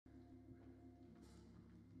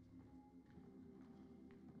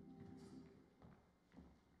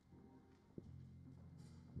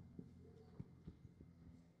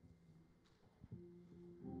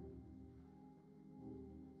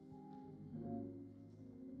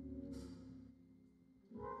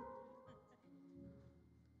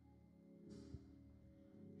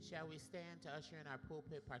Shall we stand to usher in our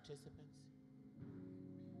pulpit participants?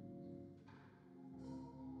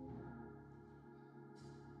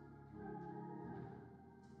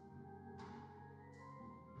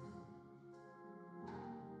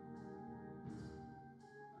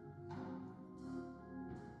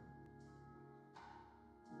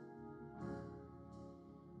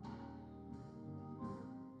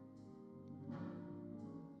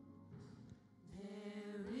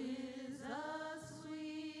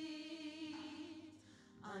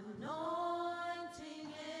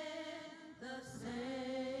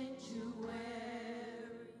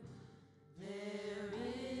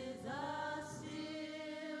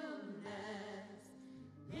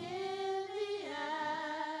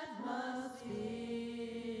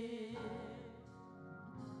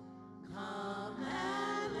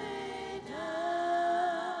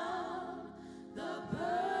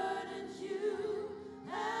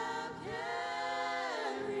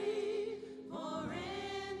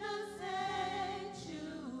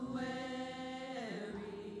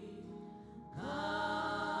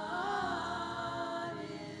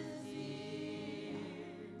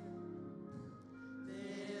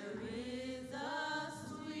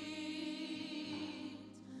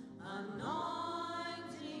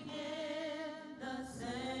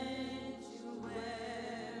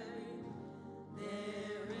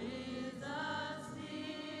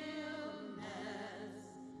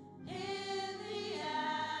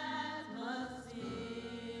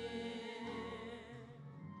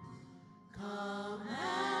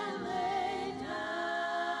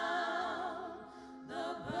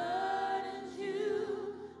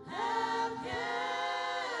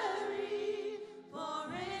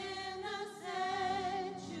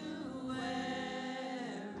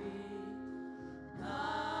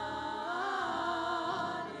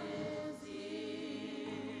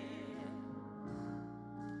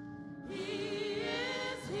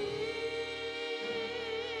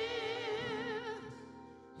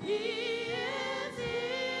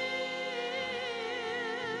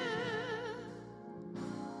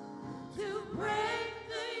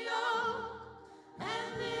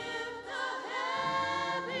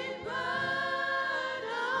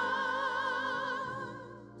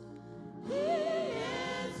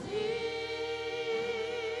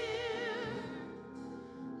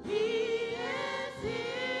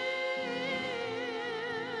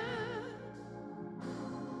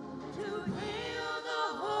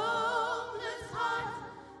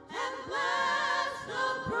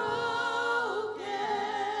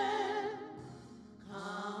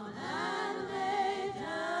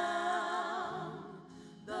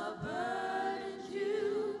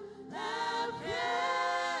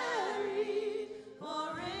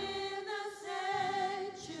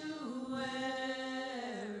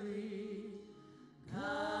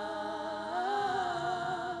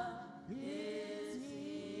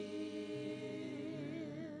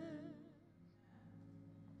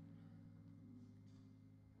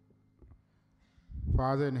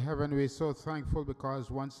 Father in heaven, we're so thankful because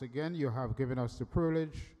once again you have given us the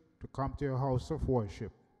privilege to come to your house of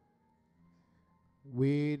worship.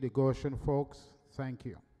 We, the Goshen folks, thank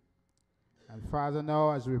you. And Father, now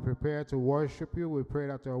as we prepare to worship you, we pray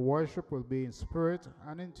that our worship will be in spirit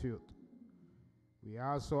and in truth. We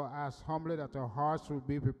also ask humbly that our hearts will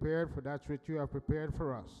be prepared for that which you have prepared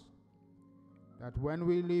for us. That when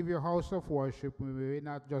we leave your house of worship, we may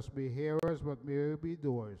not just be hearers, but may we be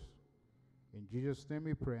doers. In Jesus' name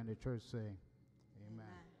we pray, and the church say, Amen.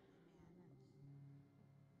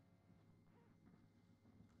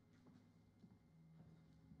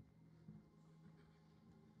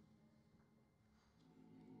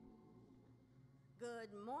 Good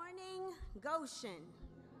morning, Goshen.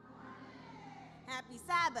 Good morning. Happy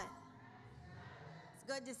Sabbath. It's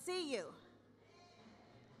good to see you.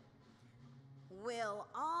 Will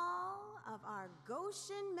all of our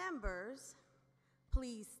Goshen members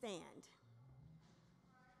please stand?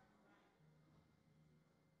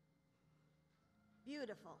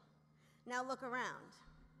 Beautiful. Now look around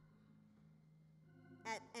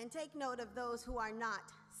and take note of those who are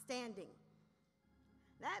not standing.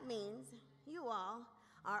 That means you all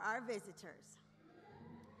are our visitors.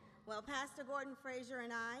 Well, Pastor Gordon Fraser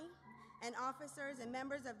and I, and officers and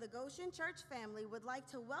members of the Goshen Church family would like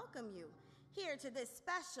to welcome you here to this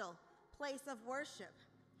special place of worship.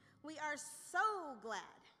 We are so glad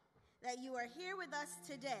that you are here with us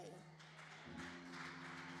today.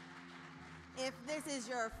 If this is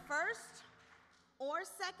your first or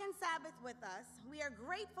second Sabbath with us, we are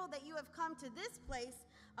grateful that you have come to this place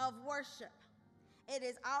of worship. It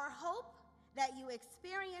is our hope that you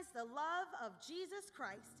experience the love of Jesus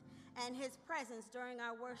Christ and his presence during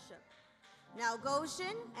our worship. Now,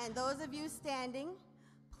 Goshen and those of you standing,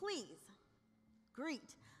 please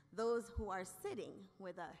greet those who are sitting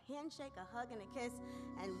with a handshake, a hug, and a kiss,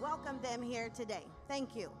 and welcome them here today.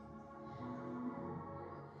 Thank you.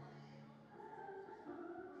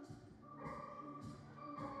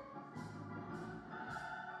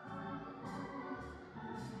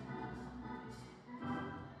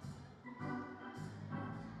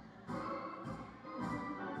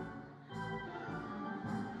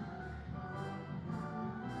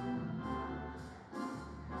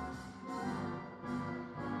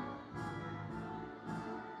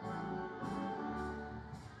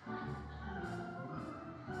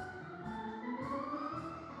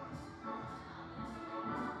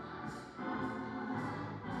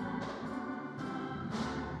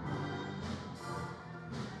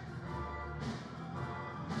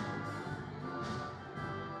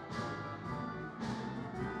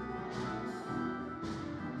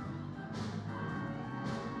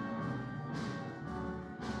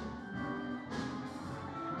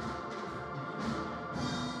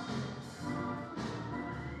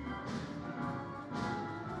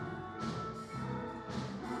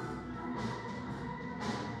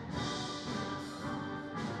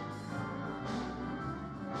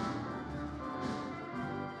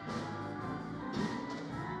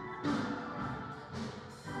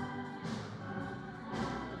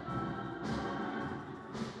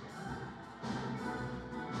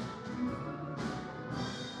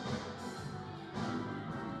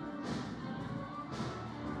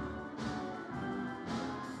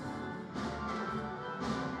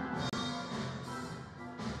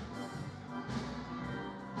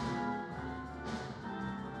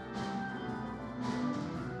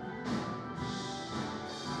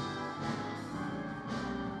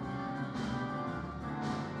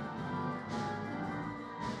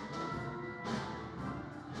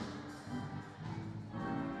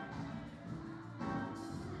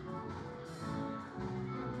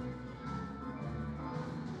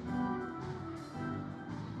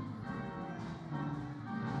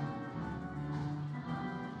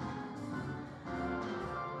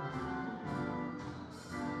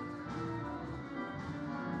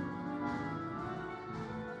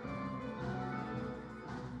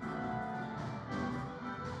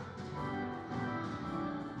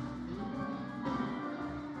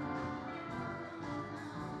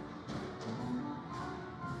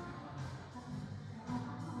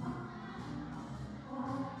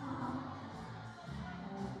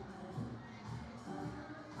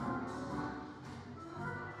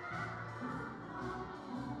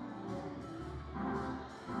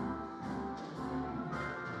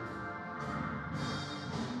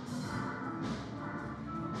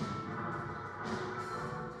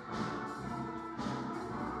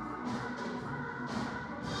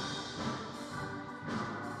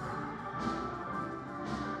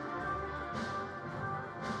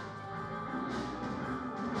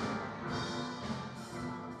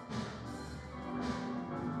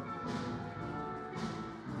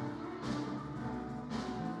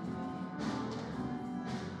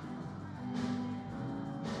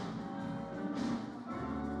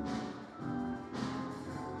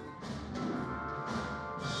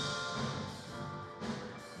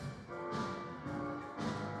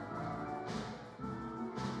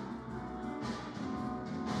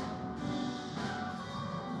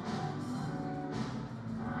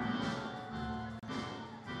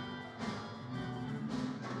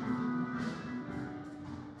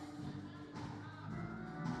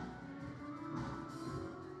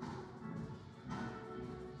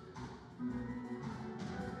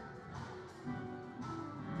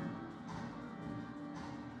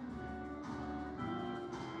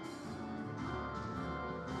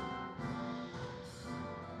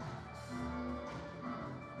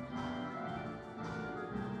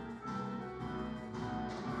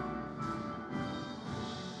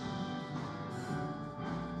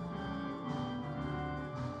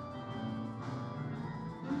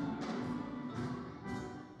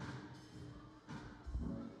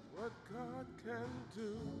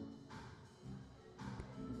 do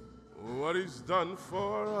what he's done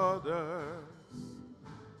for others,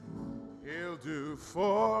 he'll do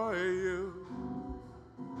for you.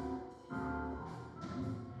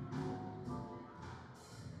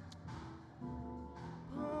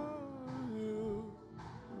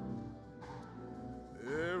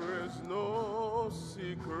 There is no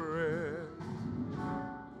secret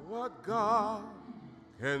what God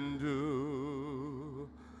can do.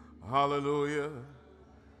 Hallelujah.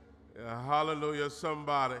 Yeah, hallelujah,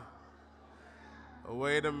 somebody.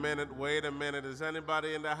 Wait a minute, wait a minute. Is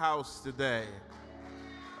anybody in the house today?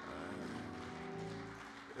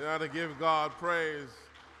 You ought to give God praise.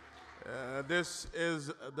 This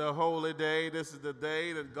is the holy day. This is the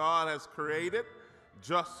day that God has created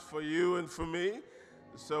just for you and for me.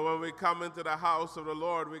 So when we come into the house of the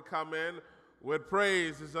Lord, we come in with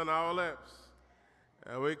praises on our lips.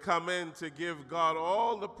 And we come in to give God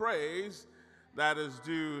all the praise that is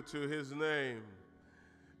due to his name.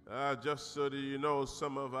 Just so that you know,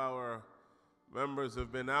 some of our members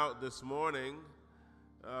have been out this morning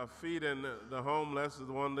feeding the homeless at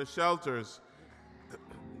one of the shelters.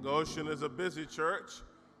 Goshen is a busy church,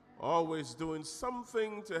 always doing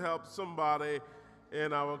something to help somebody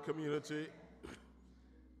in our community.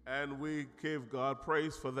 And we give God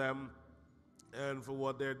praise for them and for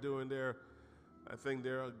what they're doing there. I think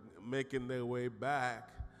they're making their way back.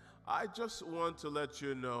 I just want to let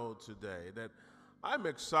you know today that I'm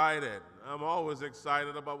excited. I'm always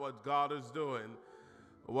excited about what God is doing,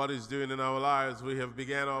 what he's doing in our lives. We have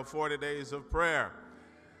began our 40 days of prayer,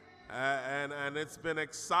 and it's been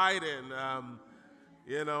exciting,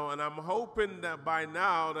 and I'm hoping that by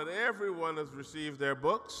now that everyone has received their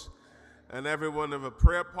books, and everyone have a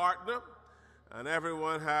prayer partner, and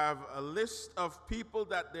everyone have a list of people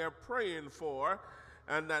that they're praying for,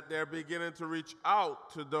 and that they're beginning to reach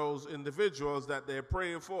out to those individuals that they're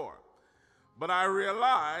praying for. But I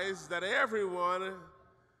realize that everyone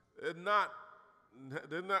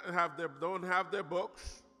don't have their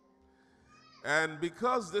books. And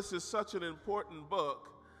because this is such an important book,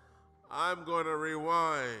 I'm going to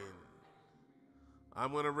rewind.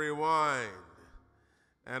 And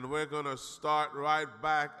we're going to start right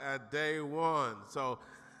back at day one. So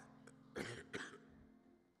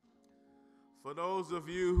for those of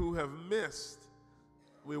you who have missed,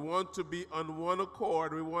 we want to be on one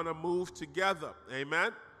accord. We want to move together.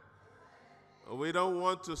 Amen? We don't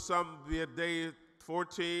want to some be at day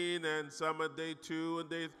 14 and some at day 2 and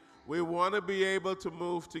day. We want to be able to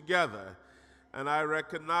move together. And I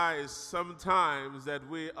recognize sometimes that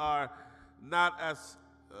we are not as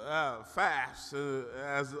fast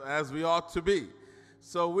as we ought to be.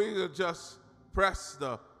 So we will just press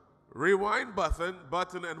the rewind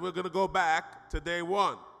button and we're going to go back to day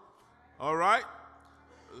 1. All right?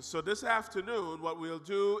 So this afternoon, what we'll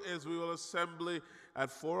do is we will assemble at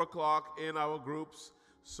 4 o'clock in our groups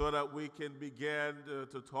so that we can begin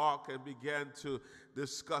to talk and begin to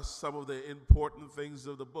discuss some of the important things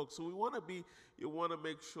of the book. So you want to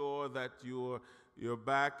make sure that you're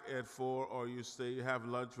back at 4, or you have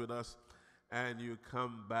lunch with us and you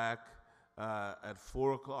come back at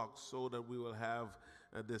 4 o'clock so that we will have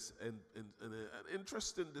this an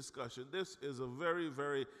interesting discussion. This is a very,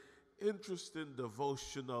 very interesting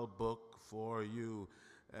devotional book for you,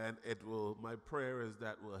 and my prayer is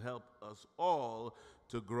that will help us all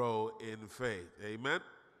to grow in faith. Amen.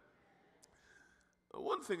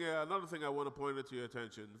 Another thing I want to point to your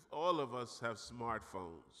attention, all of us have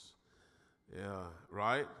smartphones. Yeah,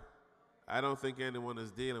 right? I don't think anyone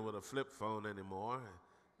is dealing with a flip phone anymore.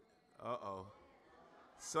 Uh-oh.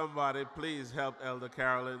 Somebody please help Elder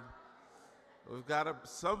Carolyn.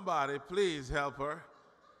 Somebody please help her.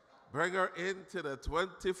 Bring her into the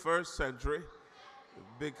 21st century,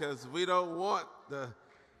 because we don't want the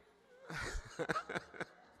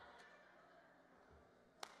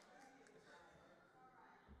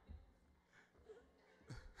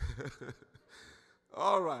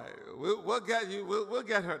all right, we'll get you. We'll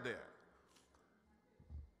get her there.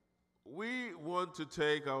 We want to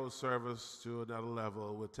take our service to another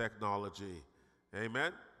level with technology.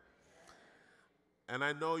 Amen. And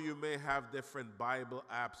I know you may have different Bible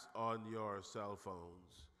apps on your cell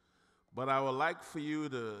phones, but I would like for you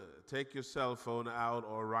to take your cell phone out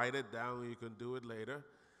or write it down. You can do it later.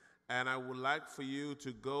 And I would like for you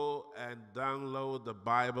to go and download the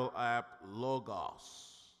Bible app Logos.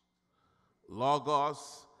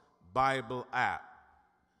 Logos Bible app.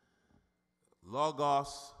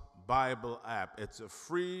 Logos Bible app. It's a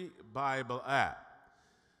free Bible app.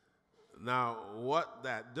 Now, what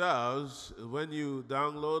that does, when you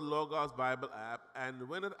download Logos Bible app, and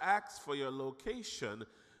when it asks for your location,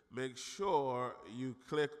 make sure you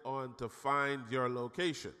click on to find your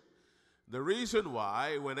location. The reason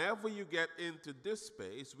why, whenever you get into this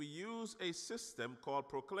space, we use a system called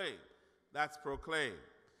Proclaim. That's Proclaim.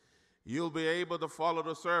 You'll be able to follow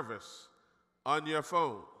the service on your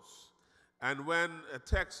phones. And when a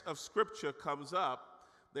text of Scripture comes up,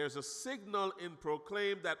 there's a signal in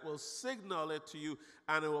Proclaim that will signal it to you,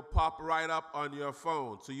 and it will pop right up on your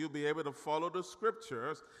phone. So you'll be able to follow the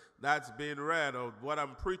Scriptures that's being read, or what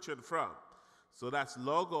I'm preaching from. So that's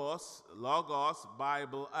Logos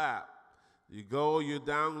Bible app. You go, you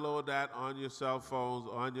download that on your cell phones,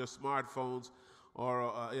 on your smartphones, or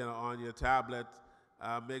on your tablet.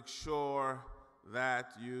 Make sure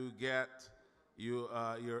that you get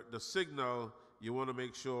the signal. You want to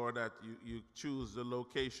make sure that you choose the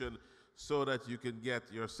location so that you can get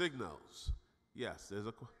your signals. Yes, there's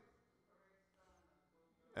a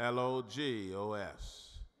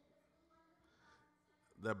LOGOS.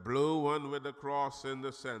 The blue one with the cross in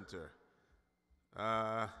the center.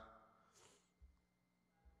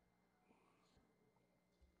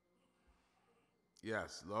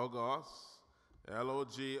 Yes, Logos,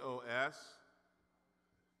 LOGOS.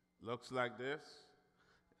 Looks like this.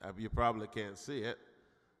 You probably can't see it.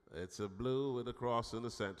 It's a blue with a cross in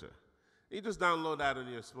the center. You just download that on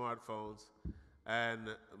your smartphones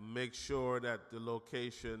and make sure that the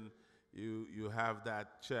location, you have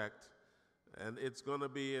that checked. And it's going to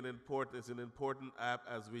be an important app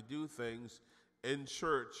as we do things in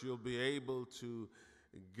church. You'll be able to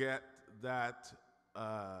get that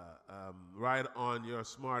right on your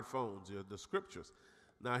smartphones, the scriptures.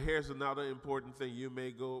 Now, here's another important thing you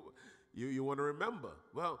may you want to remember.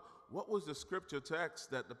 Well, what was the scripture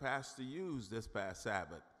text that the pastor used this past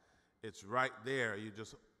Sabbath? It's right there. You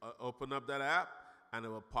just open up that app, and it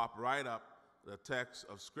will pop right up the text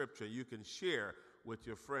of scripture. You can share with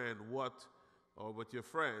your friend with your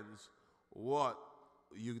friends what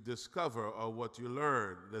you discover or what you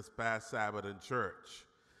learned this past Sabbath in church.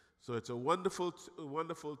 So it's a wonderful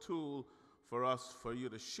tool for you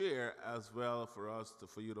to share, as well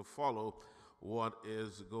for you to follow what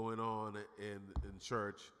is going on in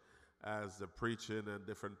church as the preaching and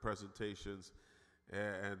different presentations.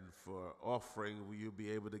 And for offering, will you be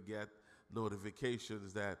able to get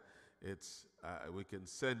notifications that we can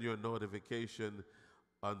send you a notification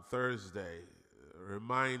on Thursday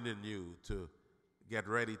reminding you to get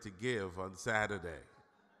ready to give on Saturday.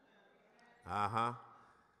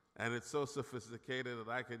 And it's so sophisticated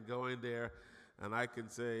that I can go in there and I can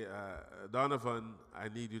say, Donovan, I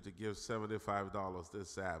need you to give $75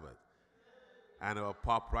 this Sabbath. And it will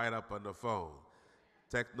pop right up on the phone.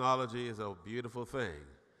 Technology is a beautiful thing.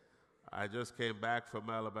 I just came back from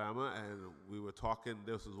Alabama, and we were talking.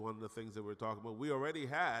 This was one of the things that we were talking about. We already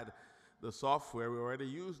had the software. We were already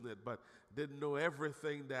using it, but didn't know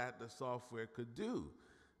everything that the software could do.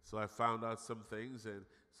 So I found out some things, and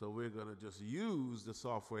so we're going to just use the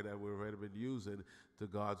software that we've already been using to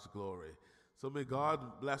God's glory. So may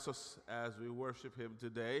God bless us as we worship him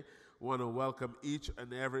today. I want to welcome each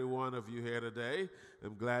and every one of you here today.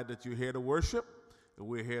 I'm glad that you're here to worship, and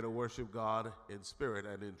we're here to worship God in spirit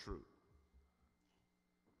and in truth.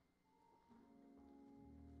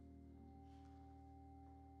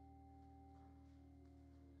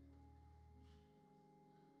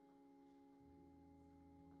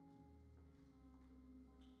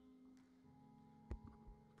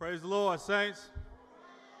 Praise the Lord, saints.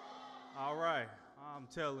 All right. I'm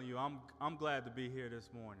telling you, I'm glad to be here this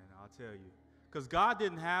morning, I'll tell you. Because God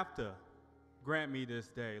didn't have to grant me this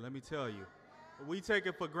day, let me tell you. We take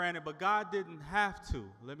it for granted, but God didn't have to,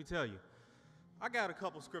 let me tell you. I got a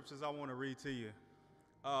couple scriptures I want to read to you.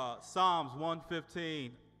 Psalms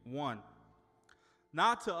 115:1.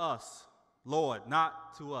 Not to us, Lord,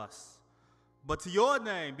 not to us, but to your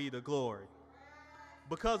name be the glory,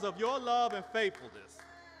 because of your love and faithfulness.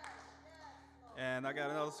 And I got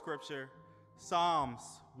another scripture, Psalms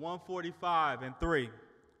 145:3.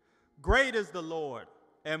 Great is the Lord,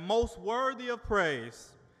 and most worthy of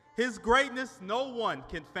praise. His greatness no one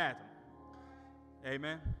can fathom.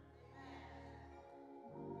 Amen.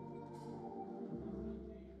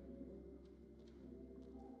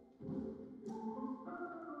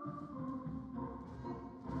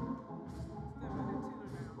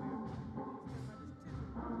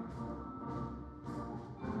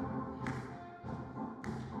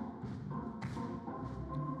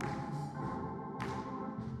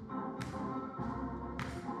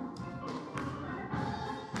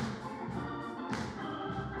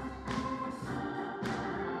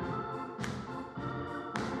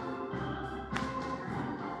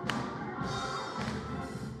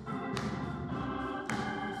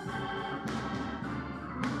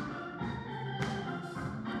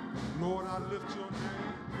 Lord, I lift your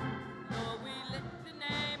name. Lord, we lift your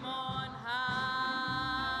name on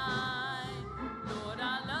high. Lord,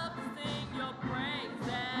 I love to sing your praises.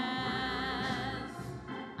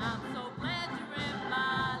 I'm so glad you're in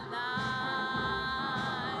my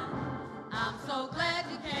life. I'm so glad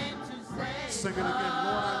you came to save us. Sing it again.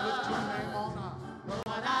 Lord, I lift your name on high.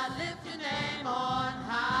 Lord, I lift your name on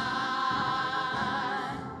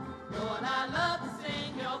high. Lord, I love to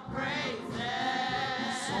sing your praises.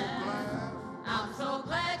 I'm so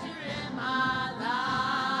glad you're in my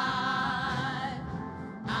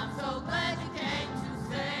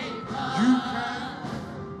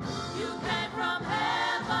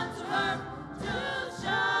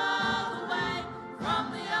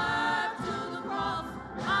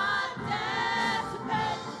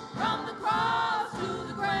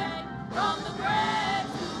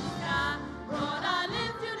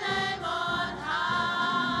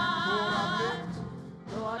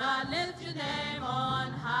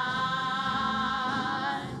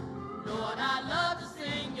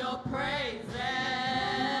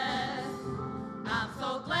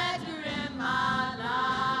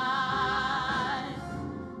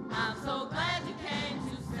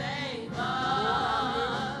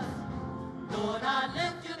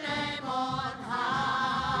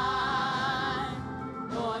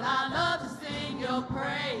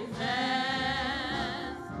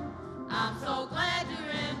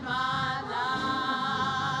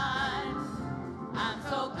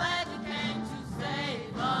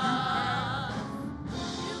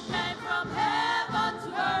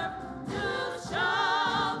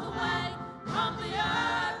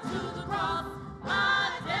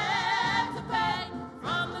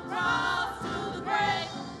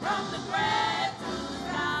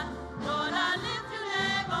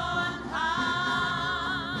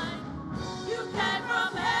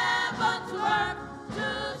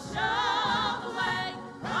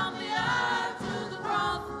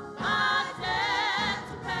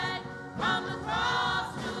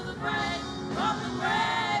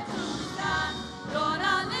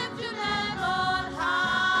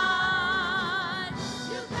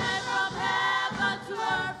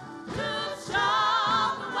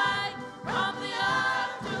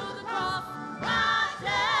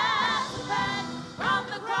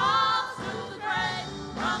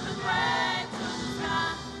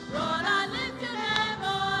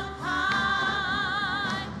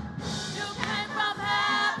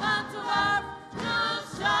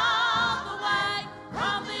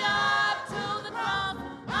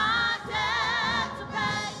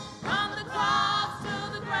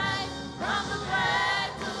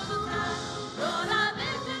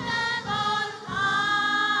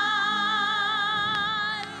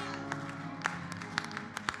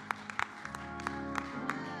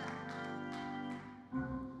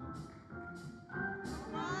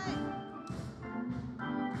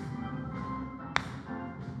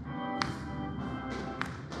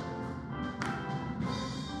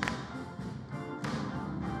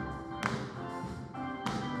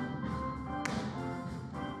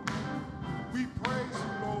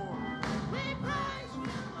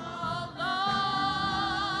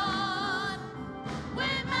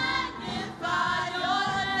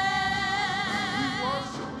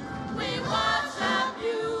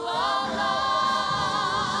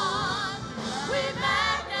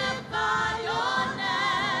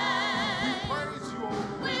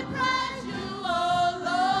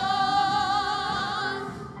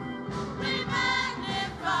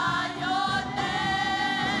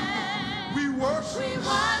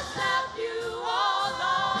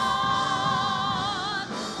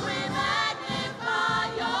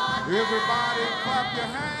Everybody clap your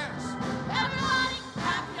hands. Everybody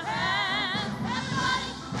clap your hands. Everybody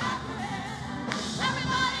clap your hands.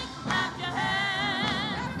 Everybody clap your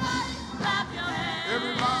hands. Clap your hands.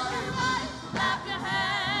 Everybody. Clap your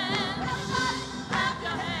hands. Clap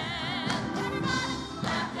your hands.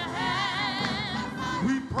 Clap your hands.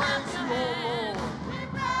 We praise you, O Lord. We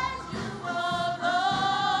praise you, O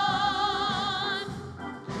Lord.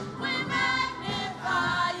 We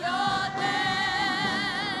magnify your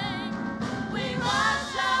name. We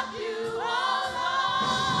worship you, O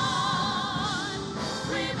Lord.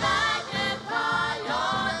 We magnify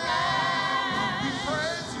your name. We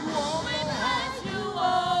praise you, O We Lord. praise you, O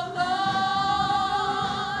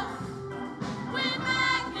Lord. We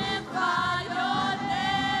magnify your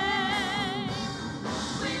name.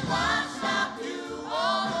 We worship you, O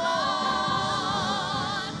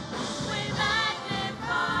Lord. We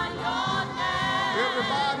magnify your name.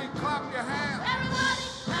 Everybody clap your hands. Everybody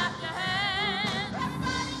clap your hands.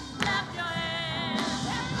 Clap your hands. Clap your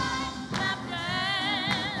hands. Clap your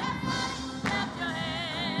hands. Clap your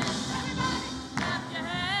hands. Clap your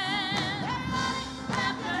hands.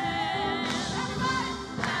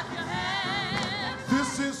 Clap your hands.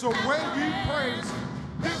 This is the way we praise you.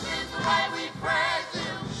 This is the way we praise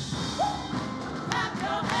you. Clap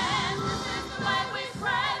your hands. This is the way we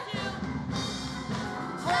praise you.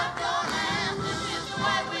 Clap your hands. This is the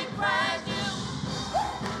way we praise you.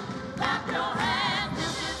 Clap your hands.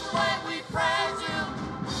 This is the way we praise you.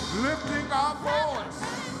 Lifting our voice.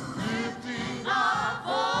 Lifting our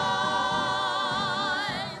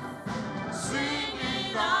voice.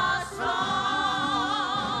 Singing our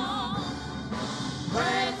song.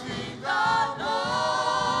 Praising the Lord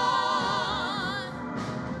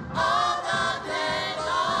all the day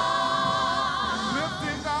long.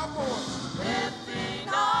 Lifting our voice. Lifting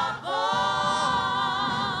our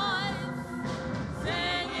voice,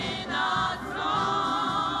 singing our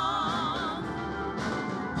song,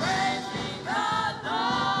 praising the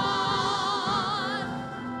Lord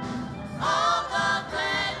all the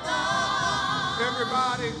day long.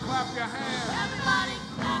 Everybody clap your hands. Everybody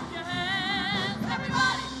clap your hands.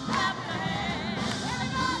 Everybody clap your hands.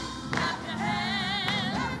 Everybody clap your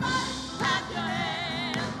hands. Everybody clap your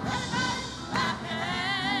hands. Everybody clap your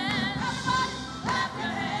hands. Everybody clap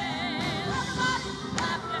your hands. Everybody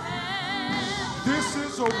clap your hands. This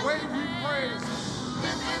is the way we praise you.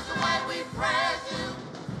 This is the way we praise you.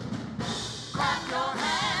 Clap your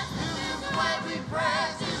hands. This is the way we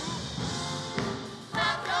praise you.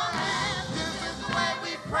 Clap your hands. This is the way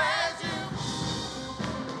we praise you.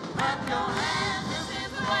 Clap your hands. This is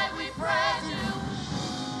the way we praise you.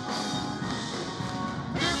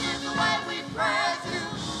 This is the way we praise you.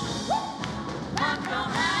 Clap your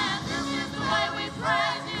hands. This is the way we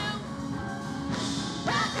praise you.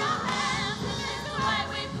 Clap your hands. This is the way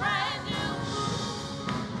we praise you.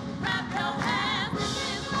 Clap your hands. This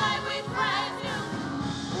is the way we praise you.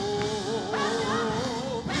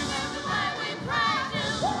 This is the way we praise you.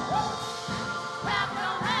 Clap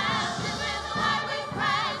your hands. This is the way we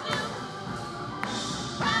praise you.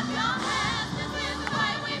 Clap your hands. This is the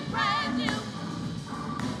way we praise you.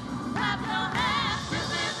 Clap your hands. This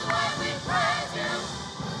is the way we praise you.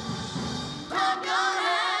 Clap your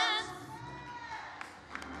hands.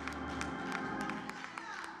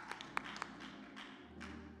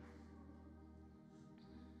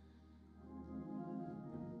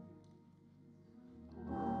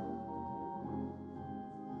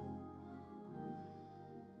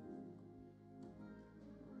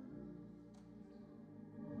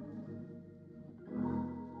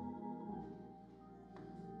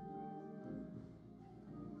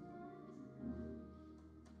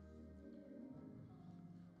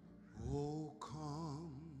 Oh,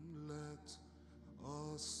 come, let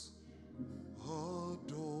us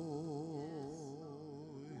adore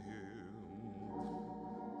him.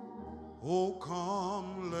 Oh,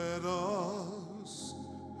 come, let us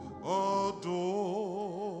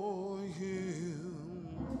adore him.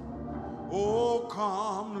 Oh,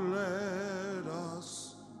 come, let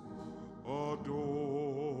us adore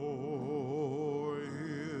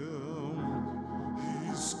him.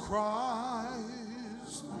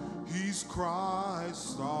 He's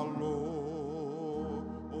Christ our Lord.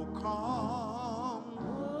 Oh, come.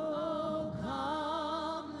 Oh,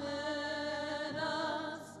 come, let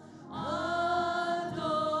us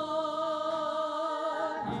adore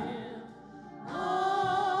him.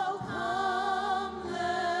 Oh, come,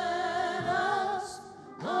 let us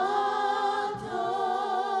adore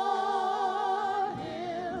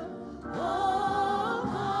him. Oh,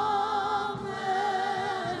 come,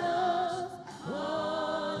 let us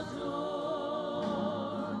adore.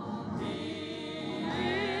 He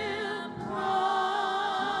is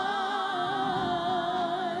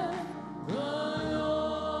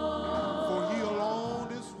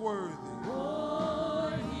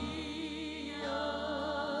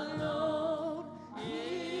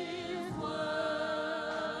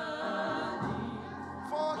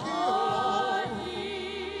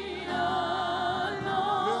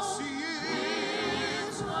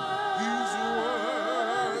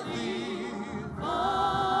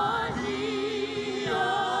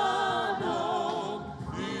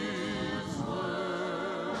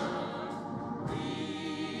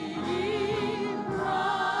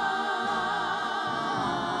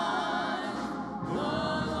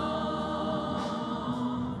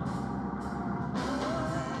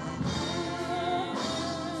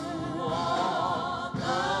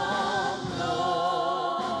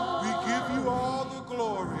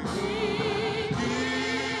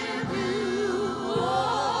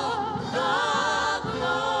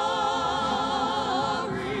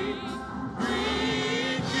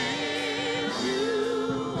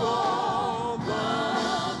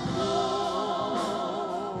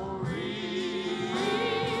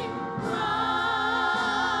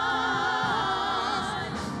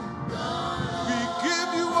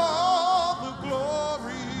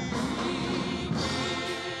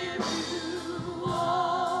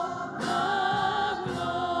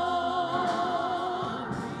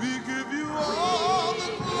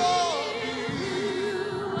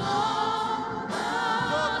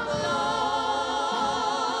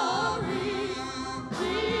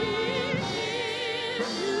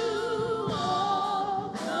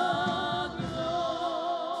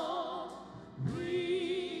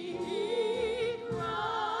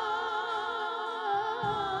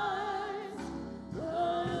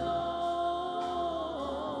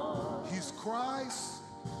Christ,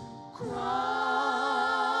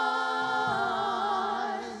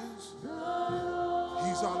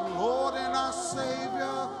 He's our Lord and our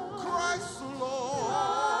Savior, Christ the Lord.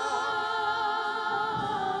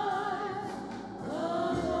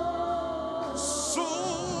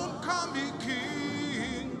 Soon coming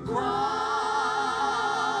King, Christ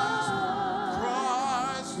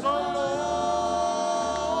the Lord.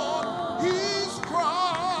 He's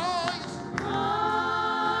Christ.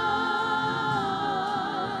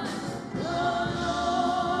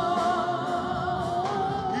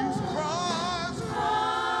 He's Christ.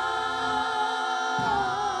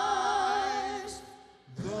 Christ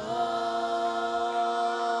the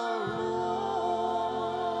Lord.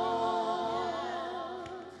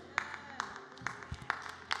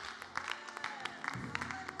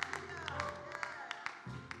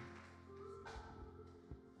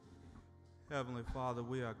 Heavenly Father,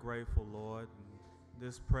 we are grateful, Lord. And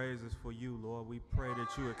this praise is for you, Lord. We pray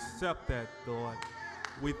that you accept that, Lord.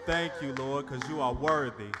 We thank you, Lord, because you are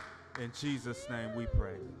worthy. In Jesus' name we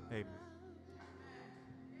pray. Amen.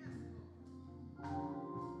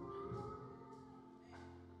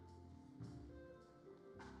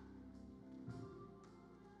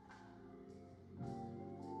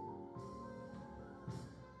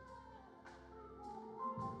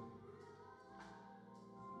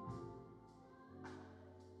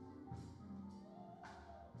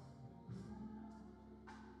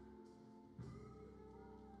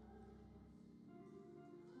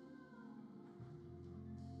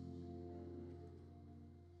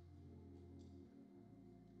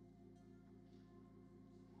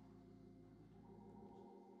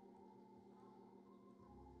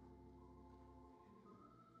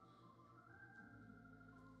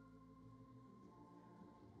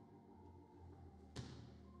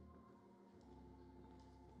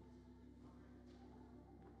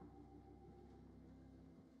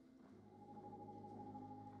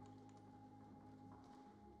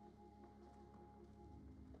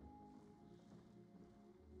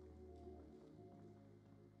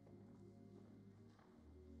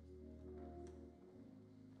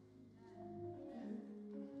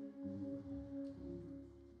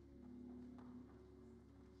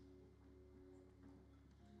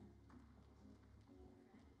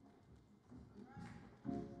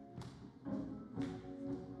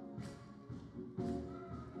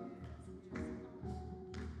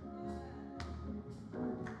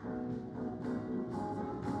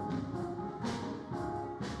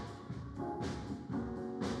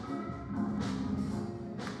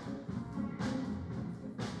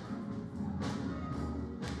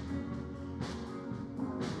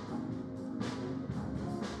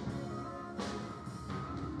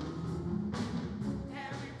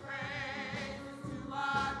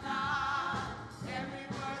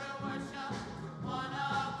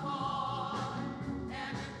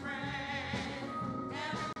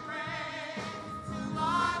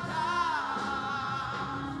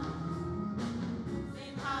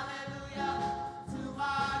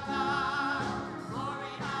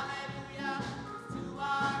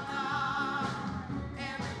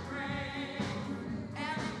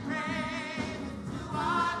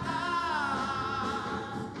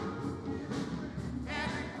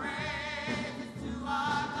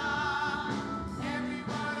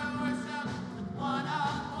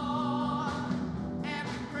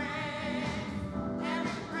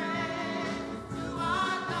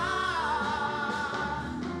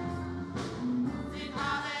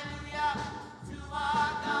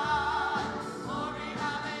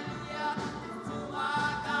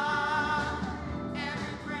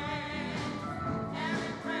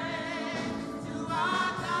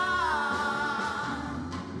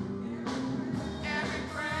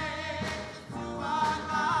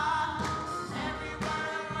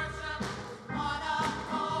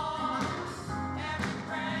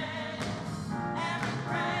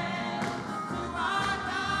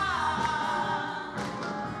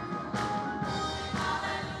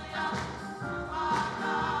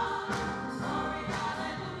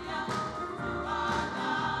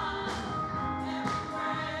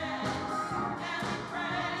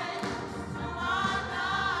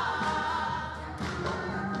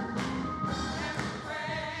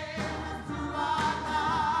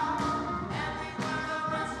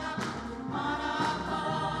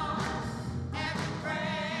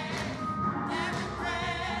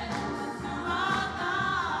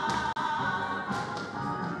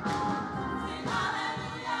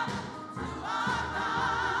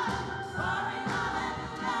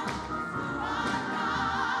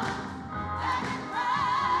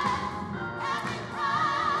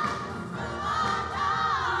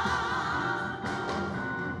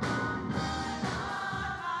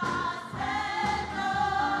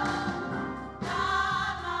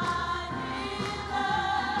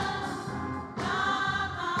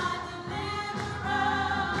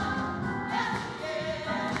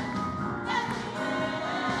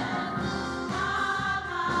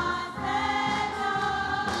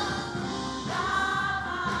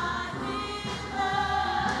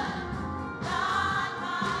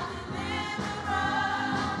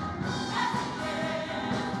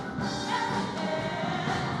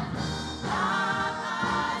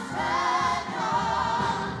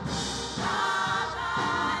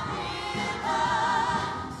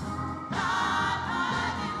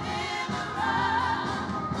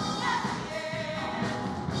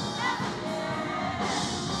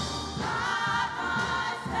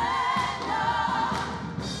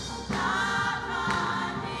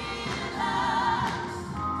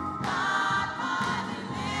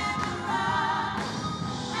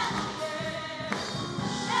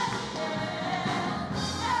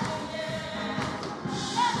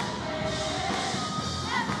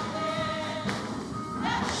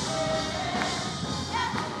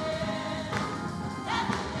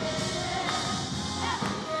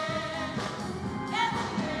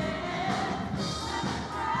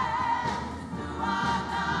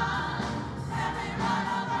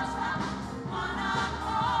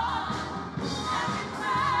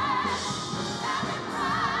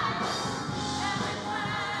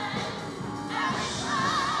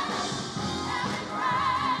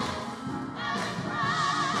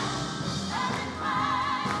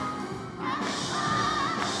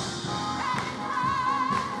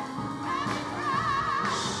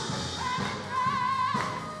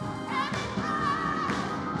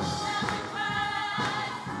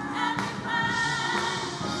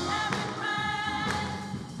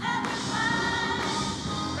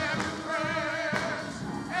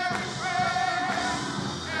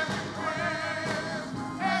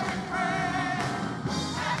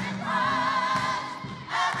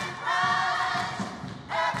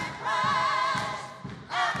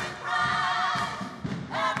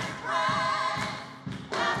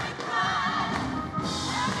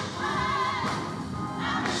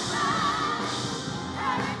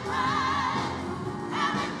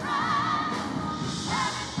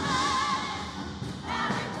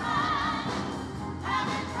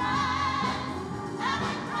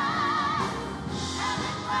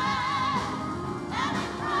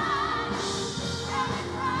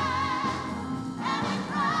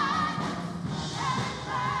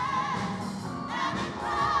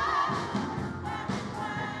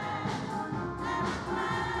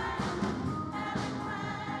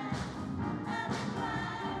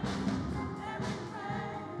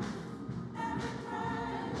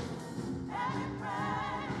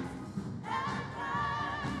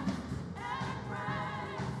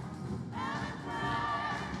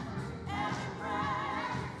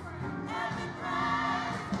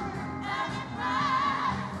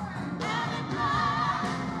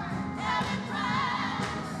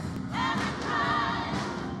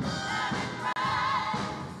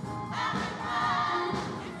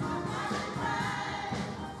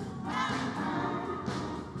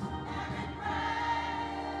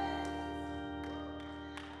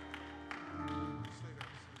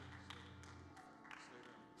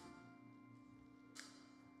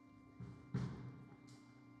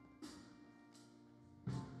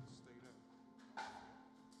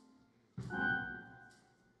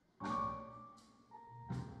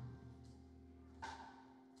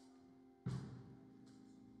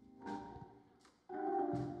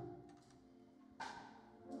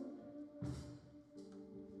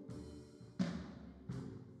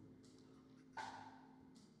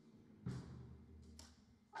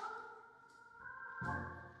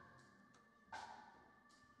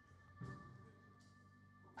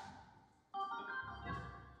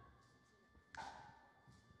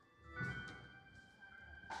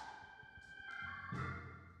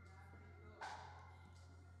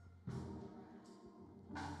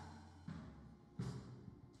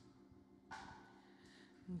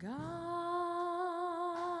 God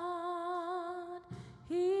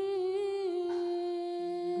is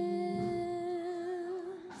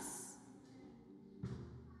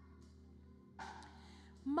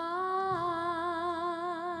my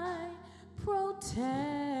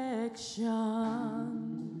protection.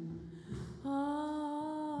 Oh,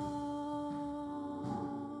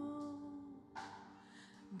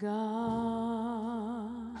 God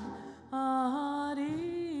is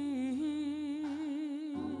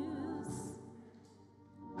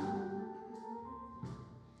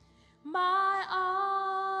my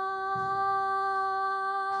all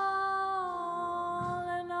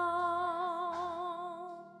in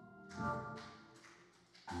all.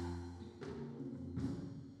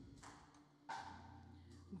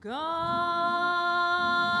 God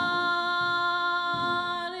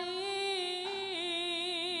is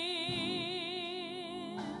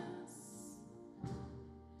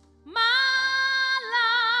my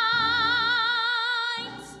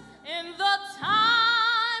light in the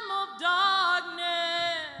time of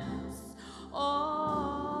darkness. Oh,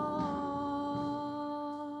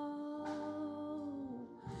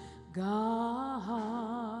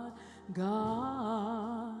 God,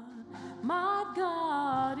 my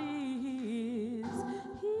God is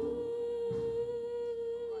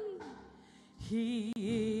He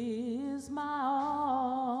is my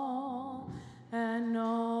all and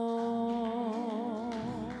all.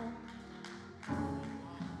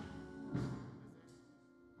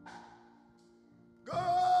 God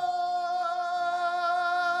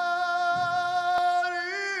is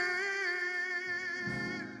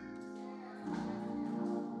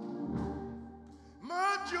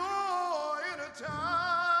my joy in a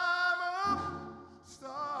time of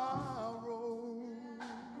sorrow.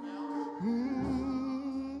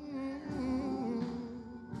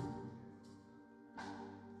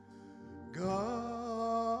 God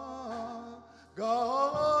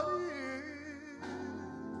is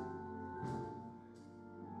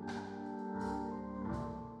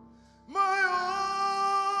my all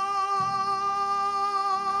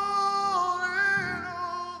in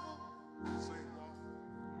all. Sing along.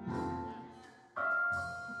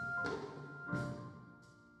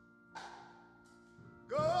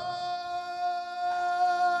 God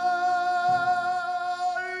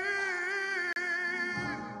is.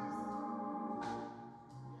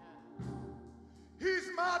 He's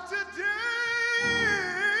my today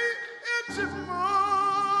and tomorrow.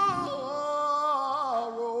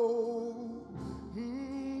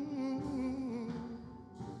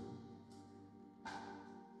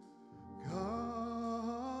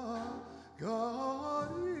 God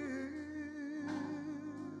is.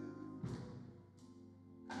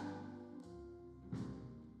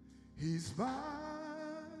 He's mine,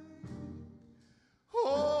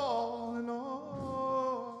 all in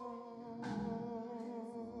all.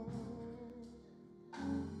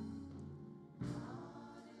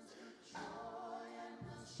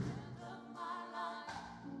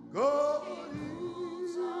 God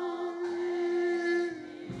is.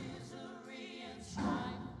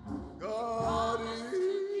 God is.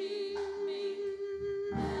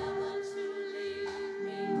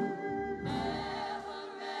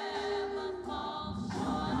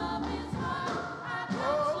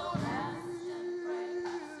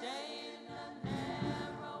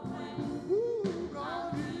 Ooh,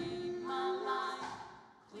 God is.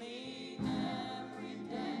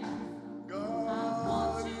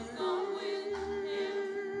 God is.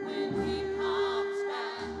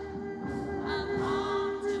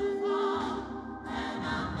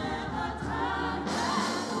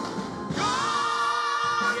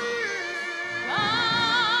 God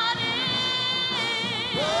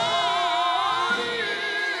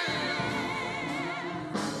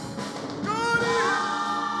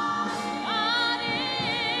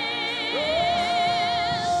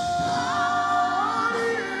is.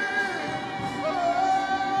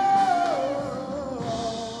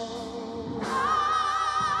 God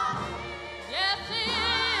Yes, He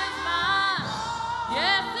is mine.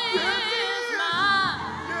 Yes, He is mine.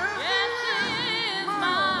 Yes, He is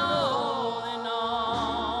my all in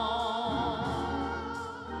all.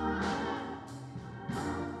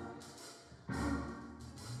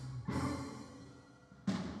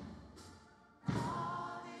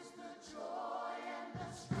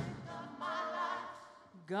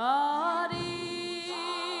 God is.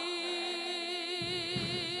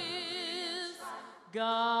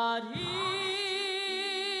 God is.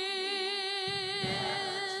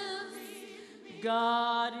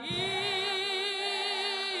 God is.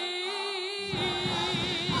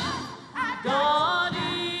 God is.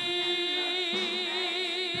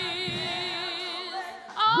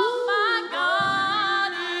 Oh,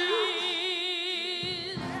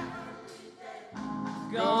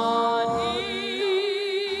 God is.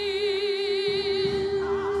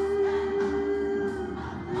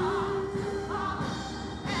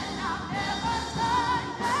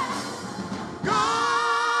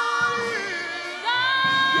 God is.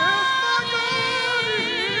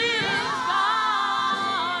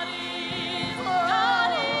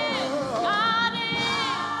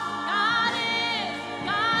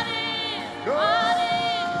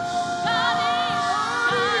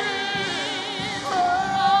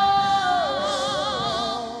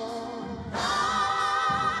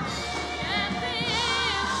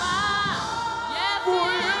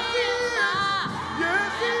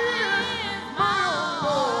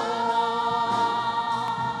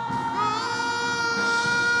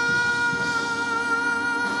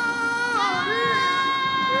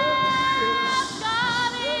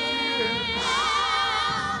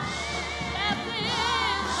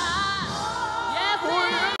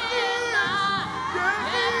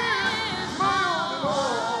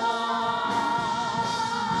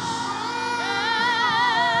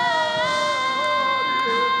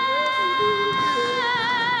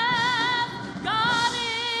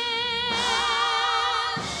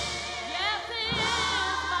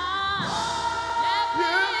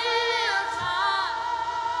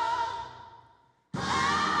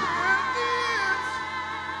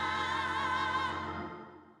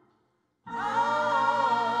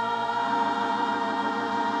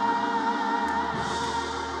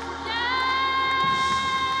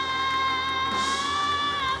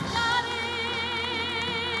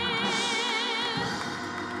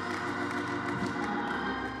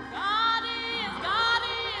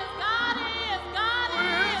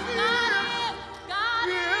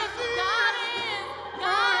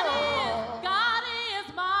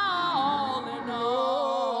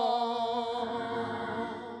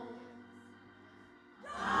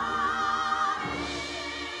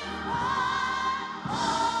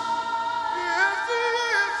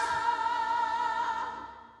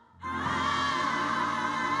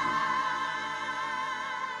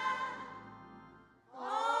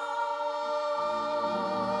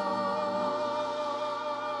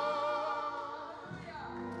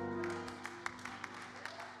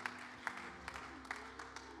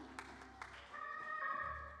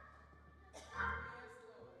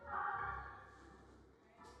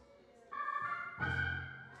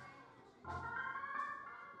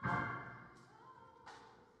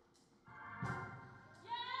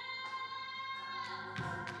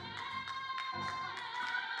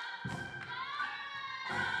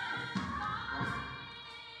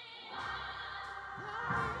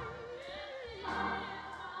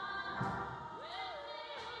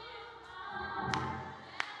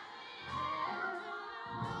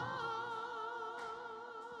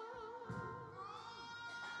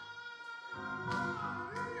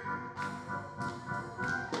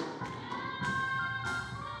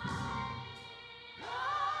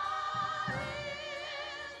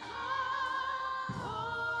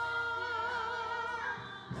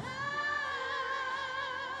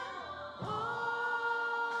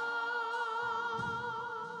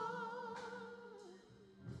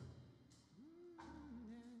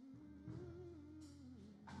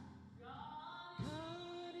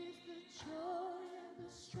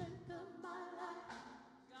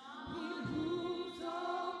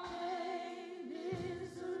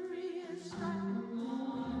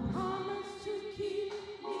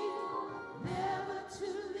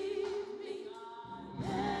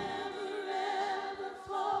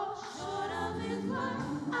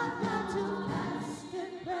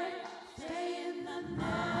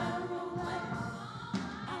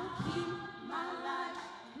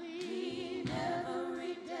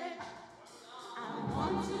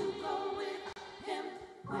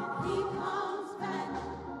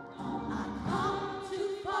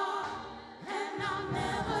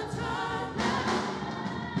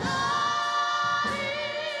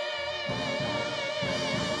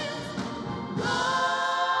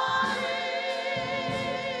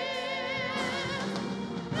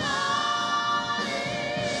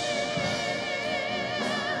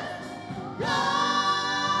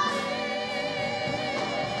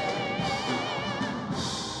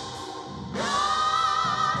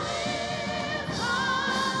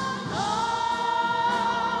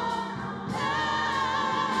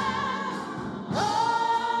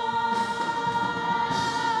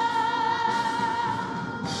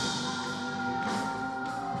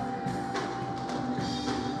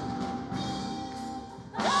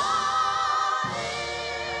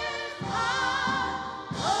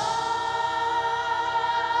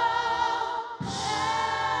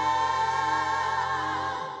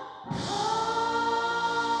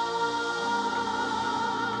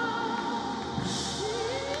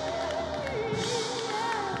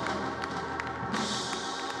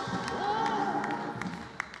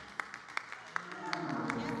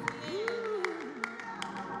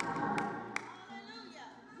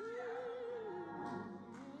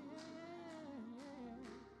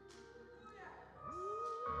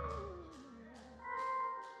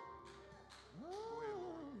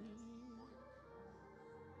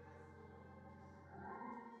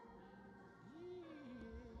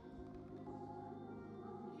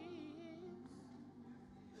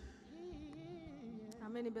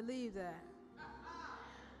 many believe that?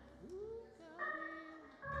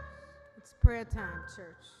 It's prayer time,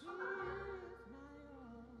 church.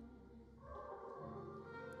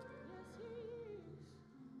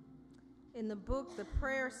 In the book, The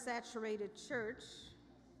Prayer Saturated Church,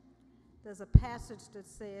 there's a passage that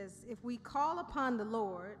says, if we call upon the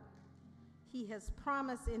Lord, he has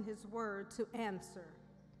promised in his word to answer,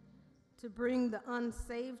 to bring the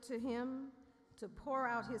unsaved to him, to pour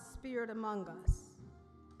out his spirit among us.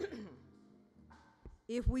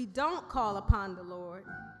 If we don't call upon the Lord,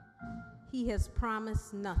 he has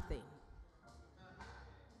promised nothing.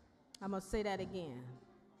 I'm going to say that again.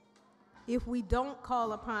 If we don't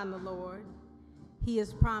call upon the Lord, he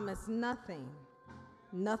has promised nothing,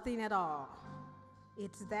 nothing at all.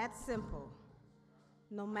 It's that simple.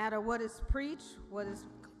 No matter what is preached, what is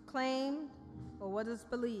claimed, or what is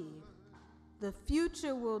believed, the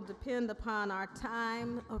future will depend upon our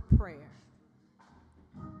time of prayer.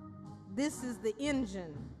 This is the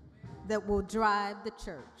engine that will drive the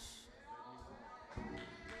church.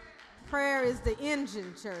 Prayer is the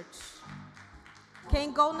engine, church.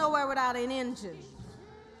 Can't go nowhere without an engine.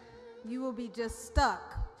 You will be just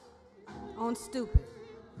stuck on stupid.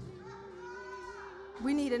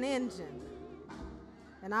 We need an engine.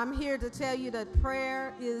 And I'm here to tell you that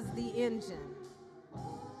prayer is the engine.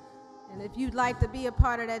 And if you'd like to be a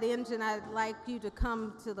part of that engine, I'd like you to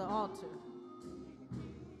come to the altar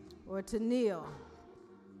or to kneel,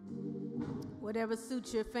 whatever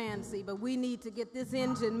suits your fancy, but we need to get this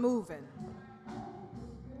engine moving.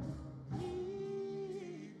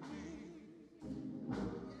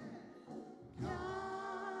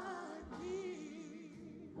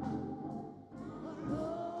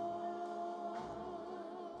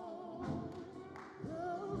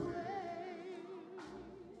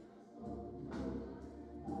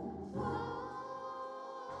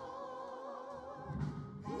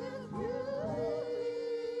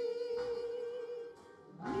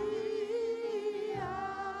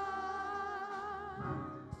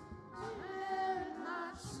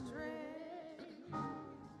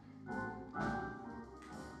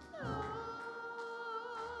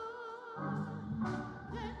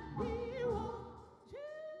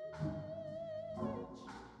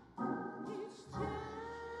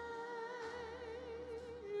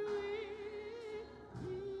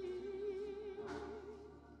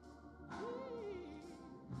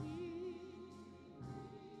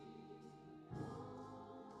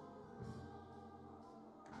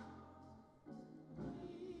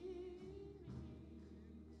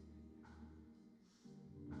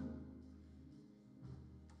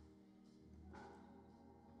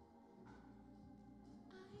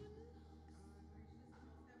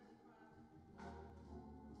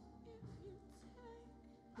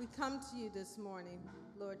 We come to you this morning,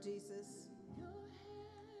 Lord Jesus,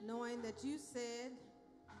 knowing that you said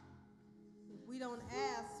if we don't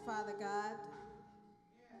ask, Father God,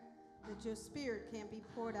 that your spirit can't be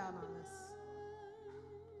poured out on us.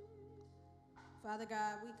 Father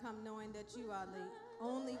God, we come knowing that you are the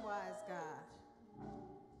only wise God,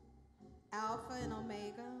 Alpha and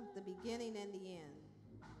Omega, the beginning and the end,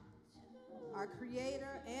 our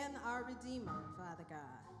Creator and our Redeemer, Father God.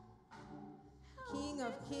 King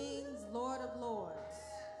of kings, Lord of lords,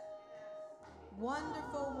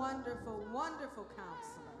 wonderful, wonderful, wonderful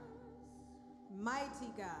counselor,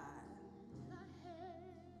 mighty God.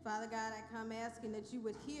 Father God, I come asking that you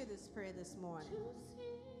would hear this prayer this morning.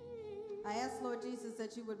 I ask, Lord Jesus,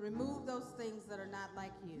 that you would remove those things that are not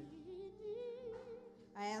like you.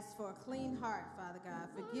 I ask for a clean heart, Father God.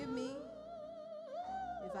 Forgive me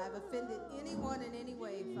if I've offended anyone in any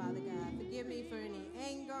way, Father God. Forgive me for any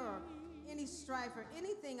anger or any strife or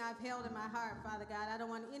anything I've held in my heart, Father God. I don't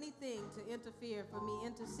want anything to interfere for me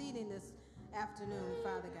interceding this afternoon,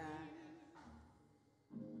 Father God.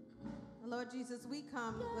 Lord Jesus, we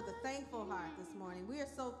come with a thankful heart this morning. We are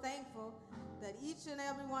so thankful that each and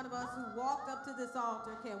every one of us who walked up to this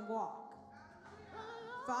altar can walk.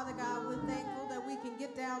 Father God, we're thankful that we can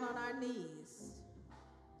get down on our knees.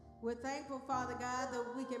 We're thankful, Father God,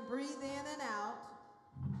 that we can breathe in and out,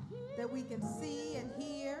 that we can see and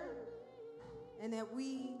hear, and that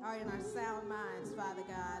we are in our sound minds, Father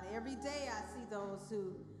God. Every day I see those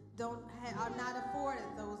who are not afforded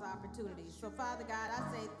those opportunities. So, Father God,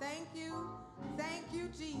 I say thank you,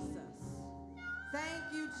 Jesus. Thank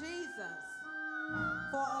you, Jesus,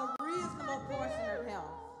 for a reasonable portion of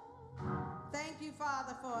health. Thank you,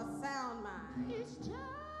 Father, for a sound mind.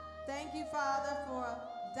 Thank you, Father, for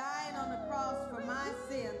dying on the cross for my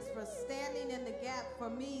sins, for standing in the gap for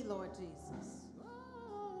me, Lord Jesus.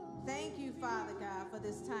 Thank you, Father God, for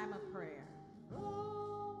this time of prayer.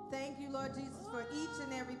 thank you, Lord Jesus, for each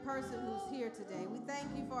and every person who's here today. We thank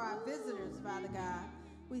you for our visitors, Father God.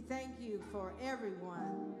 We thank you for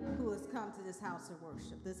everyone who has come to this house of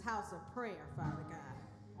worship, this house of prayer, Father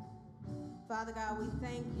God. Father God, we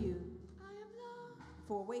thank you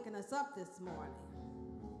for waking us up this morning.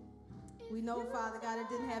 We know, Father God, it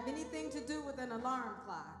didn't have anything to do with an alarm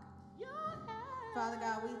clock. Father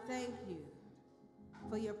God, we thank you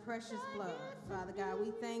for your precious blood. Father God,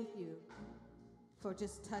 we thank you for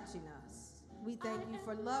just touching us. We thank you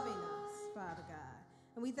for loving us, Father God.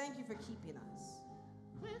 And we thank you for keeping us.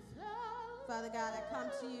 Father God, I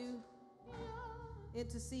come to you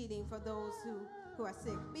interceding for those who are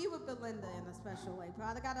sick. Be with Belinda in a special way.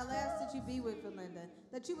 Father God, I'll ask that you be with Belinda,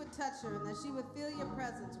 that you would touch her and that she would feel your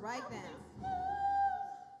presence right now.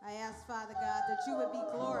 I ask, Father God, that you would be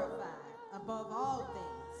glorified above all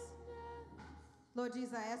things. Lord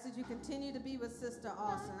Jesus, I ask that you continue to be with Sister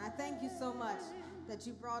Austin. I thank you so much that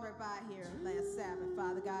you brought her by here last Sabbath,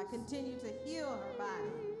 Father God. Continue to heal her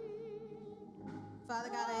body. Father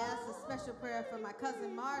God, I ask a special prayer for my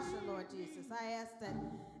cousin Marsha, Lord Jesus. I ask that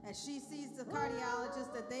as she sees the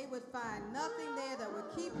cardiologist, that they would find nothing there that would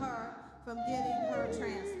keep her from getting her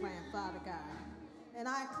transplant, Father God. And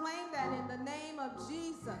I claim that in the name of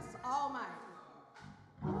Jesus Almighty.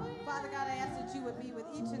 Father God, I ask that you would be with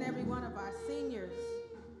each and every one of our seniors.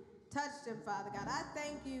 Touch them, Father God. I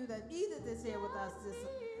thank you that Edith is here with us this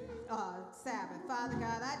Sabbath. Father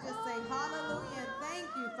God, I just say hallelujah and thank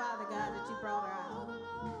you, Father God, that you brought her out.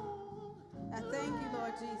 I thank you,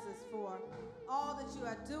 Lord Jesus, for all that you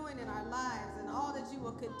are doing in our lives and all that you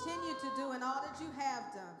will continue to do and all that you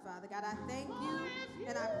have done, Father God. I thank you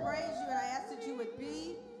and I praise you and I ask that you would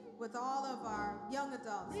be with all of our young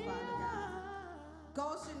adults, Father God.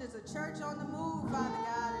 Goshen is a church on the move, Father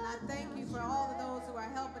God, and I thank you for all of those who are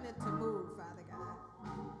helping it to move, Father God.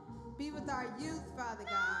 Be with our youth, Father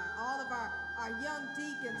God, all of our young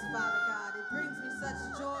deacons, Father God. It brings me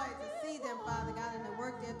such joy to see them, Father God, and the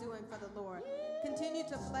work they're doing for the Lord. Continue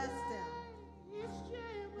to bless them.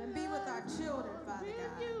 And be with our children, Father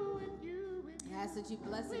God. I ask that you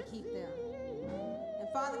bless and keep them. And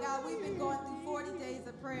Father God, we've been going through 40 days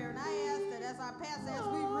of prayer, and I ask that as our pastor, as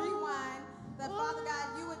we rewind, that Father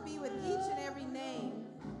God, you would be with each and every name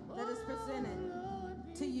that is presented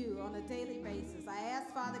to you on a daily basis. I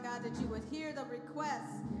ask, Father God, that you would hear the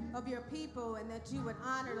requests of your people and that you would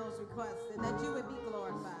honor those requests and that you would be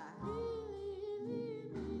glorified.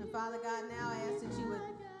 And Father God, now I ask that you would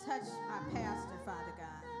touch our pastor, Father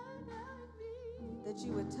God. That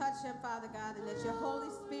you would touch him, Father God, and that your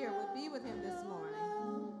Holy Spirit would be with him this morning.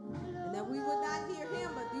 And that we would not hear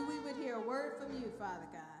him, but we would hear a word from you, Father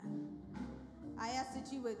God. I ask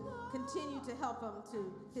that you would continue to help him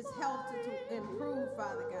to his health to improve,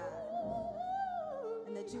 Father God.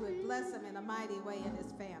 And that you would bless him in a mighty way in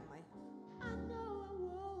his family.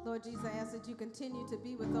 Lord Jesus, I ask that you continue to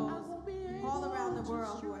be with those all around the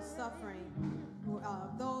world who are suffering.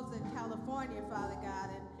 Those in California, Father God,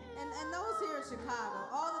 and those here in Chicago.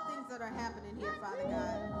 All the things that are happening here, Father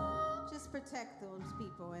God. Just protect those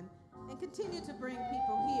people and continue to bring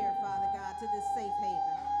people here, Father God, to this safe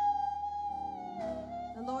haven.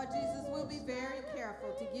 And Lord Jesus, we'll be very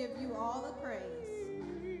careful to give you all the praise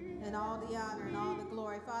and all the honor and all the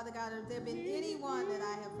glory. Father God, if there been anyone that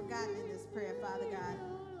I have forgotten in this prayer, Father God,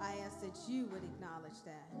 I ask that you would acknowledge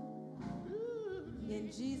that.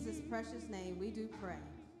 In Jesus' precious name we do pray.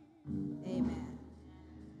 Amen.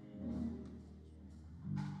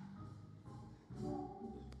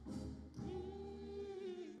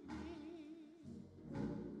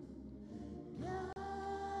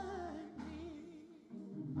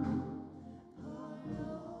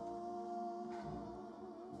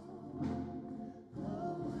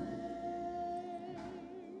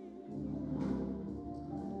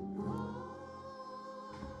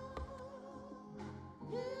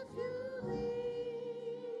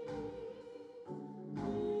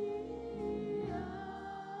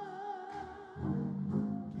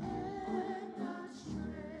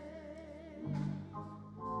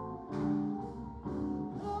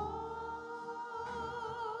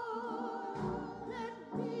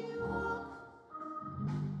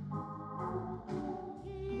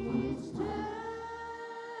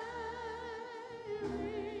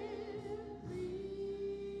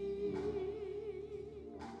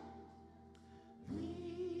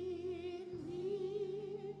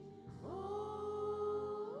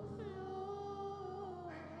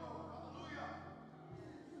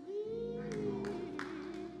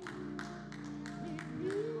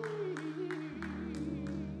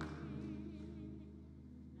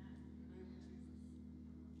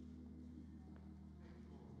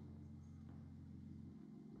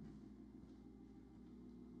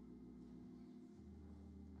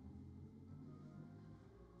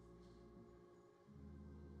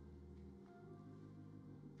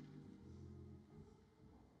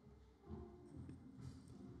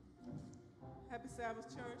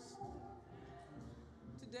 Sabbath Church.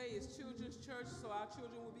 Today is Children's Church, so our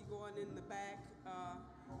children will be going in the back.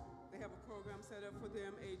 They have a program set up for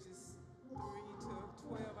them, ages 3 to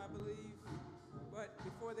 12, I believe. But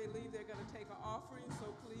before they leave, they're going to take an offering,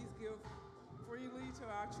 so please give freely to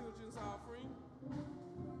our children's offering.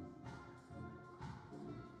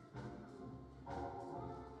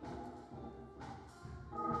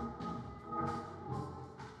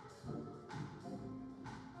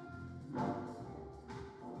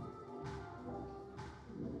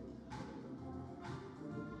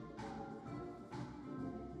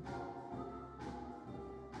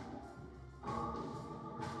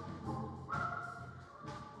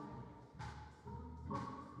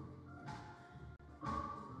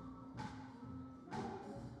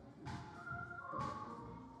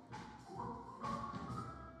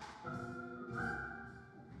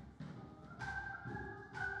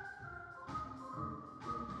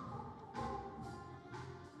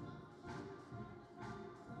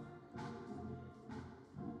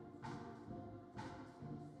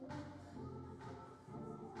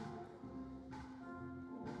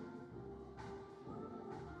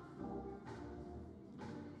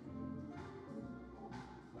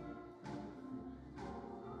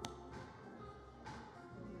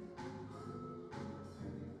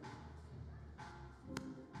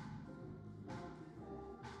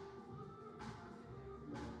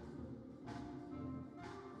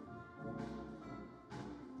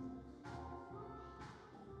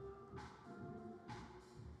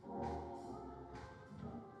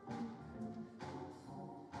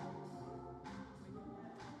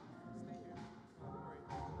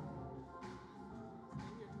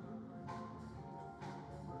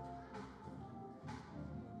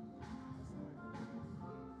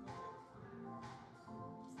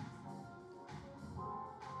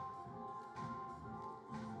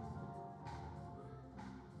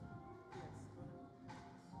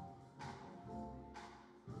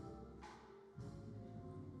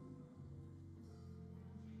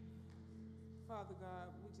 Father God,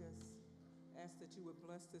 we just ask that you would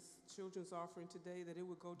bless this children's offering today, that it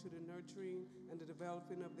would go to the nurturing and the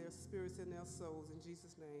developing of their spirits and their souls. In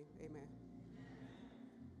Jesus' name, amen.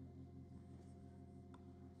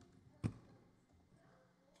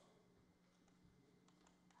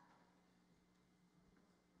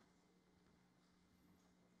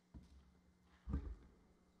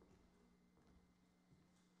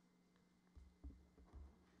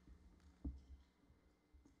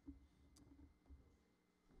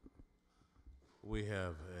 We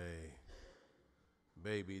have a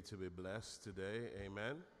baby to be blessed today.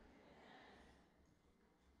 Amen.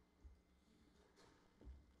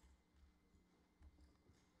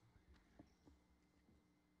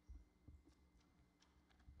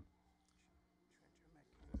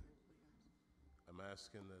 I'm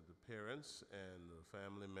asking that the parents and the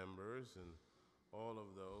family members and all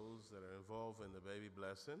of those that are involved in the baby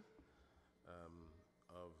blessing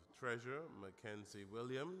of Treasure Mackenzie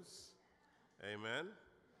Williams. Amen.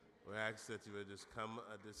 We ask that you would just come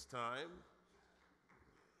at this time.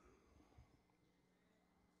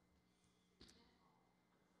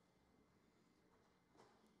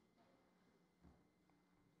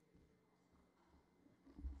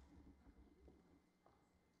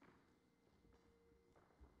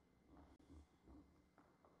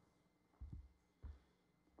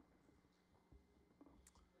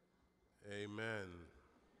 Amen.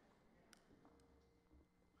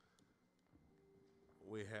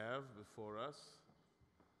 We have before us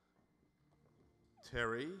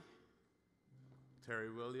Terry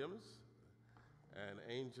Williams and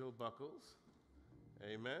Angel Buckles.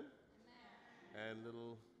 Amen. Amen. And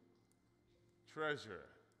little Treasure.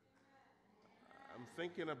 I'm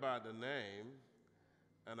thinking about the name,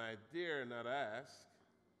 and I dare not ask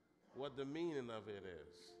what the meaning of it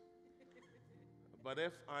is. But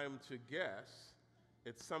if I'm to guess,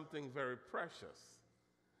 it's something very precious.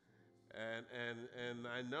 And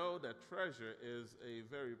I know that Treasure is a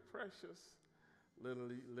very precious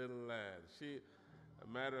little lad. A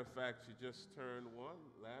matter of fact, she just turned 1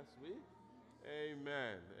 last week.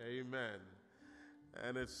 Amen. Amen.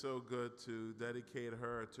 And it's so good to dedicate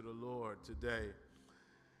her to the Lord today.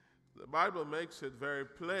 The Bible makes it very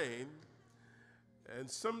plain,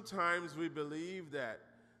 and sometimes we believe that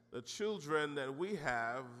the children that we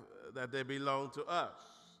have, that they belong to us.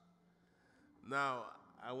 Now,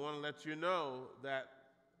 I want to let you know that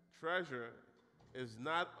Treasure is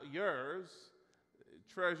not yours.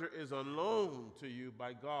 Treasure is on loan to you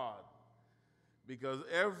by God, because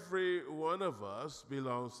every one of us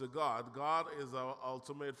belongs to God. God is our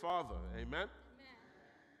ultimate Father. Amen? Amen.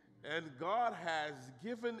 And God has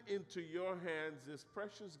given into your hands this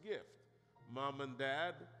precious gift, mom and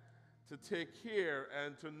dad, to take care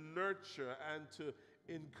and to nurture and to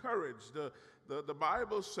encourage. The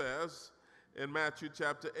Bible says in Matthew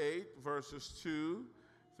chapter 8, verses 2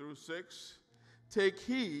 through 6, take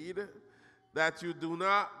heed that you do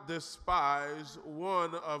not despise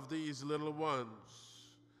one of these little ones.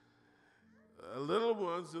 Little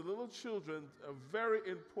ones, the little children, are very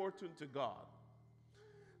important to God.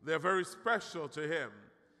 They're very special to Him.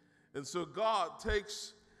 And so God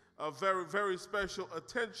takes a very, very special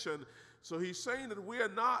attention. So He's saying that we are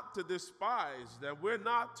not to despise them. We're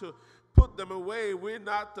not to put them away. We're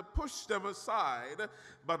not to push them aside.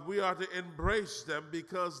 But we are to embrace them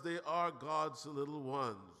because they are God's little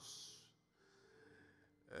ones.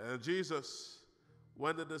 And Jesus,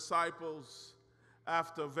 when the disciples,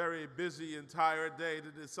 after a very busy and tired day,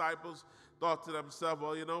 the disciples thought to themselves,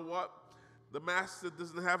 well, you know what? The master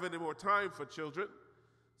doesn't have any more time for children,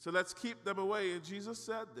 so let's keep them away. And Jesus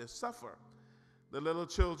said this, suffer the little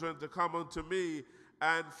children to come unto me,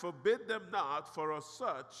 and forbid them not, for of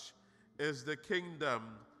such is the kingdom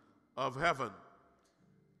of heaven.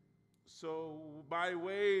 So by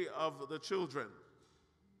way of the children,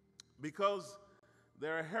 because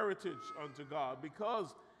they're a heritage unto God,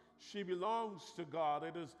 because she belongs to God,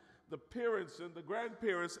 it is the parents and the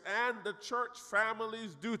grandparents and the church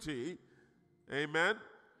family's duty, amen,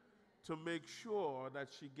 to make sure that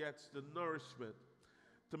she gets the nourishment,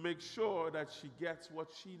 to make sure that she gets what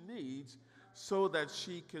she needs so that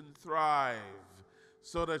she can thrive,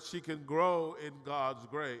 so that she can grow in God's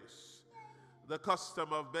grace. The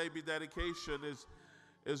custom of baby dedication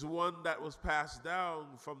is one that was passed down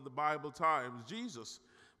from the Bible times.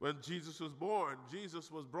 When Jesus was born, Jesus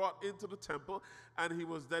was brought into the temple and he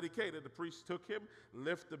was dedicated. The priest took him,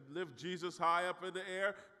 lifted Jesus high up in the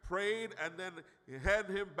air, prayed, and then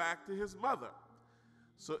handed him back to his mother.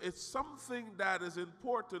 So it's something that is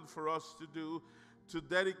important for us to do, to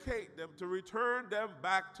dedicate them, to return them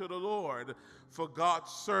back to the Lord for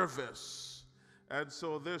God's service. And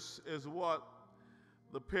so this is what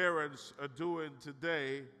the parents are doing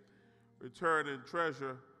today, returning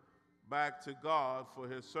treasure back to God for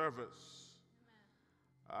His service.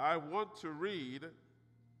 Amen. I want to read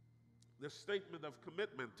the statement of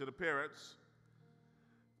commitment to the parents.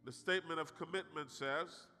 The statement of commitment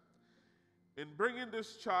says, in bringing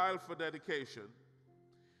this child for dedication,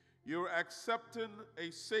 you're accepting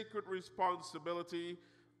a sacred responsibility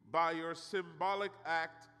by your symbolic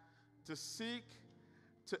act to seek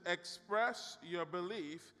to express your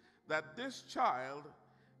belief that this child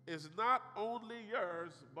is not only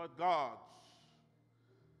yours, but God's.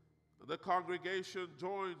 The congregation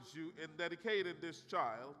joins you in dedicating this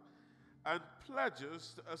child and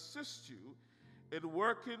pledges to assist you in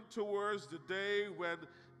working towards the day when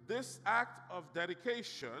this act of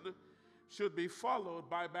dedication should be followed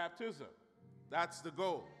by baptism. That's the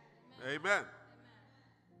goal. Amen.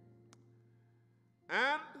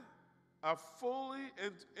 And a fully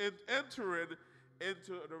entering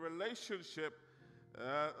into the relationship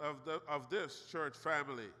of this church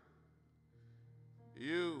family.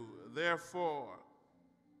 You, therefore,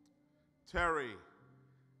 Terry,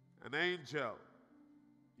 an angel,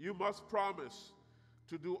 you must promise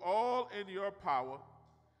to do all in your power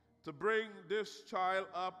to bring this child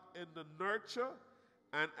up in the nurture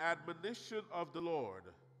and admonition of the Lord.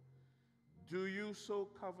 Do you so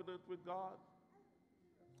covenant with God?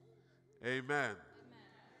 Amen. Amen.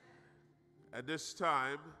 At this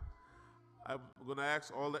time, I'm going to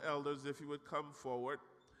ask all the elders if you would come forward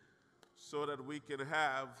so that we can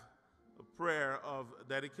have a prayer of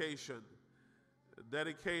dedication,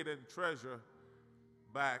 dedicating treasure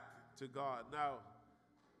back to God. Now,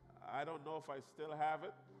 I don't know if I still have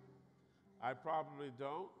it. I probably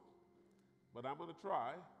don't, but I'm going to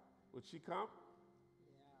try. Would she come?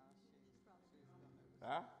 Yeah,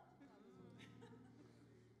 huh?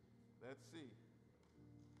 Let's see.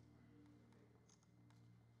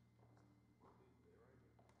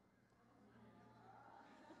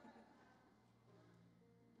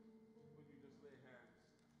 Would you just lay hands?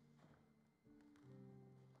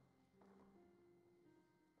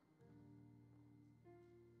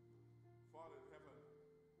 Father in heaven,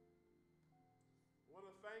 I want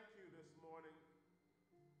to thank you this morning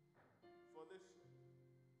for this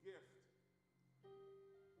gift.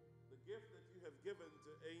 The gift that you have given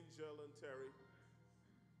to Angel and Terry.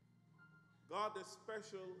 God, this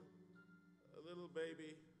special little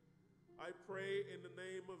baby, I pray in the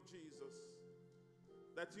name of Jesus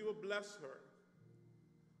that you will bless her.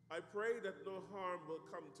 I pray that no harm will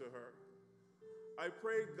come to her. I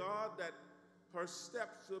pray, God, that her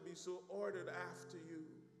steps will be so ordered after you.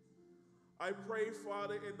 I pray,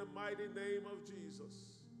 Father, in the mighty name of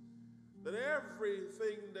Jesus, that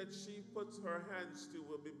everything that she puts her hands to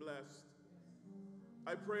will be blessed.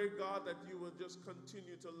 I pray, God, that you will just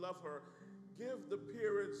continue to love her. Give the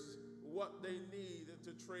parents what they need and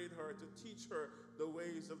to train her, to teach her the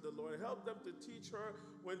ways of the Lord. Help them to teach her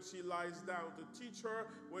when she lies down, to teach her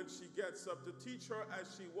when she gets up, to teach her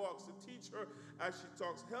as she walks, to teach her as she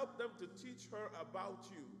talks. Help them to teach her about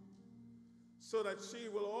you so that she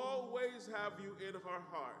will always have you in her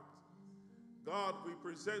heart. God, we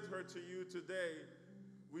present her to you today.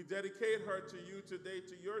 We dedicate her to you today,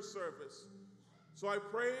 to your service. So I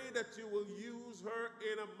pray that you will use her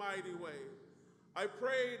in a mighty way. I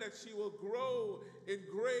pray that she will grow in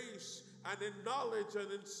grace and in knowledge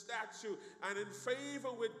and in stature and in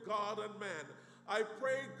favor with God and man. I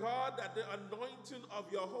pray, God, that the anointing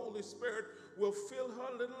of your Holy Spirit will fill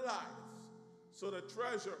her little life so the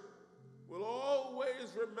treasure will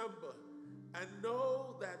always remember and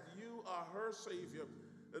know that you are her Savior,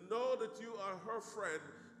 and know that you are her friend,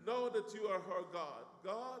 know that you are her God.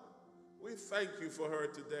 God, we thank you for her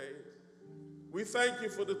today. We thank you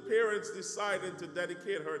for the parents deciding to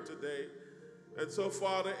dedicate her today. And so,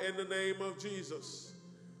 Father, in the name of Jesus,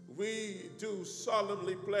 we do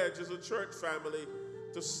solemnly pledge as a church family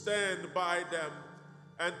to stand by them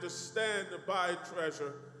and to stand by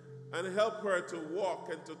Treasure and help her to walk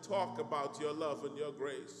and to talk about your love and your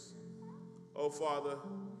grace. Oh, Father,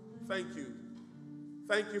 thank you.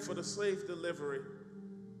 Thank you for the safe delivery.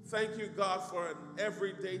 Thank you, God, for an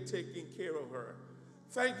everyday taking care of her.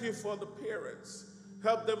 Thank you for the parents.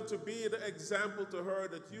 Help them to be the example to her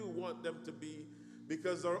that you want them to be,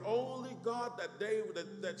 because the only God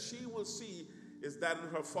that she will see is that in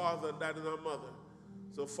her father and that in her mother.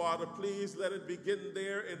 So, Father, please let it begin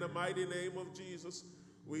there in the mighty name of Jesus.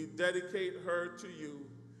 We dedicate her to you.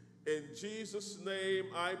 In Jesus'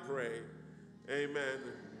 name I pray. Amen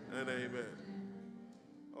and amen.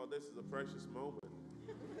 Oh, this is a precious moment.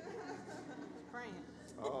 Praying.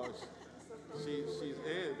 Oh, she's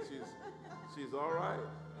in. She's all right.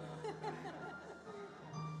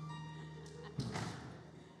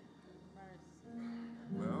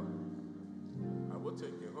 Well, I will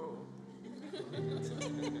take you home. But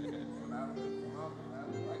I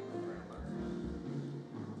don't like her very much.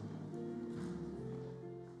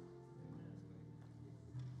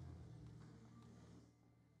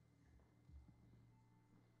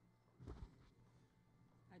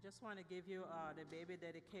 I just want to give you the baby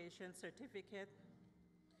dedication certificate.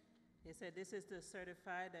 He said this is to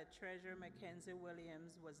certify that Treasure Mackenzie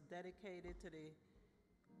Williams was dedicated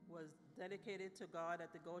to God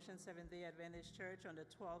at the Goshen Seventh-day Adventist Church on the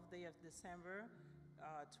 12th day of December,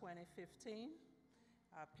 2015.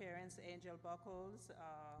 Parents Angel Buckles,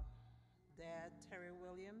 Dad Terry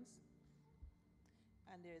Williams.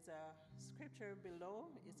 And there's a scripture below.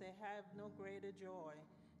 It says, "Have no greater joy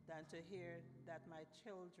than to hear that my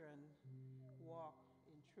children walk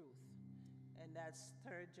in truth." And that's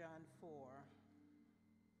 3 John 4.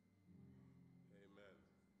 Amen.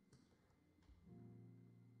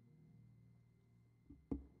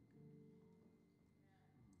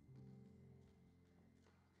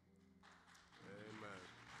 Amen.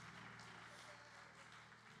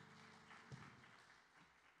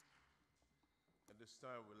 At this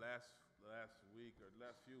time, last week or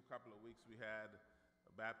last couple of weeks, we had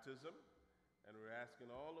a baptism. And we're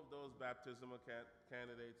asking all of those baptismal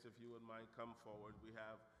candidates, if you would mind, come forward. We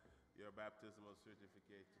have your baptismal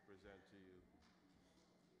certificate to present to you.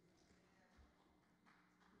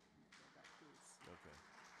 Okay.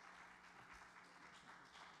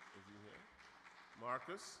 Is he here?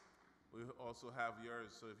 Marcus, we also have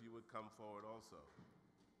yours, so if you would come forward also.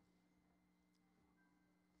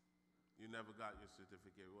 You never got your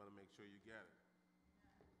certificate. We want to make sure you get it.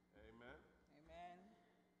 Amen. Amen.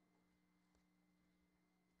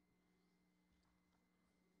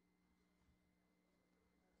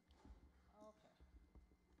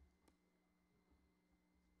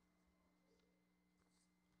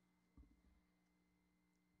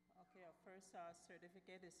 Okay, our first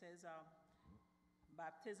certificate, it says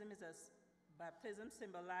baptism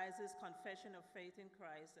symbolizes confession of faith in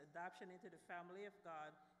Christ, adoption into the family of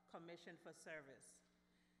God, commission for service.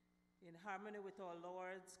 In harmony with our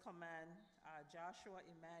Lord's command,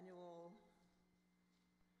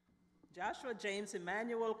 Joshua James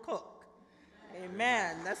Emmanuel Cook.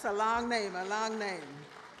 Amen. That's a long name,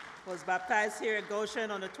 was baptized here at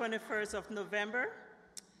Goshen on the 21st of November.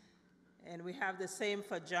 And we have the same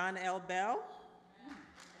for John L. Bell.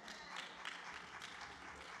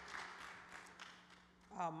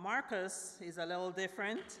 Marcus is a little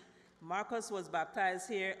different. Marcus was baptized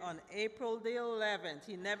here on April the 11th.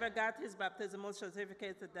 He never got his baptismal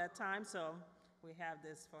certificate at that time, so we have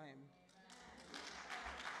this for him.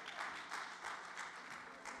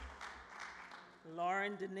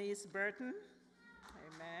 Lauren Denise Burton.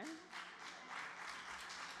 Amen.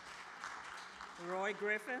 Roy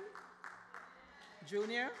Griffin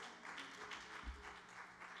Jr.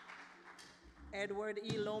 Edward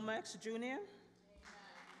E. Lomax Jr.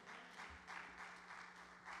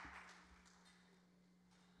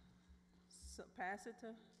 So, pass it to,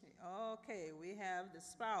 okay, we have the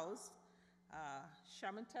spouse,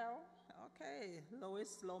 Shamantel, okay,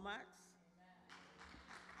 Lois Lomax.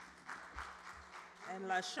 And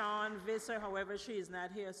LaShawn Visser, however, she is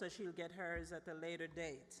not here, so she'll get hers at a later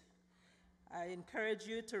date. I encourage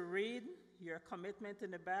you to read your commitment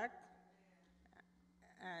in the back,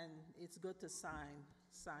 and it's good to sign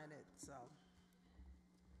it, so.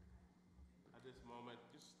 At this moment,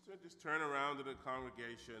 just turn around to the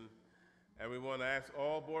congregation, and we want to ask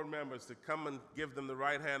all board members to come and give them the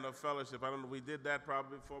right hand of fellowship. I don't know, we did that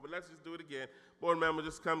probably before, but let's just do it again. Board members,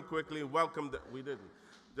 just come quickly and welcome them. We didn't.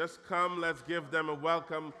 Just come, let's give them a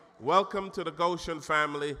welcome. Welcome to the Goshen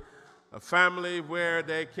family, a family where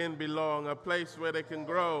they can belong, a place where they can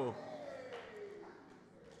grow.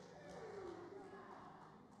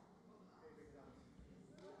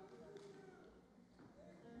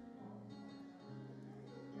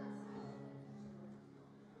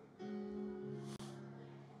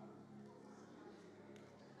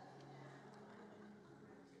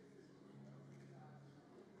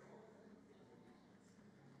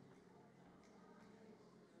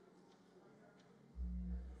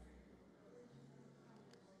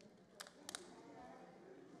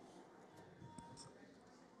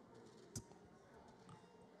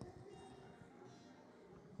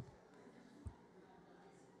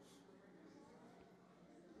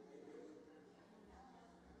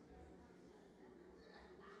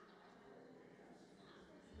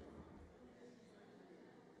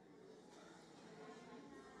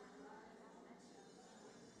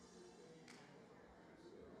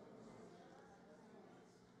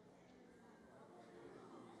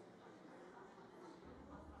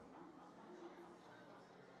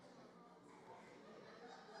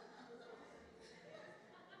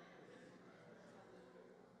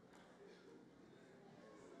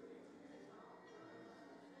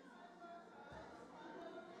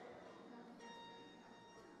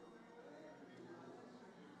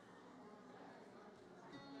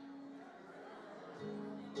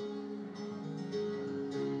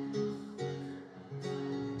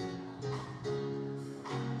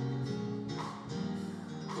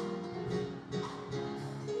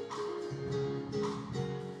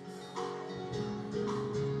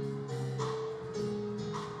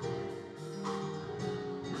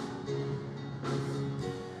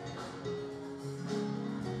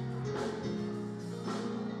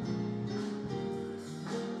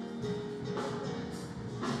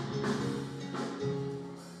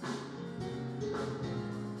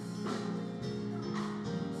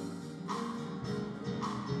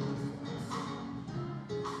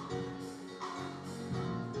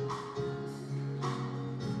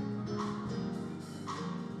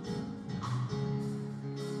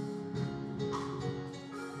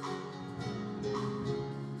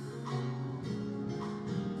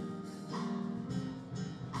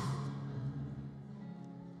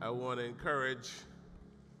 I want to encourage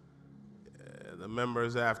the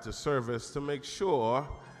members after service to make sure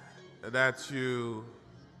that you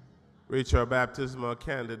reach our baptismal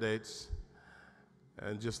candidates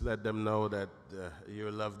and just let them know that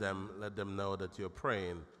you love them. Let them know that you're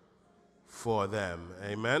praying for them.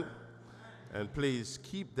 Amen? And please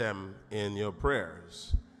keep them in your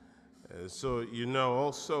prayers. So you know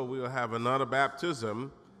also we'll have another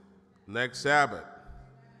baptism next Sabbath.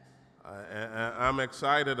 I'm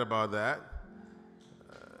excited about that.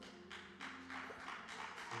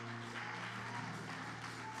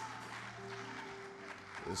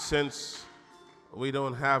 Since we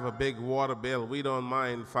don't have a big water bill, we don't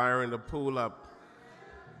mind firing the pool up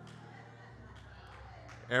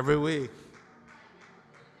every week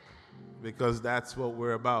because that's what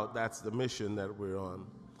we're about. That's the mission that we're on.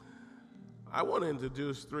 I want to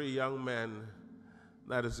introduce three young men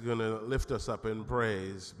that is going to lift us up in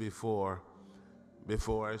praise before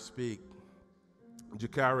I speak.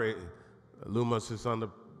 Jakari Loomis is on the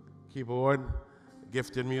keyboard,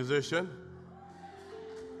 gifted musician.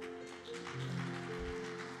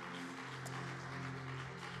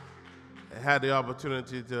 I had the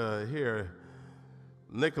opportunity to hear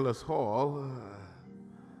Nicholas Hall,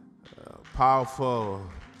 powerful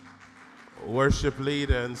worship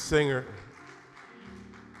leader and singer,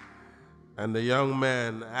 and the young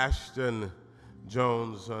man, Ashton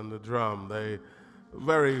Jones, on the drum. They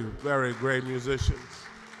very, very great musicians.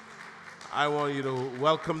 I want you to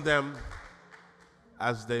welcome them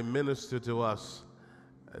as they minister to us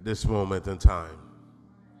at this moment in time.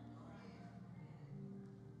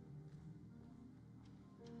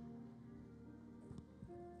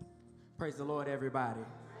 Praise the Lord, everybody.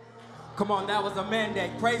 Come on, that was a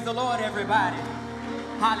mandate. Praise the Lord, everybody.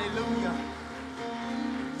 Hallelujah.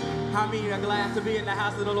 How many are glad to be in the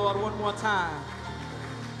house of the Lord one more time?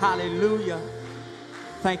 Hallelujah.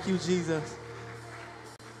 Thank you, Jesus.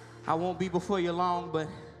 I won't be before you long, but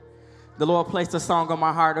the Lord placed a song on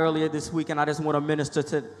my heart earlier this week, and I just want to minister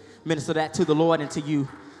that to the Lord and to you.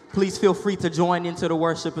 Please feel free to join into the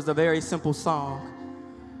worship. It's a very simple song.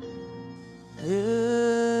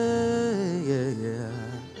 Yeah, yeah, yeah.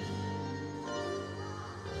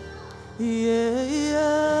 Yeah,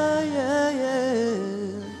 yeah, yeah,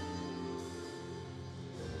 yeah.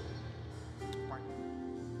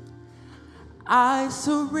 I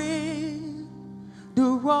surrender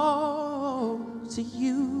all to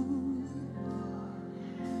you.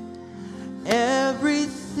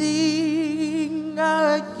 Everything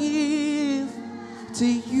I give to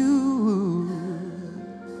you,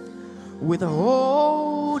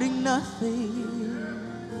 withholding nothing,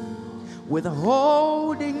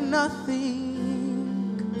 withholding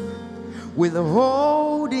nothing,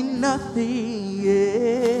 withholding nothing,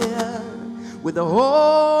 yeah,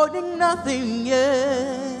 withholding nothing,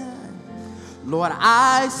 yeah. Lord,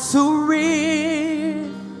 I surrender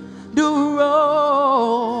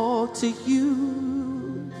all to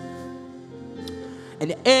you,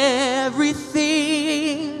 and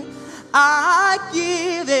everything I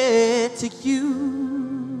give it to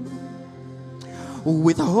you,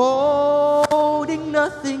 withholding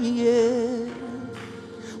nothing, yeah,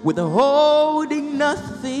 withholding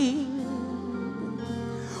nothing,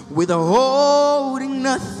 withholding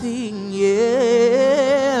nothing,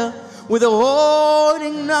 yeah,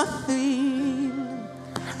 withholding nothing.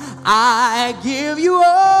 I give you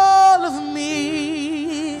all of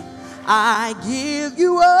me. I give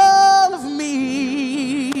you all of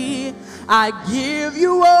me. I give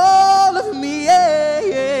you all of me,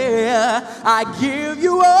 yeah. I give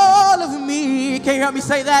you all of me. Can you help me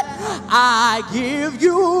say that? I give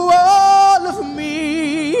you all of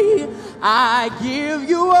me. I give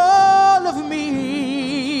you all of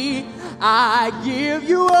me. I give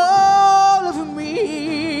you all of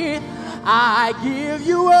me. I give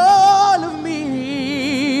you all of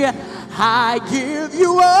me. I give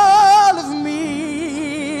you all of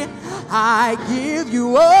me. I give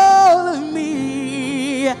you all of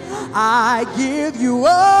me. I give you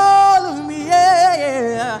all of me.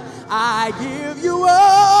 Yeah. I give you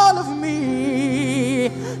all of me.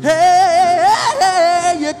 Hey,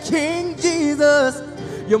 hey, you're King Jesus.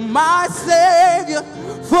 You're my Savior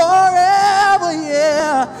forever,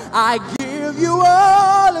 yeah. I give you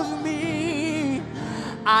all of me.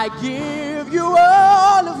 I give you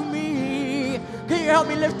all of me. Can you help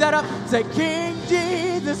me lift that up? Say, King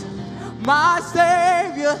Jesus, my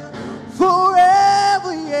Savior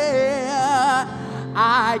forever, yeah.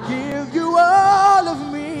 I give you all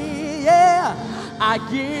of me, yeah. I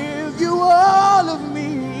give you all of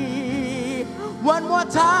me. One more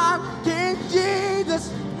time, King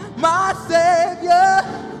Jesus, my Savior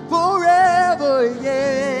forever,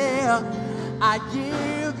 yeah. I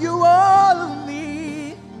give you all of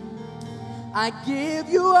me. I give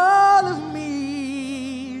you all of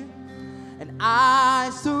me. And I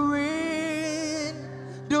surrender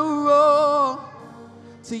all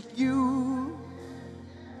to you.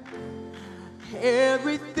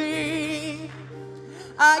 Everything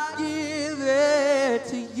I give it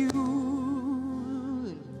to you.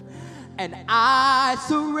 And I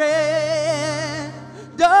surrender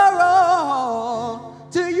all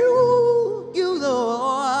to you, you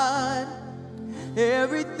Lord.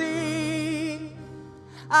 Everything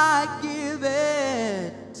I give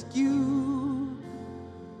it to you.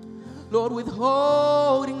 Lord,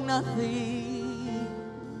 withholding nothing,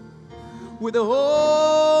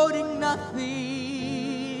 withholding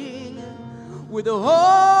nothing,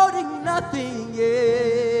 withholding nothing,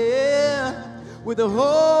 yeah.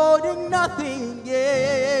 Withholding nothing,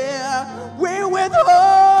 yeah. We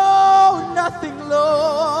withhold nothing,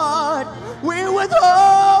 Lord. We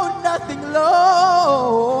withhold nothing,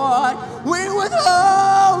 Lord. We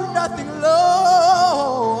withhold nothing,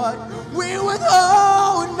 Lord. We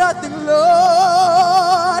withhold nothing,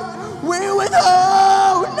 Lord. We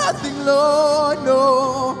withhold nothing, Lord.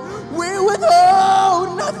 No. We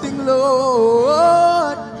withhold nothing,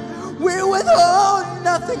 Lord. We withhold withhold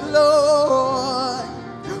nothing, Lord.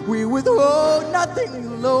 We withhold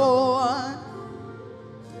nothing, Lord.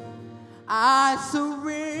 I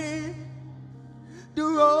surrender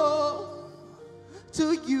all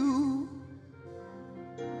to you,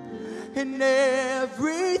 and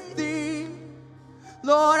everything,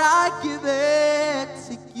 Lord, I give it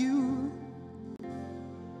to you,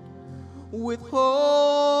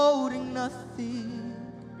 withholding nothing,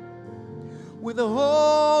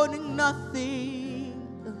 withholding nothing,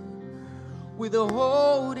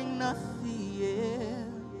 withholding nothing, yeah,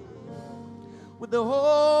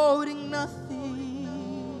 withholding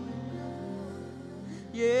nothing,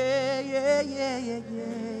 yeah, yeah, yeah, yeah,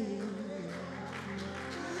 yeah.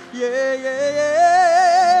 Yeah, yeah,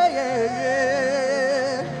 yeah, yeah,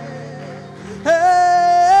 yeah. Hey,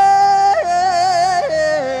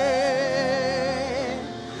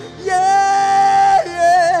 yeah,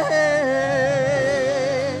 yeah,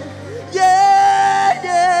 yeah, yeah, yeah.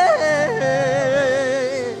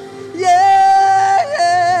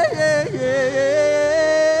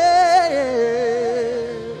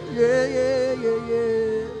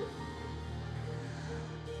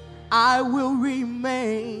 I will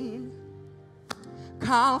remain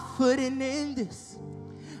confident in this.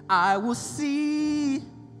 I will see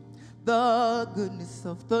the goodness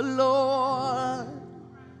of the Lord,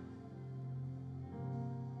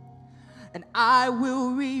 and I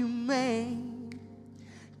will remain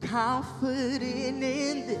confident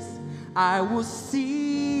in this. I will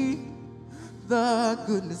see the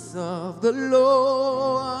goodness of the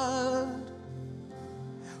Lord.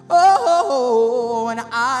 Oh, and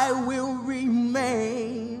I will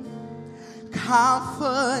remain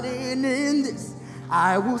confident in this.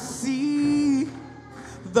 I will see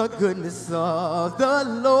the goodness of the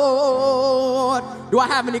Lord. Do I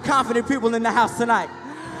have any confident people in the house tonight?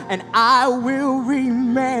 And I will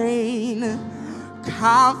remain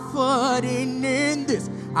confident in this.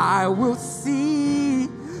 I will see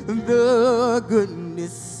the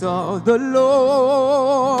goodness of the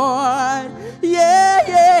Lord. Yeah,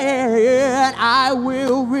 yeah, yeah. And I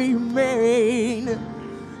will remain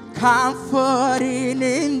confident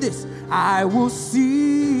in this. I will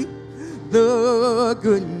see the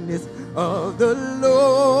goodness of the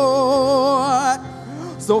Lord.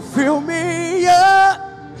 So fill me up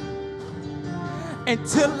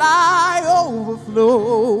until I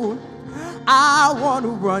overflow. I want to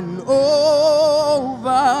run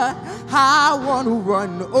over. I want to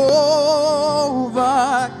run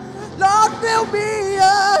over. Lord, fill me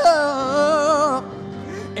up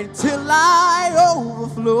until I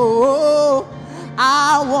overflow.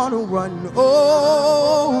 I want to run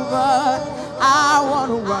over. I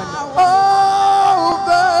want to run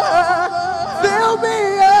over. Fill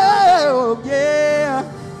me up, yeah,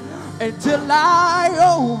 until I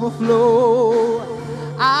overflow.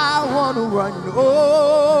 I want to run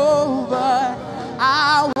over.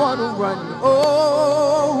 I want to run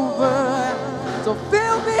over. So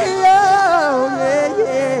fill me up, yeah,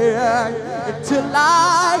 yeah, until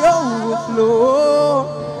I overflow.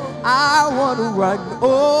 I want to run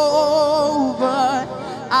over.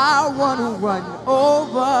 I want to run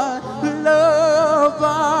over. Love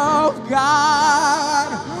of God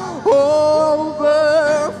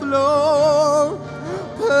overflow.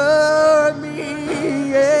 Permeate,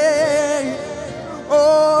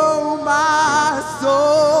 oh my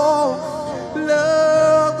soul.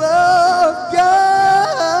 Love of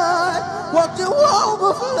God, want to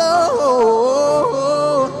overflow.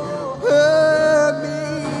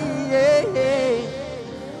 Permeate,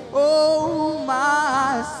 oh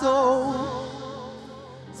my soul.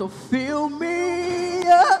 So fill me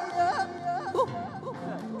up,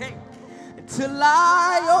 hey, till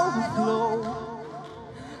I overflow.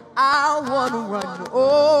 I want to run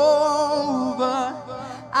over.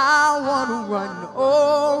 I want to run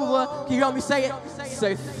over. Can you help me say it?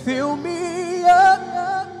 Say, fill me up.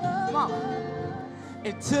 Come on.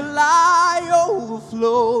 Until I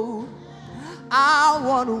overflow. I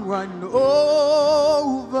want to run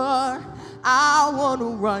over. I want to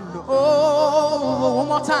run over. One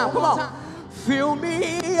more time. Come on. Fill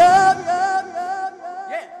me up.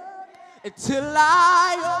 Yeah. Until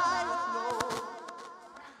I overflow.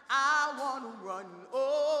 I want to run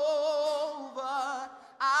over.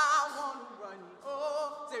 I want to run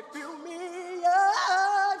over. Say, fill me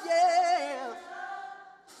up, yeah,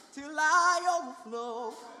 till I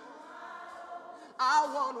overflow.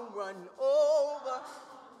 I want to run over.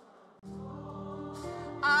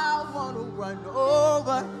 I want to run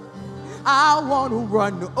over. I want to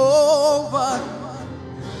run over.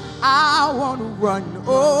 I want to run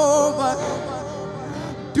over.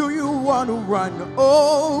 Do you want to run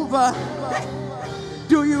over?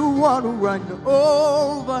 Do you want to run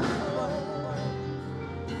over?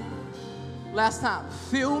 Last time.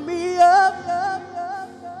 Fill me up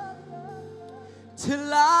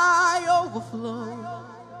till I overflow.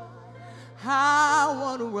 I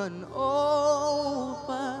want to run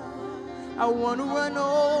over. I want to run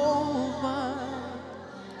over.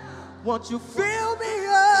 Won't you fill me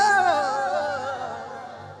up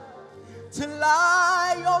till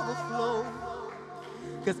I overflow?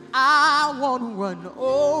 'Cause I want to run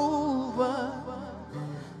over.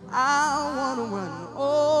 I want to run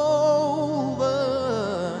over.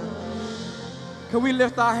 Can we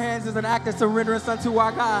lift our hands as an act of surrenderance unto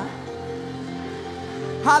our God?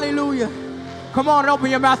 Hallelujah. Come on and open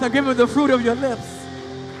your mouth and give him the fruit of your lips.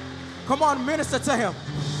 Come on, minister to him.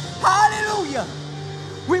 Hallelujah.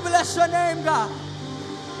 We bless your name, God.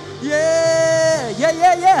 Yeah, yeah,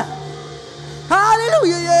 yeah, yeah.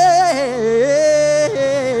 Hallelujah, yeah,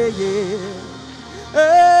 yeah, yeah, yeah.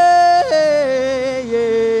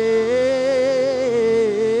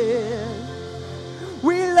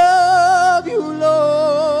 We love you,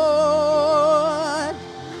 Lord.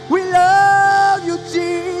 We love you,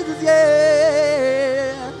 Jesus,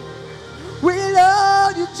 yeah. We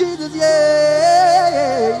love you, Jesus, yeah,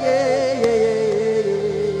 yeah, yeah, yeah.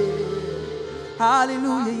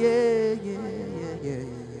 Hallelujah, yeah, yeah, yeah, yeah, yeah.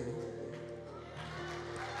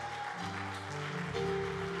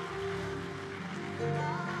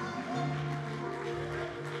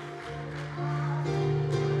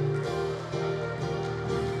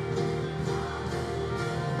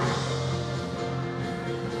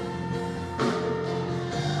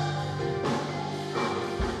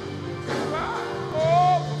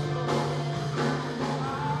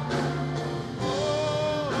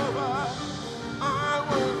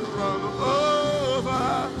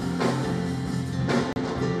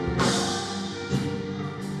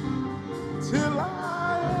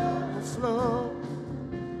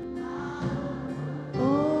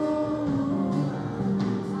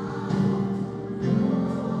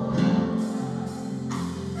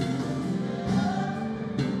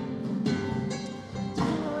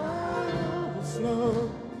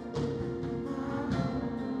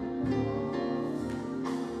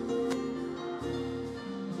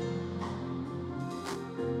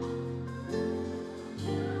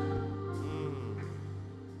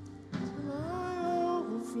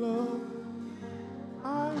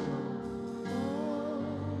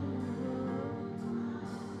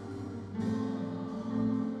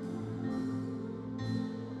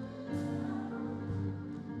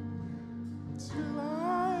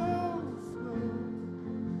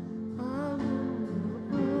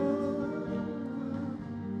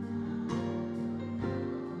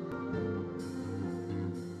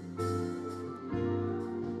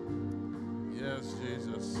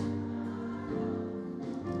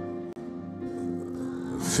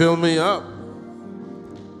 Fill me up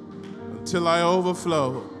until I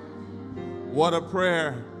overflow. What a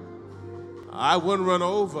prayer. I wouldn't run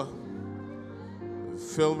over.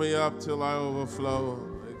 Fill me up till I overflow.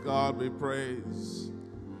 May God be praised.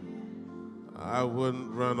 I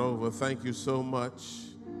wouldn't run over. Thank you so much.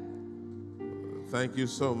 Thank you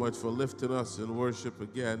so much for lifting us in worship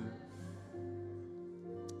again.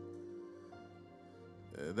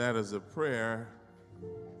 That is a prayer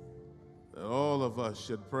that all of us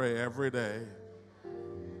should pray every day,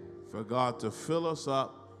 for God to fill us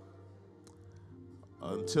up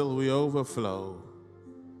until we overflow,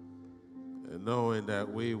 and knowing that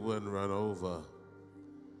we wouldn't run over.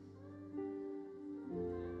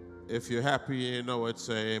 If you're happy and you know it,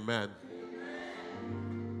 say amen.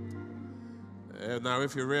 And now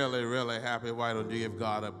if you're really, really happy, why don't you give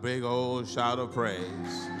God a big old shout of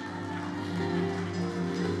praise?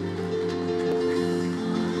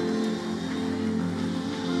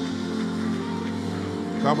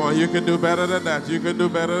 Come on, you can do better than that. You can do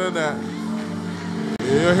better than that.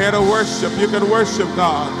 You're here to worship. You can worship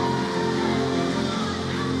God.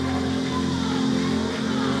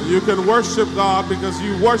 You can worship God because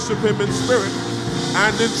you worship him in spirit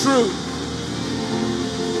and in truth.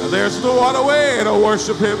 And there's no other way to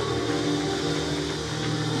worship him.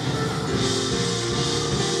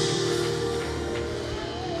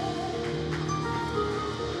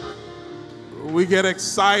 We get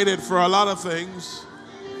excited for a lot of things.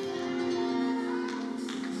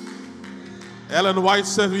 Ellen White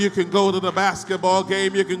said you can go to the basketball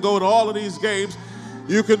game, you can go to all of these games,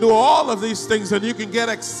 you can do all of these things and you can get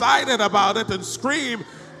excited about it and scream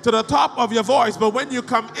to the top of your voice. But when you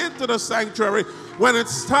come into the sanctuary, when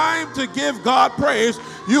it's time to give God praise,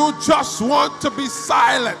 you just want to be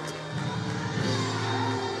silent.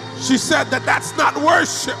 She said that that's not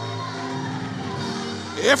worship.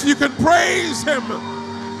 If you can praise him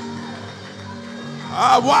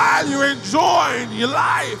while you're enjoying your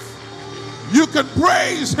life, you can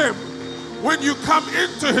praise him when you come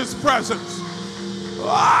into his presence.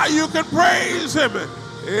 You can praise him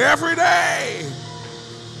every day.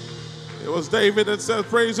 It was David that said,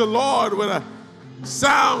 praise the Lord with a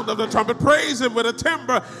sound of the trumpet. Praise him with a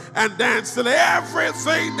timbre and dance till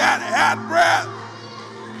everything that had breath.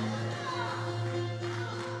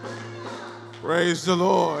 Praise the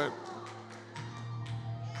Lord.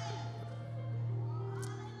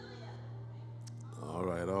 All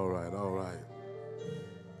right, all right, all right.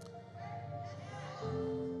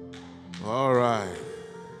 All right.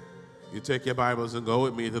 You take your Bibles and go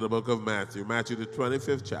with me to the book of Matthew. Matthew, the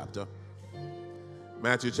 25th chapter.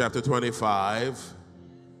 Matthew chapter 25.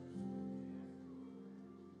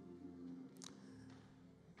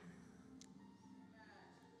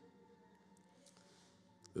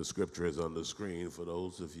 The scripture is on the screen for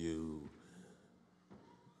those of you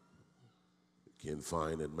who can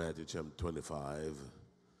find it. Matthew chapter 25.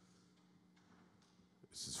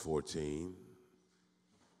 This is 14.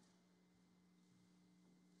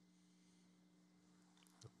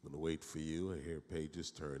 I'm going to wait for you. I hear pages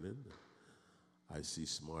turning. I see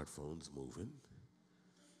smartphones moving.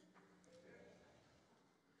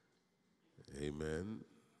 Amen.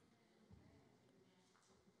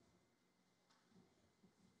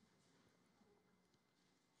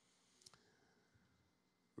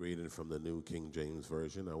 Reading from the New King James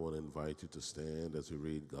Version, I want to invite you to stand as we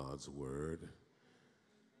read God's word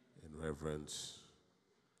in reverence.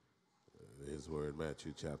 His word,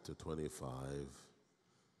 Matthew chapter 25,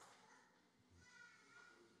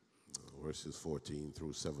 verses 14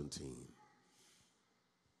 through 17.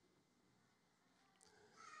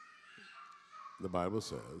 The Bible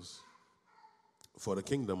says, "For the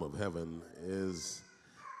kingdom of heaven is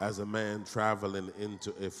as a man traveling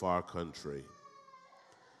into a far country,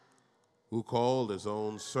 who called his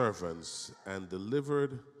own servants and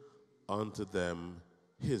delivered unto them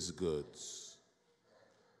his goods.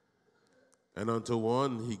 And unto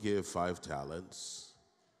one he gave 5 talents,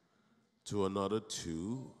 to another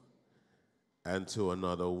 2, and to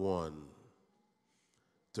another 1,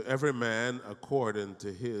 to every man according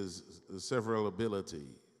to his several ability.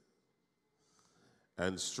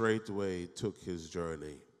 And straightway took his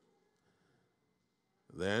journey.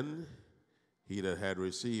 Then he that had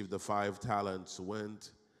received the 5 talents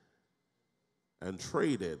went and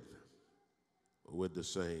traded with the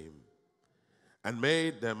same, and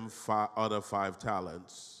made them other 5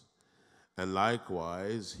 talents. And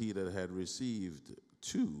likewise he that had received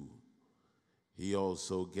 2, he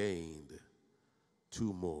also gained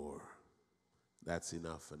 2 more." That's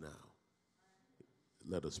enough for now.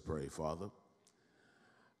 Let us pray. Father,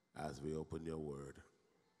 as we open your word,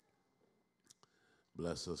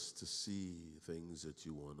 bless us to see things that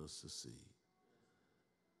you want us to see.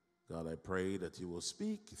 God, I pray that you will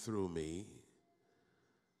speak through me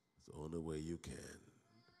the only way you can.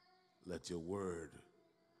 Let your word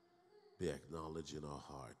be acknowledged in our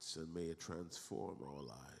hearts, and may it transform our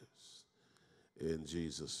lives. In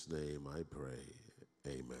Jesus' name I pray.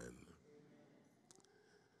 Amen.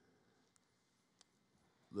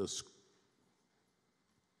 The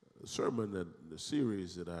sermon, the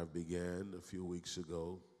series that I began a few weeks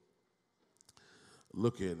ago,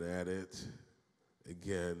 looking at it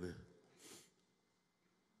again,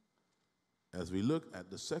 as we look at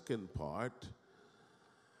the second part,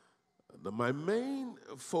 my main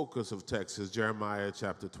focus of text is Jeremiah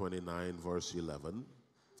chapter 29, verse 11.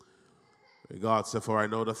 God said, "For I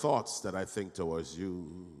know the thoughts that I think towards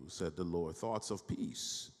you, said the Lord, thoughts of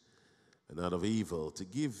peace and not of evil, to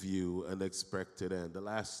give you an expected end." The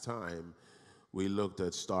last time we looked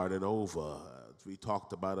at starting over, we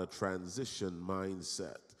talked about a transition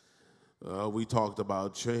mindset. We talked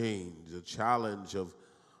about change, the challenge of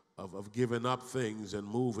giving up things and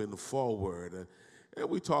moving forward. And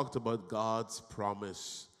we talked about God's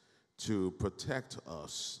promise to protect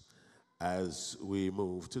us as we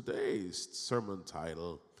move. Today's sermon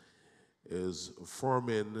title is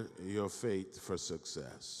Forming Your Faith for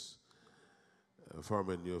Success.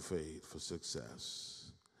 Forming your faith for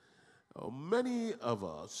success. Many of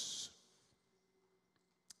us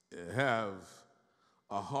have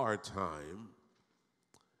a hard time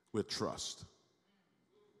with trust.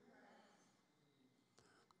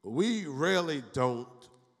 We really don't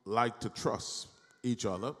like to trust each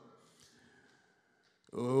other.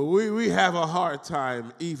 We have a hard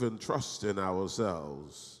time even trusting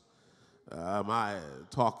ourselves. Am I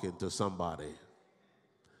talking to somebody?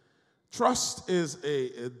 Trust is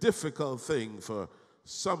a difficult thing for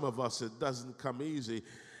some of us it doesn't come easy.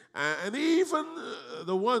 And even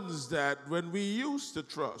the ones that when we used to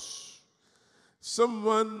trust,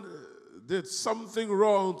 someone did something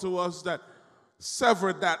wrong to us that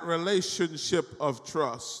severed that relationship of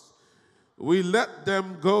trust. We let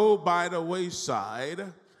them go by the wayside,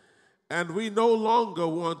 and we no longer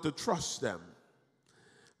want to trust them.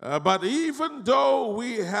 But even though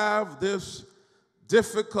we have this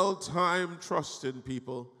difficult time trusting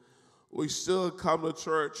people, we still come to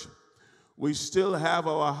church. We still have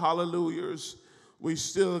our hallelujahs. We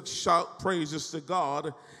still shout praises to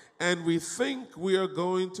God, and we think we are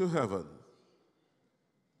going to heaven.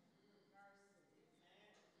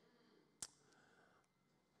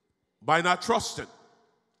 By not trusting.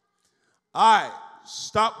 I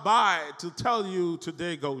stopped by to tell you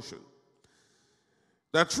today, Goshen,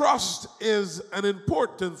 that trust is an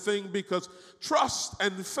important thing because trust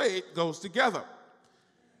and faith goes together.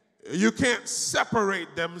 You can't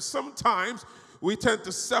separate them. Sometimes we tend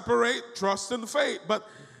to separate trust and faith, but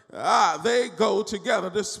they go together.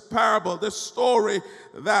 This parable, this story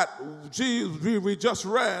that we just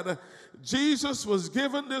read, Jesus was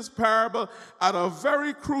given this parable at a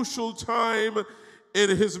very crucial time in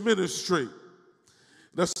his ministry.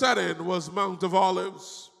 The setting was Mount of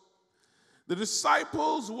Olives. The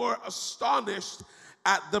disciples were astonished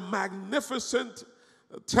at the magnificent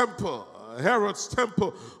temple. Herod's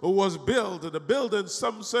temple was built. The building,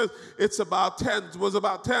 some said was about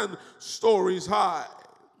 10 stories high.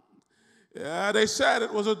 They said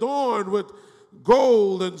it was adorned with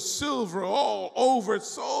gold and silver all over it.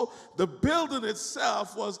 So the building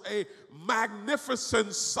itself was a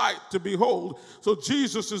magnificent sight to behold. So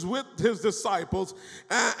Jesus is with his disciples,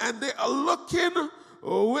 and they are looking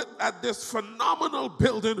at this phenomenal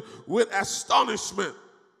building with astonishment.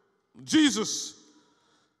 Jesus'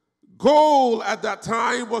 goal at that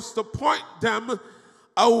time was to point them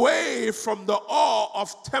away from the awe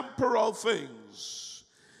of temporal things.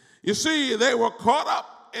 You see, they were caught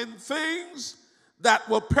up in things that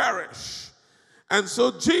will perish. And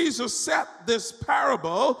so Jesus set this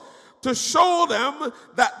parable to show them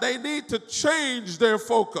that they need to change their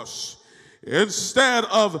focus. Instead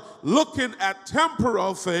of looking at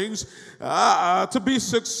temporal things to be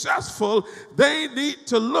successful, they need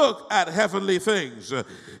to look at heavenly things.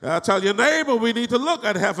 Tell your neighbor, we need to look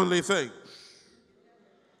at heavenly things.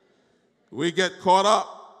 We get caught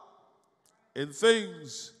up in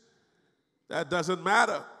things that doesn't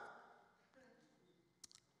matter,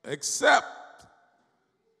 except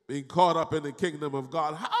being caught up in the kingdom of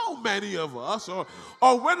God. How many of us, or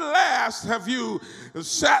when last have you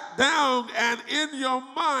sat down and in your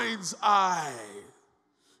mind's eye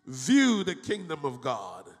viewed the kingdom of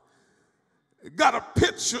God? Got a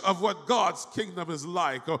picture of what God's kingdom is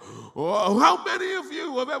like? Or how many of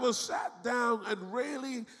you have ever sat down and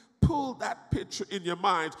really pull that picture in your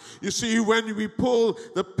mind? You see, when we pull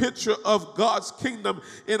the picture of God's kingdom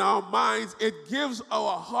in our minds, it gives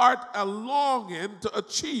our heart a longing to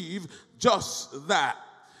achieve just that.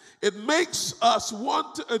 It makes us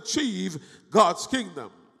want to achieve God's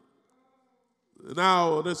kingdom.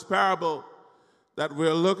 Now, this parable that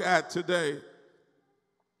we'll look at today,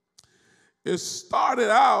 it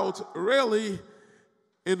started out really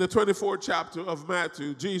in the 24th chapter of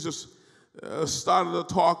Matthew. Jesus started to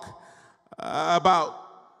talk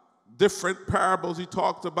about different parables. He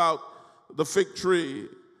talked about the fig tree.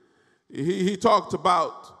 He talked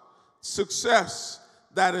about success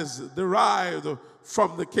that is derived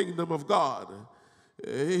from the kingdom of God.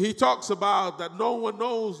 He talks about that no one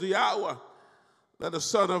knows the hour that the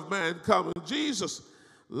Son of Man comes. Jesus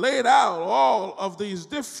laid out all of these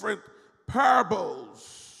different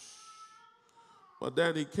parables. But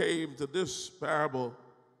then he came to this parable.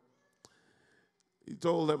 He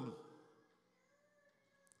told them,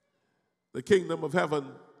 the kingdom of heaven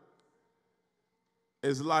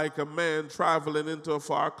is like a man traveling into a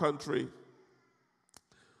far country,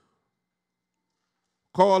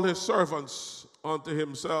 called his servants unto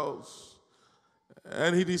himself,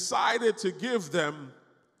 and he decided to give them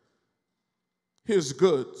his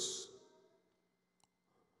goods.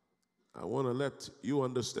 I want to let you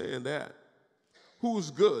understand that.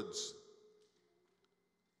 Whose goods?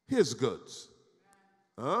 His goods.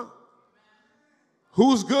 Huh?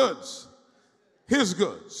 Whose goods? His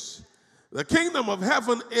goods. The kingdom of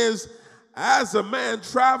heaven is as a man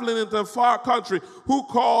traveling into a far country who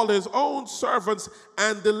called his own servants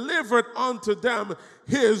and delivered unto them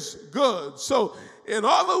his goods. So, in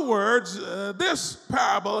other words, this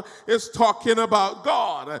parable is talking about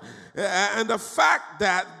God and the fact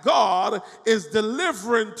that God is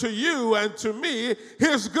delivering to you and to me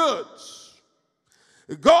his goods.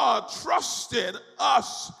 God trusted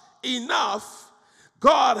us enough,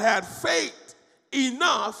 God had faith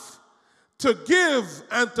enough to give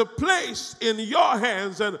and to place in your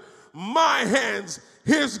hands and my hands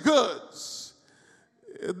his goods.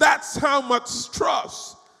 That's how much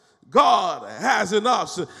trust God has in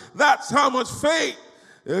us. That's how much faith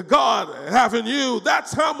God has in you.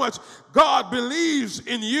 That's how much God believes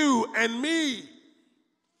in you and me,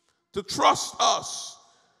 to trust us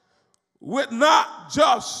with not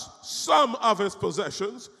just some of his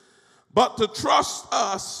possessions, but to trust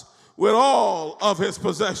us with all of his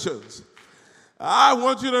possessions. I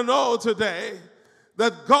want you to know today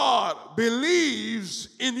that God believes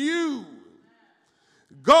in you.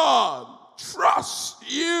 God trusts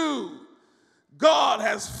you. God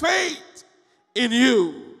has faith in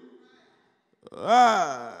you.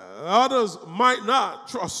 Others might not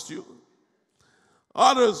trust you.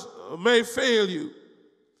 Others may fail you.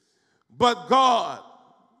 But God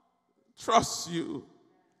trusts you.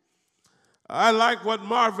 I like what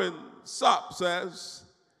Marvin Sapp says.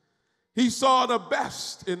 He saw the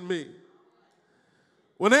best in me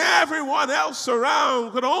when everyone else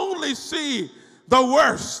around could only see the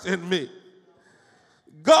worst in me.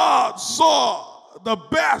 God saw the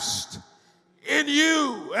best in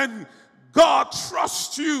you, and God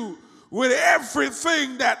trusts you with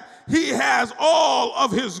everything that he has, all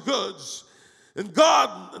of his goods. And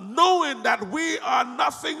God, knowing that we are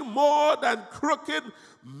nothing more than crooked,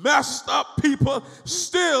 messed up people,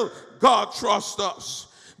 still God trusts us.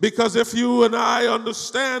 Because if you and I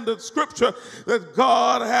understand the scripture that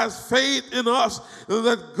God has faith in us,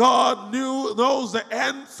 that God knows the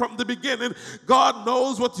end from the beginning, God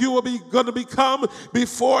knows what you will be going to become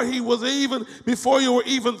before you were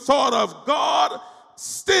even thought of, God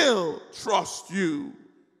still trusts you.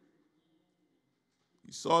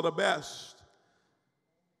 He saw the best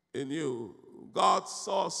in you. God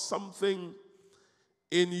saw something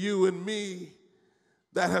in you and me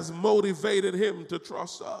that has motivated him to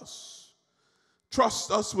trust us.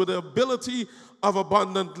 Trust us with the ability of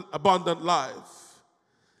abundant life.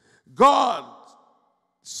 God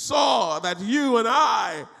saw that you and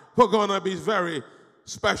I were going to be very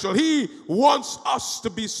special. He wants us to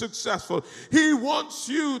be successful. He wants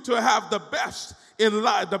you to have the best in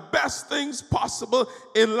life, the best things possible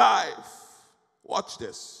in life. Watch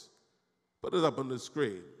this. Put it up on the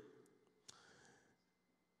screen.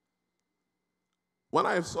 When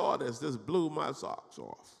I saw this blew my socks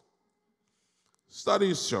off.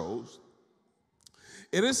 Studies shows,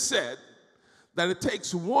 it is said that it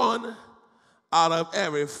takes 1 out of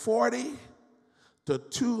every 40 to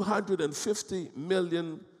 250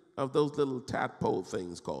 million of those little tadpole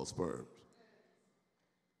things called sperms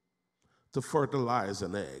to fertilize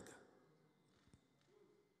an egg.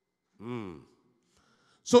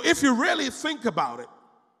 So if you really think about it,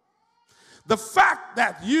 the fact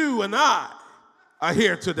that you and I are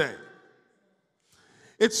here today,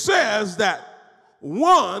 it says that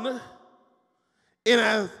 1 in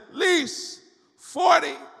at least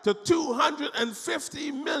 40 to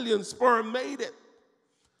 250 million sperm made it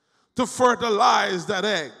to fertilize that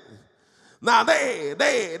egg. Now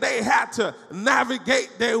they had to navigate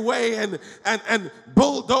their way and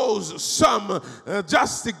bulldoze some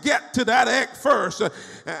just to get to that egg first.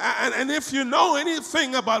 And if you know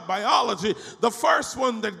anything about biology, the first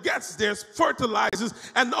one that gets there fertilizes,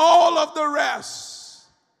 and all of the rest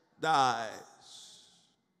dies.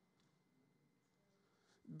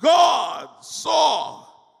 God saw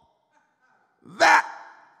that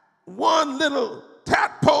one little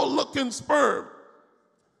tadpole-looking sperm.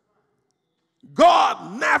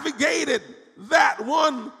 God navigated that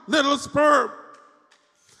one little sperm.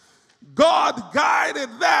 God guided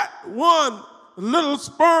that one little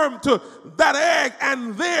sperm to that egg,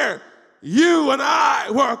 and there you and I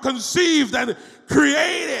were conceived and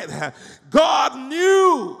created. God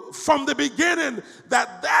knew from the beginning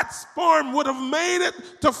that that sperm would have made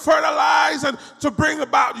it to fertilize and to bring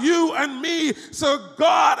about you and me. So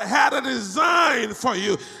God had a design for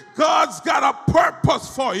you. God's got a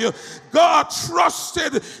purpose for you. God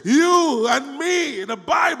trusted you and me. The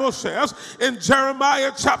Bible says in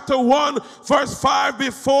Jeremiah chapter 1, verse 5,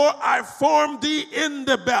 before I formed thee in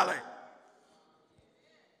the belly.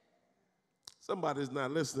 Somebody's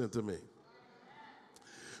not listening to me.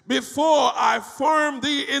 before I formed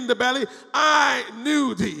thee in the belly, I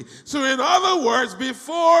knew thee. So in other words,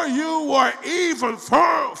 before you were even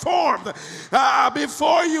formed,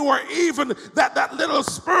 before you were even that little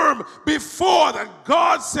sperm, before that,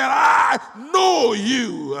 God said, I know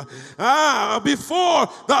you. Before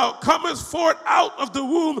thou comest forth out of the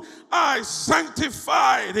womb, I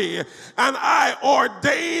sanctify thee, and I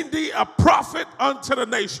ordained thee a prophet unto the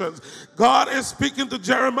nations. God is speaking to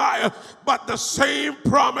Jeremiah, but the same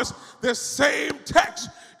promise, the same text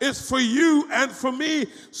is for you and for me,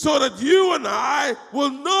 so that you and I will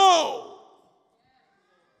know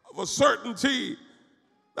of a certainty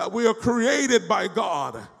that we are created by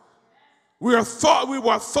God. We were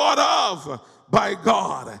thought of by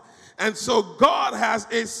God. And so God has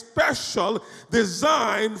a special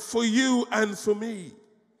design for you and for me.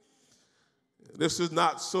 This is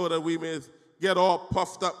not so that we may get all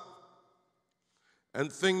puffed up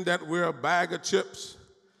and think that we're a bag of chips.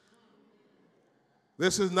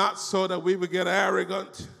 This is not so that we would get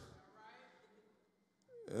arrogant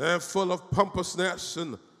and full of pompousness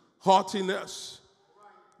and haughtiness.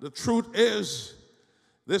 The truth is,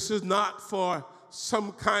 this is not for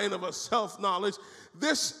some kind of a self-knowledge.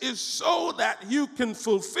 This is so that you can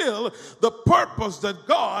fulfill the purpose that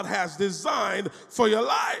God has designed for your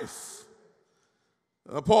life.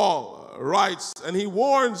 Paul writes, and he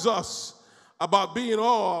warns us about being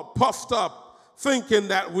all puffed up, thinking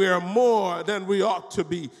that we're more than we ought to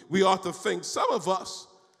be. We ought to think. Some of us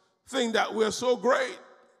think that we're so great.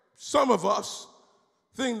 Some of us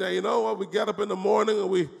think that, you know what, we get up in the morning and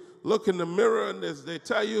we look in the mirror and they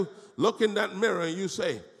tell you, look in that mirror and you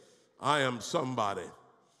say, I am somebody.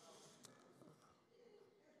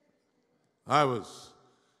 I was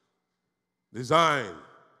designed.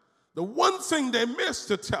 The one thing they miss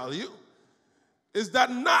to tell you is that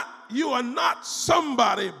you are not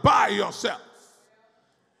somebody by yourself.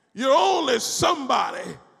 You're only somebody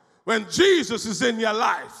when Jesus is in your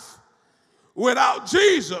life. Without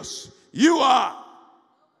Jesus, you are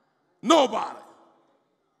nobody.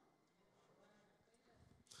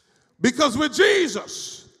 Because with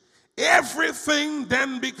Jesus, everything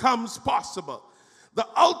then becomes possible. The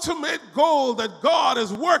ultimate goal that God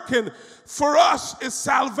is working for us is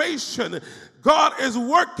salvation. God is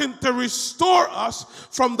working to restore us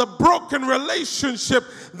from the broken relationship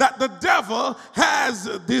that the devil has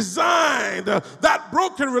designed. That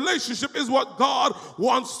broken relationship is what God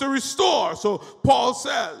wants to restore. So Paul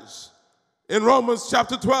says in Romans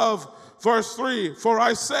chapter 12, verse 3, for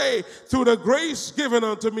I say, through the grace given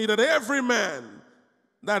unto me, that every man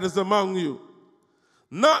that is among you,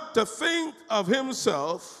 not to think of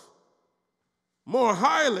himself more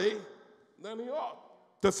highly than he ought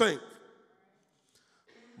to think,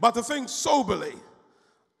 but to think soberly,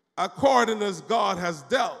 according as God has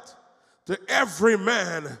dealt to every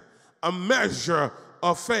man a measure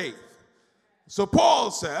of faith. So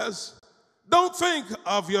Paul says, don't think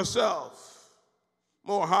of yourself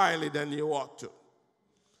more highly than you ought to.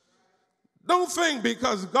 Don't think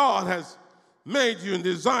because God has made you and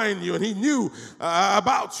designed you and he knew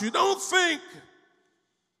about you. Don't think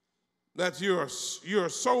that you're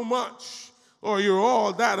so much or you're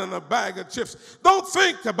all that in a bag of chips. Don't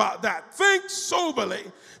think about that. Think soberly,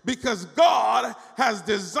 because God has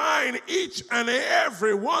designed each and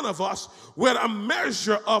every one of us with a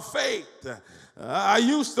measure of faith. I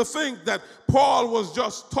used to think that Paul was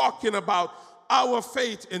just talking about our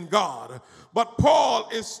faith in God, but Paul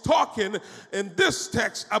is talking in this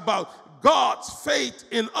text about God's faith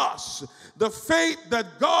in us, the faith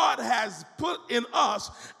that God has put in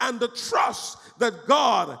us and the trust that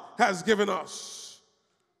God has given us,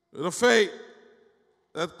 the faith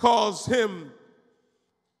that caused him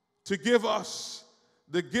to give us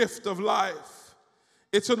the gift of life.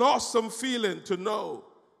 It's an awesome feeling to know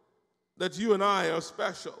that you and I are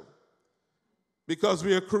special because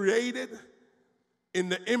we are created in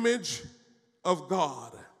the image of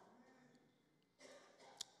God.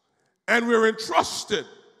 And we're entrusted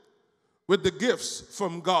with the gifts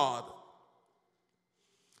from God.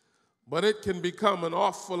 But it can become an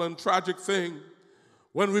awful and tragic thing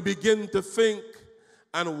when we begin to think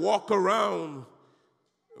and walk around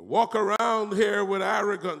here with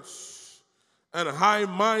arrogance and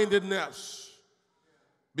high-mindedness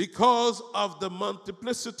because of the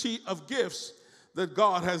multiplicity of gifts that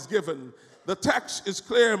God has given. The text is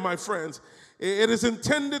clear, my friends. It is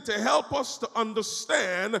intended to help us to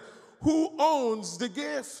understand who owns the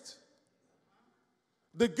gift.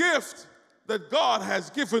 The gift that God has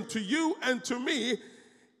given to you and to me,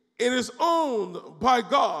 it is owned by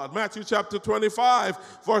God. Matthew chapter 25,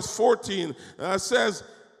 verse 14 says,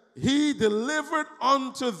 he delivered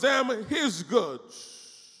unto them his goods.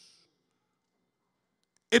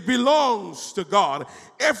 It belongs to God.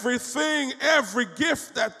 Everything, every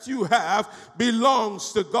gift that you have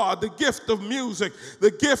belongs to God. The gift of music,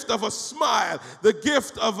 the gift of a smile, the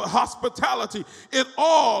gift of hospitality, it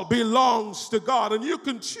all belongs to God. And you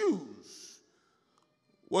can choose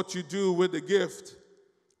what you do with the gift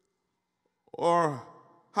or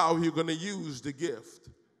how you're going to use the gift.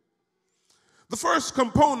 The first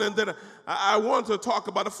component that I want to talk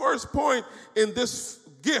about, the first point in this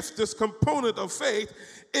gift, this component of faith,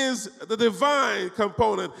 is the divine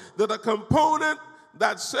component, the component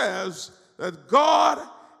that says that God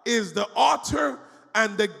is the author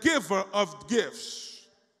and the giver of gifts.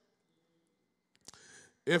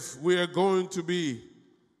 If we are going to be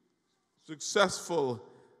successful,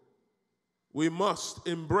 we must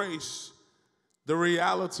embrace the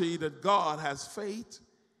reality that God has faith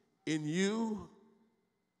in you.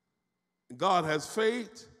 God has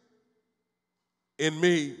faith in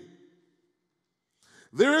me.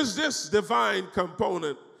 There is this divine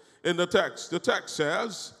component in the text. The text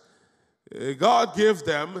says, God gave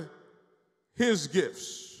them his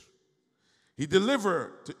gifts. He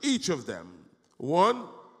delivered to each of them. One,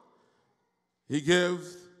 he gave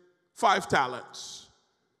 5 talents,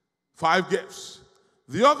 5 gifts.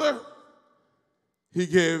 The other, he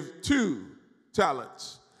gave 2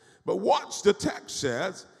 talents. But watch, the text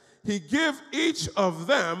says, he gave each of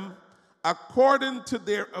them according to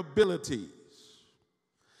their abilities.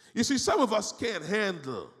 You see, some of us can't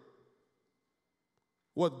handle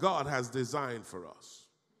what God has designed for us.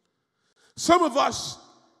 Some of us,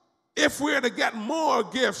 if we're to get more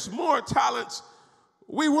gifts, more talents,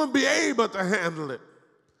 we won't be able to handle it.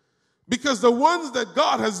 Because the ones that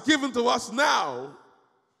God has given to us now,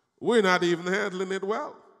 we're not even handling it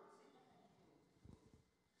well.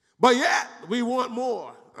 But yet, we want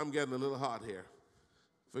more. I'm getting a little hot here.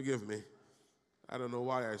 Forgive me. I don't know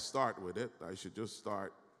why I start with it. I should just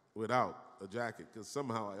start without a jacket, because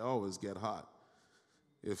somehow I always get hot.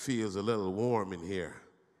 It feels a little warm in here.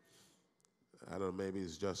 I don't know, maybe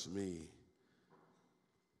it's just me.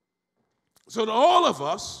 So all of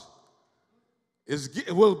us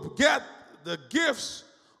will get the gifts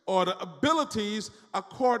or the abilities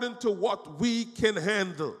according to what we can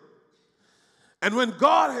handle. And when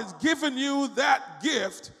God has given you that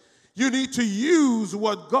gift, you need to use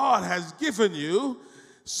what God has given you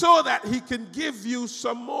so that he can give you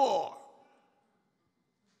some more.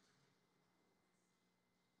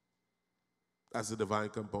 That's the divine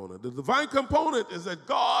component. The divine component is that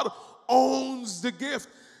God owns the gift.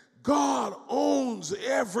 God owns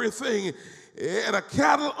everything. And a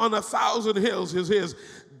cattle on 1,000 hills is his.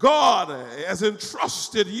 God has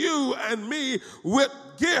entrusted you and me with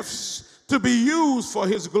gifts to be used for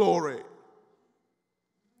his glory.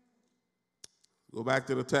 Go back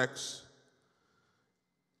to the text.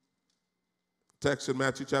 Text in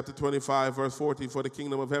Matthew chapter 25, verse 14, for the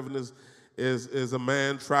kingdom of heaven is a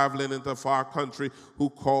man traveling into a far country who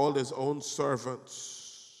called his own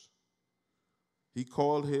servants. He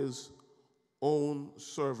called his own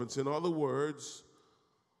servants. In other words,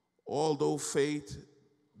 although faith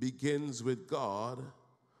begins with God,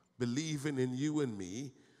 believing in you and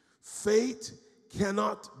me, faith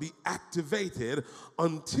cannot be activated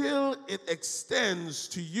until it extends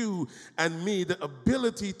to you and me the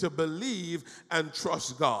ability to believe and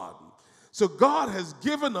trust God. So God has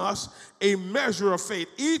given us a measure of faith.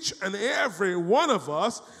 Each and every one of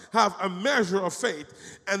us have a measure of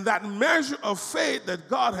faith. And that measure of faith that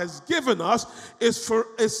God has given us is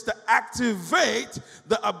to activate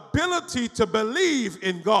the ability to believe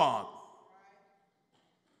in God.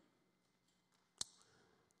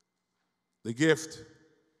 The gift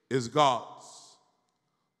is God's.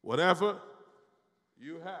 Whatever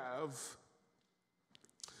you have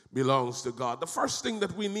belongs to God. The first thing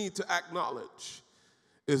that we need to acknowledge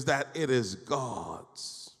is that it is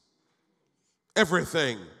God's.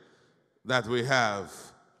 Everything that we have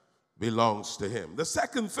belongs to him. The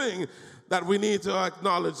second thing that we need to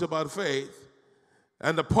acknowledge about faith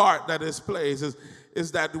and the part that it plays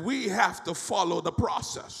is that we have to follow the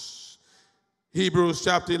process. Hebrews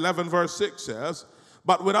chapter 11 verse 6 says,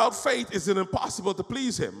 but without faith it is impossible to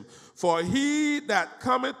please him. For he that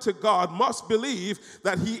cometh to God must believe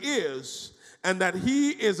that he is, and that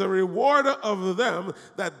he is a rewarder of them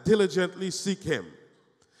that diligently seek him.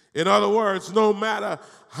 In other words, no matter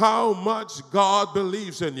how much God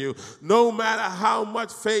believes in you, no matter how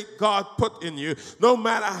much faith God put in you, no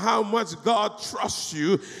matter how much God trusts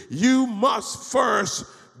you, you must first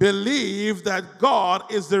believe that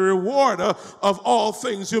God is the rewarder of all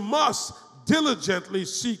things. You must diligently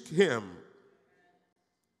seek him.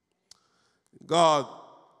 God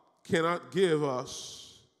cannot give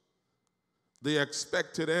us the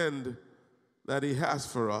expected end that he has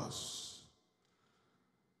for us,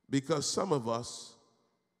 because some of us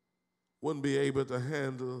wouldn't be able to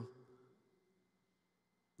handle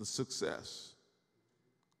the success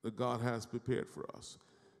that God has prepared for us.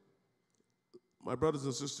 My brothers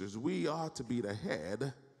and sisters, we are to be the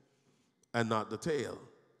head and not the tail.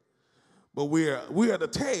 But we are the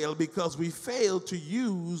tail because we fail to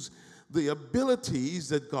use the abilities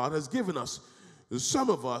that God has given us. Some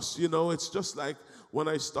of us, you know, it's just like when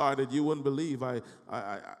I started, you wouldn't believe I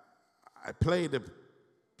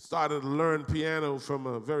started to learn piano from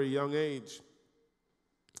a very young age.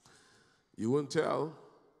 You wouldn't tell,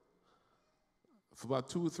 for about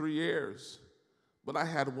 2 or 3 years. But I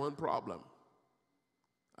had one problem.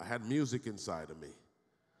 I had music inside of me.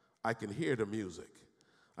 I can hear the music.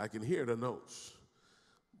 I can hear the notes.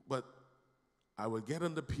 But I would get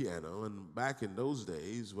on the piano, and back in those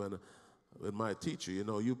days when my teacher, you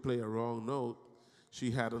know, you play a wrong note, she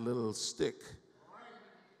had a little stick.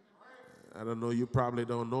 I don't know, you probably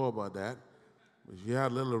don't know about that. But she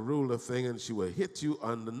had a little ruler thing, and she would hit you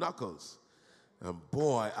on the knuckles. And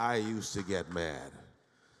boy, I used to get mad.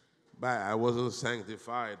 I wasn't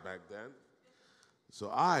sanctified back then. So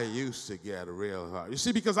I used to get real hard. You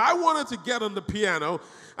see, because I wanted to get on the piano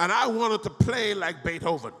and I wanted to play like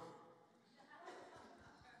Beethoven.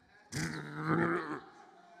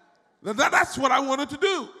 That's what I wanted to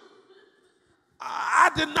do. I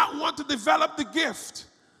did not want to develop the gift.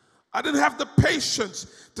 I didn't have the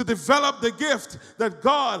patience to develop the gift that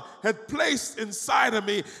God had placed inside of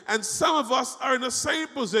me. And some of us are in the same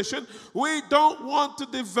position. We don't want to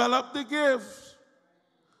develop the gift.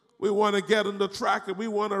 We want to get on the track and we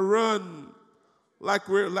want to run like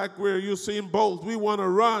we're Usain Bolt. We want to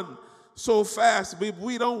run so fast.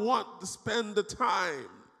 We don't want to spend the time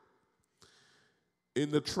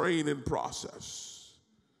in the training process.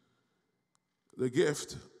 The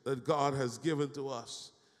gift that God has given to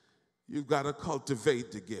us, you've got to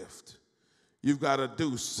cultivate the gift. You've got to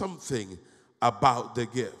do something about the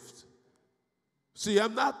gift. See,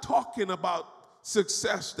 I'm not talking about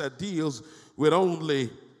success that deals with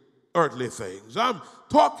only earthly things. I'm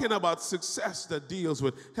talking about success that deals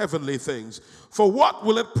with heavenly things. For what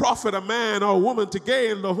will it profit a man or a woman to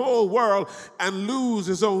gain the whole world and lose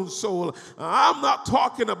his own soul? I'm not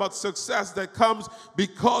talking about success that comes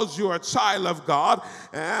because you're a child of God.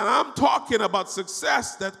 And I'm talking about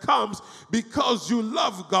success that comes because you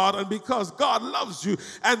love God and because God loves you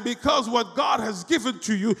and because what God has given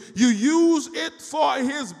to you, you use it for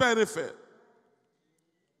his benefit.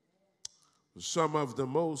 Some of the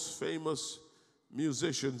most famous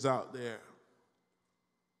musicians out there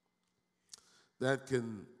that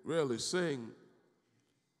can really sing,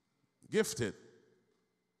 gifted,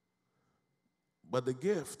 but the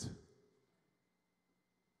gift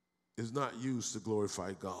is not used to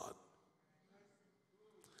glorify God.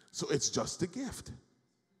 So it's just a gift.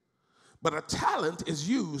 But a talent is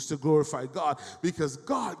used to glorify God because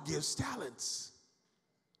God gives talents.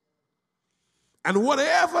 And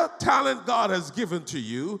whatever talent God has given to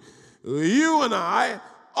you, you and I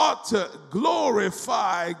ought to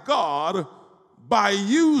glorify God by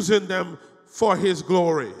using them for his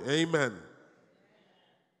glory. Amen.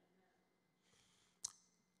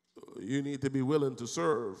 You need to be willing to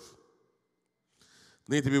serve.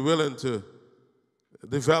 You need to be willing to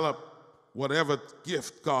develop whatever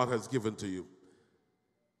gift God has given to you.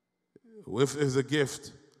 If there's a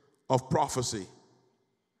gift of prophecy,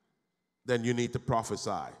 then you need to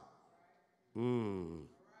prophesy.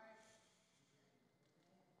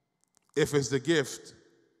 If it's the gift,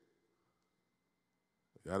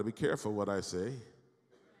 you got to be careful what I say.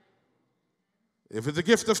 If it's the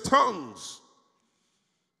gift of tongues,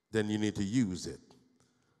 then you need to use it.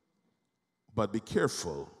 But be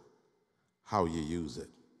careful how you use it.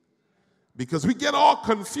 Because we get all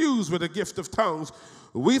confused with the gift of tongues.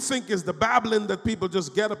 We think it's the babbling that people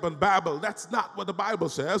just get up and babble. That's not what the Bible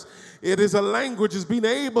says. It is a language, is being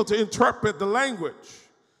able to interpret the language.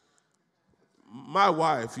 My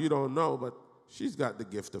wife, you don't know, but she's got the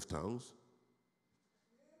gift of tongues.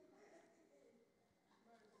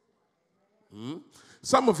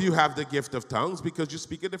 Some of you have the gift of tongues because you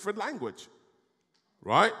speak a different language,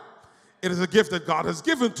 right? It is a gift that God has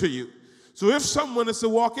given to you. So if someone is to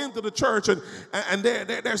walk into the church and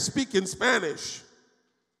they're speaking Spanish,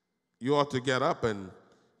 you ought to get up and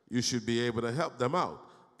you should be able to help them out.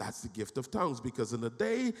 That's the gift of tongues, because in the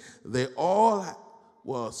day they all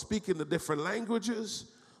were speaking the different languages,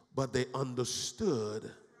 but they understood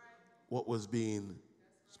what was being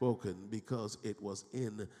spoken because it was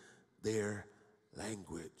in their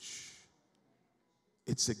language.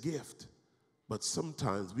 It's a gift, but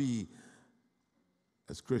sometimes we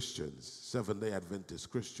as Christians, Seventh-day Adventist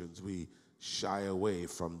Christians, we shy away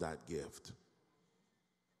from that gift.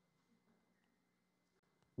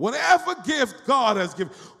 Whatever gift God has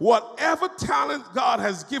given, whatever talent God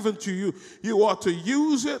has given to you, you ought to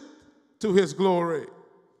use it to his glory.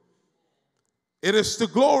 It is to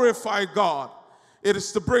glorify God. It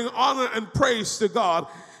is to bring honor and praise to God.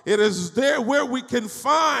 It is there where we can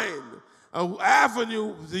find an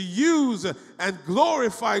avenue to use and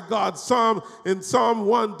glorify God. In Psalm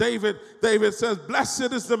 1, David says,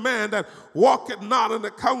 "Blessed is the man that walketh not in the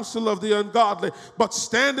counsel of the ungodly, but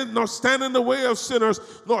nor stand in the way of sinners,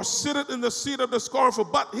 nor sitteth in the seat of the scornful.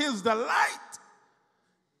 But his delight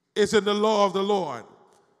is in the law of the Lord,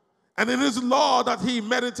 and in his law that he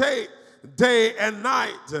meditate day and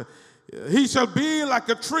night. He shall be like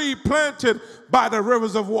a tree planted by the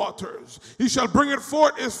rivers of waters. He shall bring it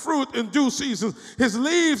forth his fruit in due season. His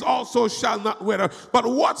leaves also shall not wither. But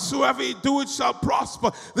whatsoever he doeth shall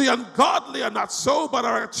prosper. The ungodly are not so, but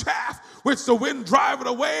are a chaff which the wind driveth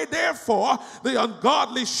away. Therefore the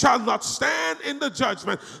ungodly shall not stand in the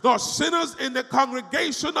judgment, nor sinners in the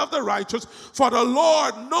congregation of the righteous. For the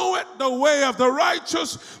Lord knoweth the way of the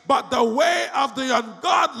righteous, but the way of the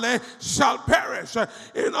ungodly shall perish."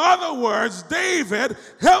 In other words, David,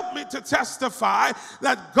 help me to testify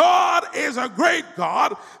that God is a great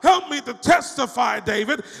God. Help me to testify,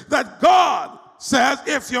 David, that God says,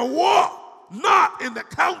 if you walk not in the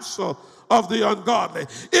counsel of the ungodly,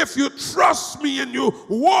 if you trust me and you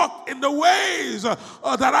walk in the ways that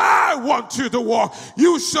I want you to walk,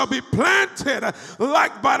 you shall be planted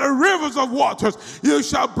like by the rivers of waters. You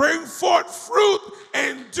shall bring forth fruit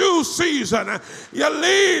in due season. Your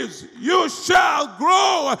leaves, you shall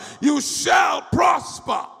grow, you shall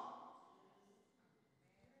prosper.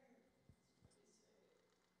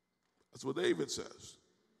 That's what David says.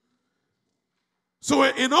 So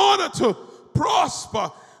in order to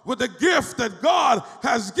prosper with the gift that God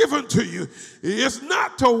has given to you, is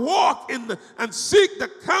not to walk and seek the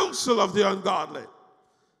counsel of the ungodly.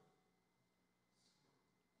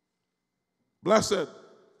 Blessed,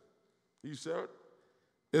 he said,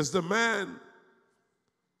 is the man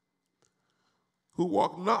who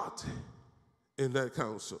walk not in that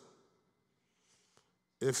counsel.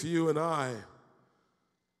 If you and I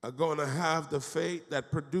are going to have the faith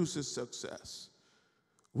that produces success,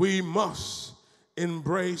 we must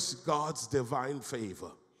embrace God's divine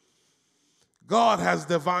favor. God has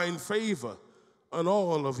divine favor on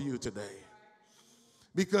all of you today,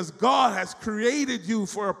 because God has created you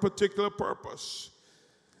for a particular purpose.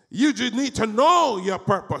 You just need to know your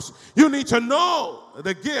purpose. You need to know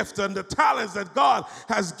the gift and the talents that God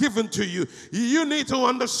has given to you. You need to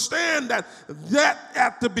understand that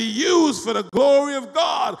have to be used for the glory of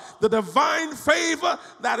God. The divine favor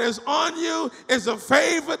that is on you is a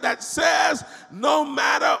favor that says, no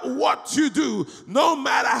matter what you do, no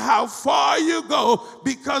matter how far you go,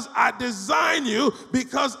 because I designed you,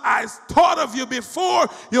 because I thought of you before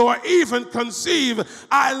you were even conceived,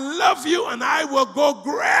 I love you, and I will go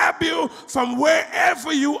grab you from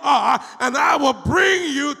wherever you are, and I will bring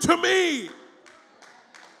you to me.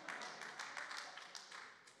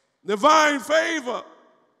 Divine favor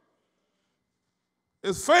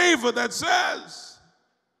is favor that says,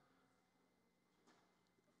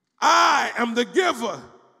 I am the giver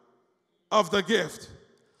of the gift.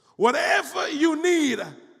 Whatever you need,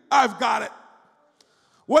 I've got it.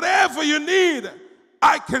 Whatever you need,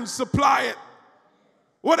 I can supply it.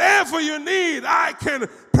 Whatever you need, I can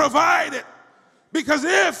provide it. Because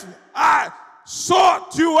if I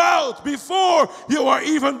sought you out before you were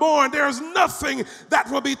even born, there's nothing that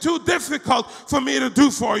will be too difficult for me to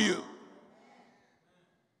do for you.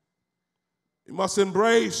 You must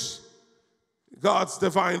embrace God's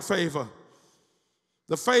divine favor.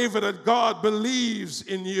 The favor that God believes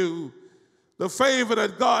in you. The favor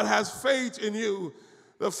that God has faith in you.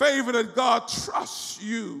 The favor that God trusts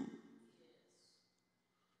you.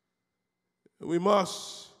 We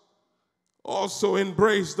must also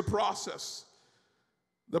embrace the process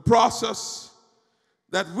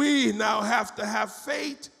that we now have to have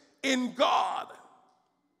faith in God.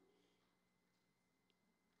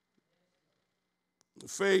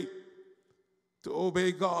 Faith to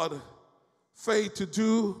obey God, faith to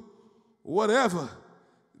do whatever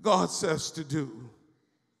God says to do,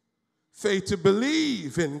 faith to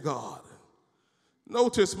believe in God.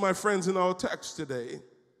 Notice, my friends, in our text today,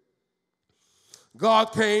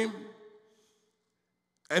 God came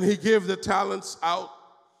and he gave the talents out.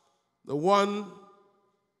 The one,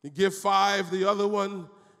 he gave 5. The other one,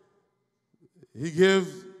 he gave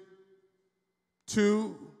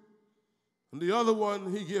 2. And the other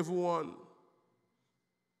one, he gave 1.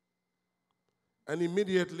 and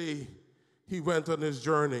immediately he went on his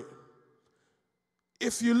journey.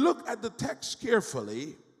 If you look at the text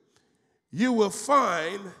carefully, you will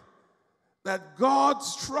find that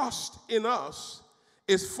God's trust in us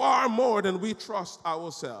is far more than we trust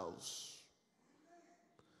ourselves.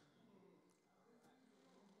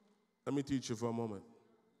 Let me teach you for a moment.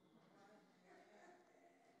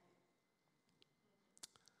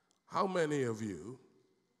 How many of you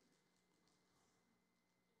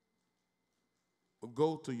will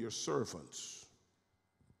go to your servants,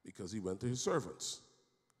 because he went to his servants,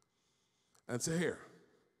 and say, here,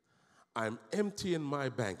 I'm emptying my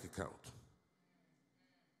bank account,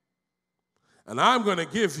 and I'm going to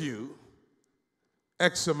give you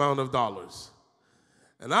X amount of dollars,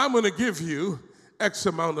 and I'm going to give you X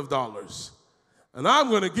amount of dollars, and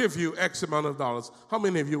I'm going to give you X amount of dollars? How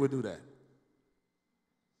many of you would do that?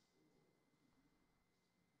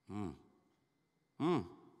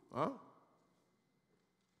 Huh?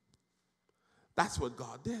 That's what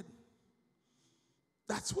God did.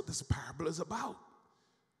 That's what this parable is about.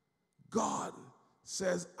 God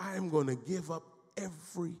says, I am going to give up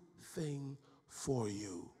everything for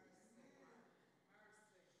you.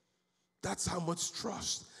 That's how much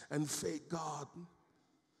trust and faith God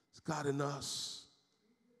has got in us.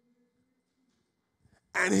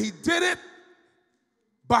 And he did it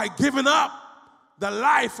by giving up the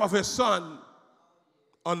life of his son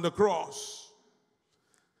on the cross.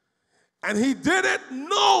 And he did it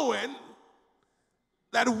knowing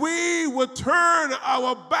that we would turn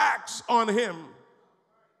our backs on him.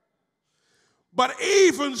 But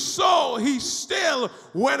even so, he still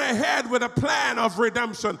went ahead with a plan of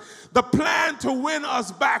redemption, the plan to win us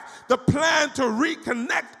back, the plan to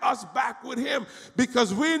reconnect us back with him,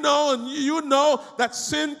 because we know and you know that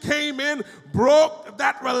sin came in, broke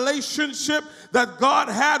that relationship that God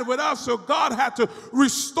had with us, so God had to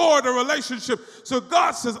restore the relationship. So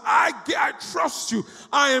God says, I trust you.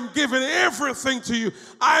 I am giving everything to you.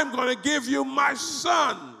 I am going to give you my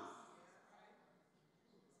son.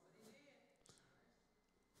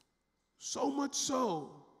 So much so,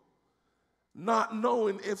 not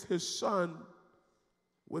knowing if his son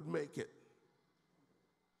would make it.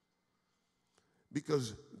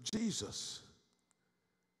 Because Jesus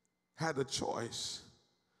had a choice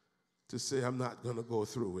to say, I'm not going to go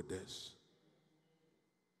through with this.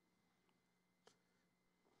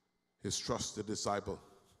 His trusted disciple,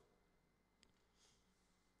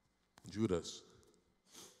 Judas,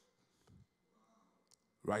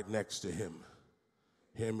 right next to him.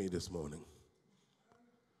 Hear me this morning.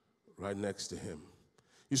 Right next to him.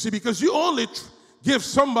 You see, because you only give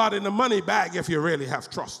somebody the money bag if you really have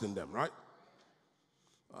trust in them, right?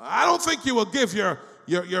 I don't think you will give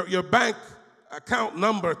your bank account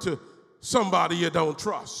number to somebody you don't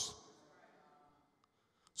trust.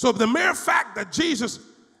 So the mere fact that Jesus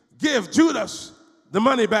gave Judas the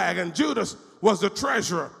money bag, and Judas was the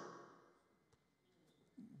treasurer,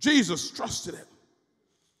 Jesus trusted him.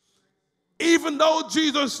 Even though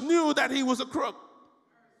Jesus knew that he was a crook.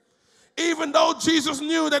 Even though Jesus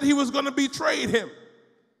knew that he was going to betray him.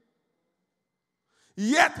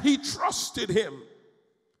 Yet he trusted him.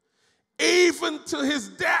 Even to his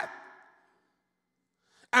death.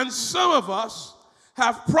 And some of us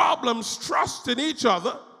have problems trusting each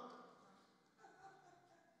other.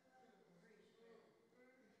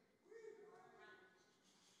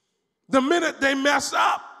 The minute they mess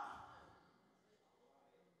up.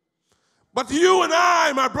 But you and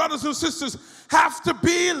I, my brothers and sisters, have to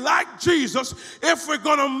be like Jesus if we're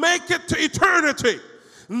going to make it to eternity.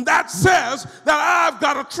 And that says that I've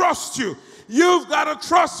got to trust you. You've got to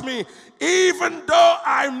trust me. Even though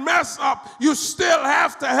I mess up, you still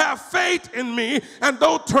have to have faith in me and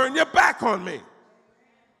don't turn your back on me.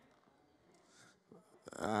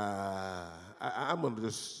 I'm going to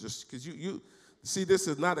just because you see, this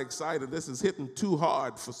is not exciting. This is hitting too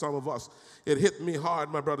hard for some of us. It hit me hard,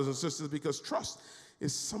 my brothers and sisters, because trust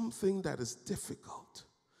is something that is difficult.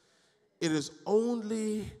 It is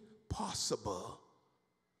only possible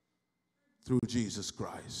through Jesus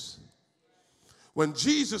Christ. When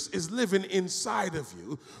Jesus is living inside of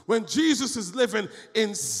you, when Jesus is living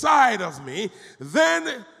inside of me,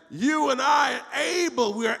 then you and I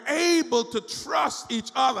we're able to trust each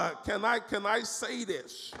other. Can I say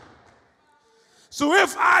this? So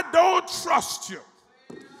if I don't trust you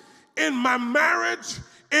in my marriage,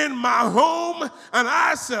 in my home, and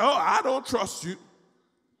I say, oh, I don't trust you,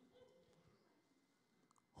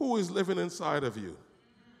 who is living inside of you?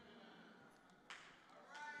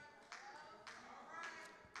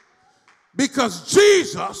 Because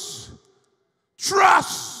Jesus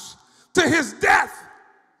trusts to his death.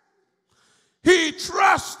 He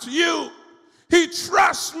trusts you. He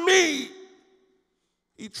trusts me.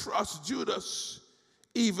 He trusts Judas,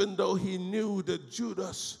 even though he knew that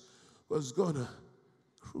Judas was going to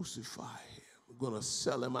crucify him, going to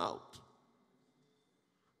sell him out.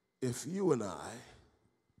 If you and I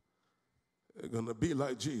are going to be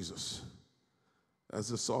like Jesus, as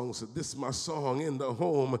the song said, this is my song in the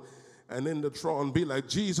home and in the throne, be like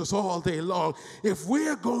Jesus all day long. If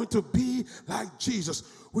we're going to be like Jesus,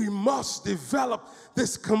 we must develop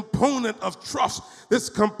this component of trust, this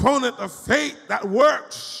component of faith that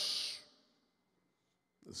works.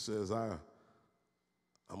 It says, I'm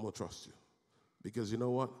going to trust you. Because you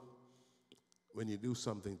know what? When you do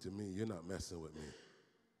something to me, you're not messing with me.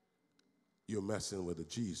 You're messing with the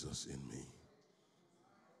Jesus in me.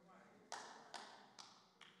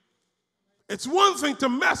 It's one thing to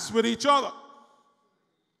mess with each other,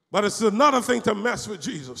 but it's another thing to mess with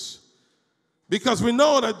Jesus. Because we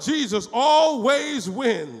know that Jesus always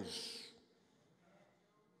wins.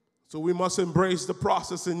 So we must embrace the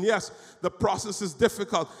process. And yes, the process is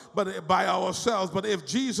difficult but by ourselves. But if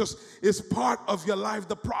Jesus is part of your life,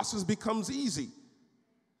 the process becomes easy.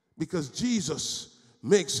 Because Jesus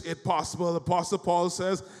makes it possible. The Apostle Paul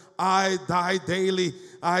says, I die daily.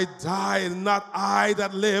 I die, not I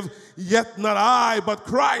that live, yet not I, but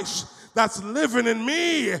Christ that's living in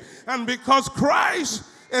me. And because Christ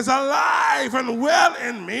is alive and well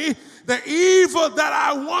in me, the evil that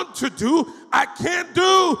I want to do, I can't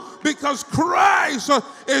do because Christ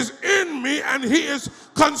is in me and he is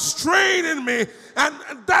constraining me. And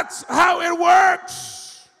that's how it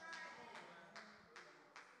works.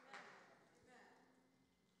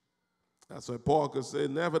 That's why Paul could say,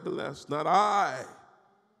 nevertheless, not I,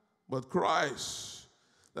 but Christ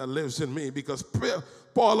that lives in me. Because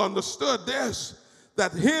Paul understood this,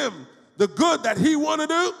 that him, the good that he want to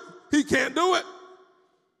do, he can't do it.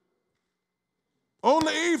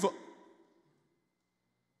 Only evil.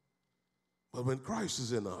 But when Christ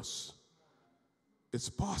is in us, it's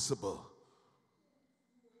possible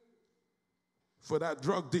for that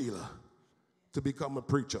drug dealer to become a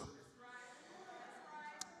preacher.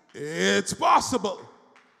 It's possible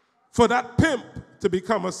for that pimp to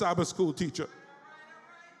become a Sabbath school teacher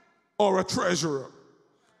or a treasurer.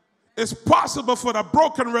 It's possible for the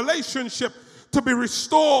broken relationship to be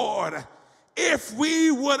restored if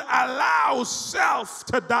we would allow self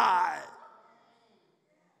to die.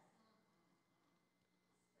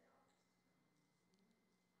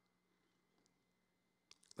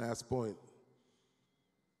 Last point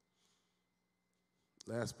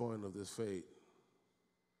of this faith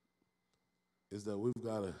is that we've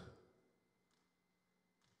got to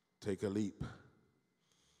take a leap,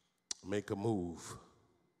 make a move.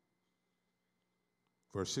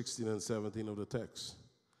 Verse 16 and 17 of the text.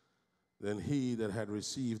 Then he that had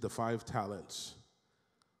received the 5 talents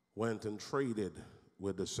went and traded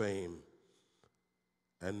with the same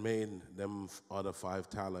and made them other 5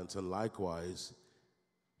 talents. And likewise,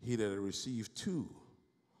 he that had received 2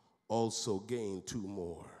 also gained 2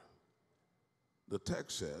 more. The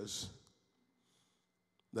text says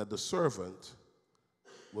that the servant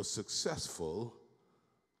was successful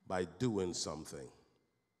by doing something.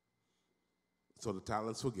 So the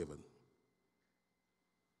talents were given.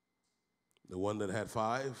 The one that had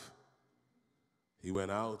 5, he went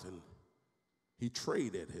out and he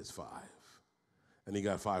traded his 5, and he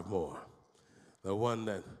got 5 more. The one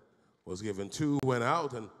that was given 2 went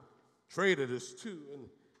out and traded his 2, and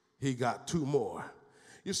he got 2 more.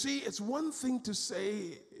 You see, it's one thing to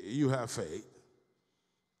say you have faith.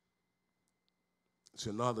 It's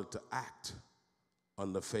another to act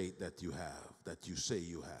on the faith that you have, that you say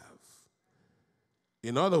you have.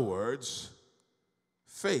 In other words,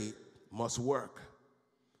 faith must work.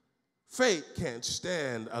 Faith can't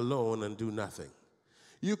stand alone and do nothing.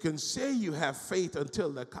 You can say you have faith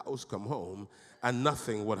until the cows come home and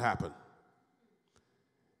nothing would happen.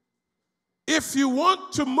 If you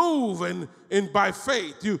want to move in by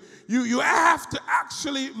faith, you have to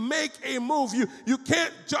actually make a move. You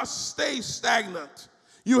can't just stay stagnant.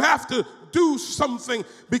 You have to do something,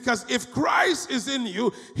 because if Christ is in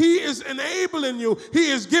you, he is enabling you.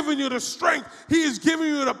 He is giving you the strength. He is giving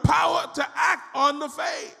you the power to act on the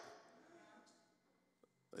faith.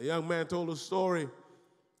 A young man told a story.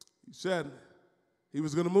 He said he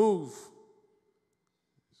was going to move.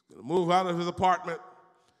 He's going to move out of his apartment.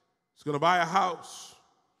 He's going to buy a house.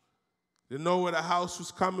 Didn't know where the house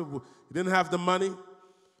was coming. He didn't have the money.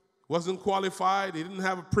 Wasn't qualified. He didn't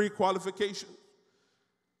have a pre-qualification.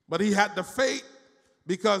 But he had the faith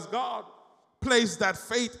because God placed that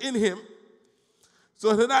faith in him.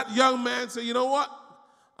 So that young man said, you know what?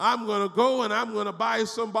 I'm going to go and I'm going to buy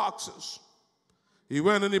some boxes. He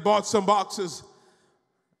went and he bought some boxes,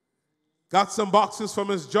 got some boxes from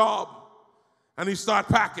his job, and he started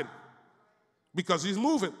packing because he's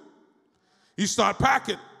moving. He started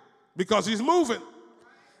packing because he's moving.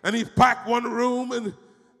 And he packed one room, and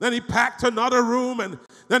then he packed another room, and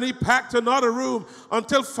then he packed another room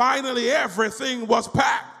until finally everything was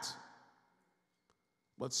packed.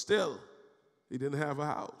 But still, he didn't have a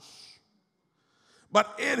house.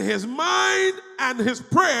 But in his mind and his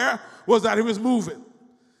prayer was that he was moving.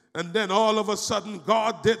 And then all of a sudden,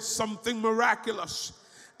 God did something miraculous.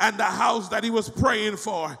 And the house that he was praying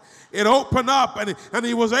for, it opened up, and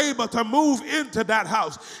he was able to move into that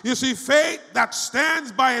house. You see, faith that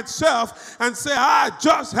stands by itself and say, I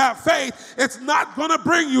just have faith, it's not going to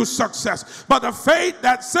bring you success. But the faith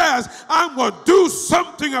that says, I'm going to do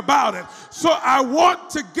something about it. So I want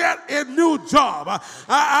to get a new job.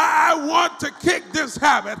 I want to kick this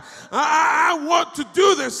habit. I want to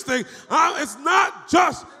do this thing. It's not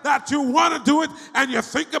just that you want to do it and you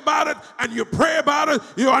think about it and you pray about it,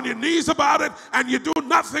 you're on your knees about it, and you do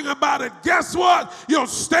nothing about it. Guess what? You'll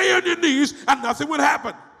stay on your knees and nothing will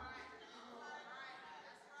happen.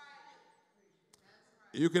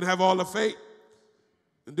 You can have all the faith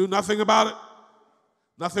and do nothing about it.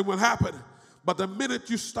 Nothing will happen. But the minute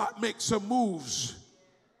you start make some moves,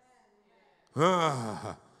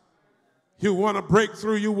 you want to break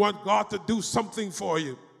through. You want God to do something for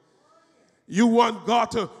you. You want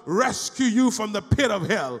God to rescue you from the pit of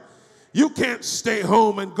hell. You can't stay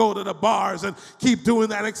home and go to the bars and keep doing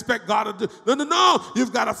that and expect God to do. No.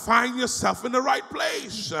 You've got to find yourself in the right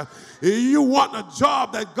place. You want a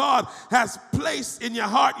job that God has placed in your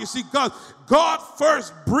heart. You see, God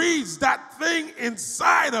first breathes that thing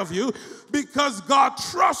inside of you because God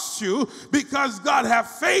trusts you, because God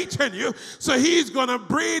has faith in you. So he's going to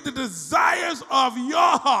breathe the desires of your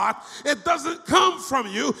heart. It doesn't come from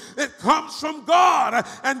you. It comes from God.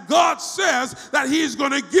 And God says that he's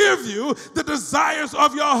going to give you the desires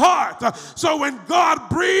of your heart. So when God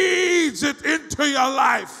breathes it into your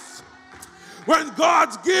life, when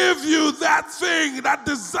God gives you that thing, that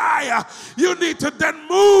desire, you need to then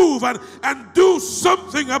move and do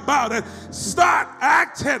something about it. Start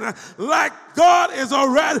acting like God has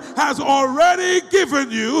already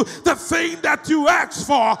given you the thing that you asked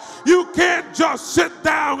for. You can't just sit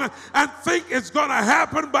down and think it's going to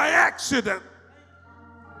happen by accident.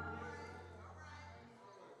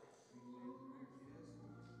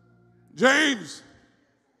 James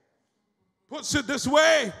puts it this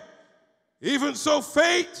way. Even so,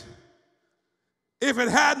 faith, if it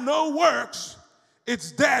had no works,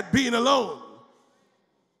 it's dead being alone.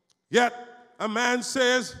 Yet a man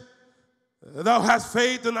says, thou hast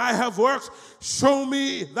faith and I have works. Show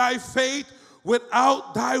me thy faith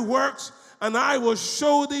without thy works, and I will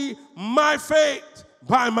show thee my faith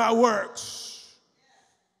by my works.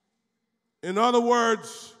 In other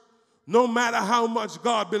words, no matter how much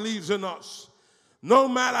God believes in us, no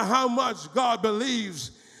matter how much God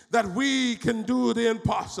believes that we can do the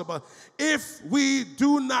impossible, if we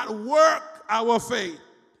do not work our faith,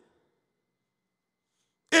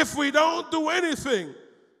 if we don't do anything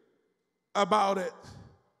about it,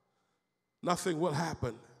 nothing will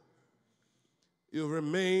happen. You'll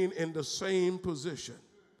remain in the same position.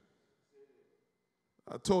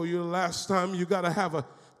 I told you last time, you got to have a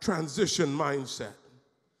transition mindset.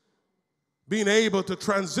 Being able to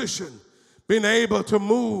transition, being able to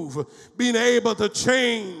move, being able to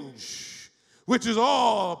change, which is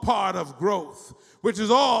all part of growth, which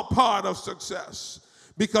is all part of success.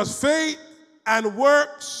 Because faith and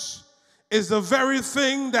works is the very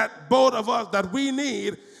thing that both of us, that we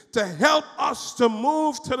need to help us to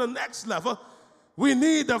move to the next level. We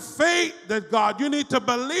need the faith that God, you need to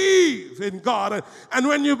believe in God. And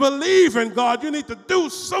when you believe in God, you need to do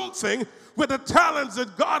something with the talents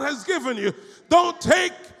that God has given you. Don't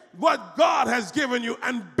take what God has given you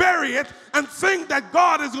and bury it and think that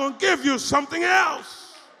God is going to give you something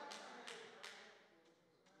else.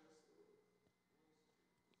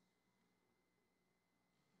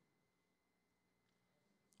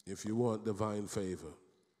 If you want divine favor,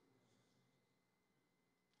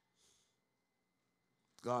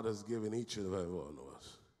 God has given each and every one of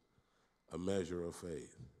us a measure of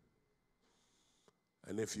faith.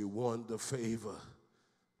 And if you want the favor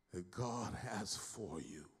that God has for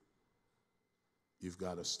you, you've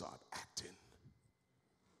got to start acting.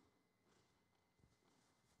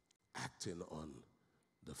 Acting on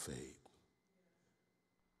the faith.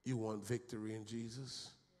 You want victory in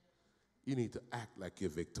Jesus? You need to act like you're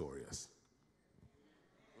victorious.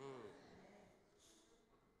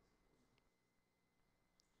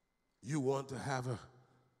 You want to have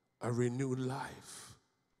a renewed life?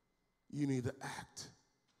 You need to act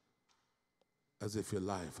as if your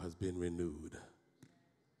life has been renewed.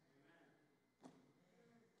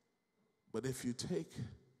 But if you take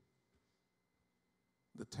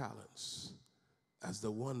the talents as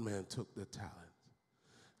the one man took the talent,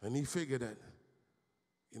 and he figured that,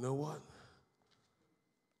 you know what?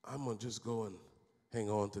 I'm going to just go and hang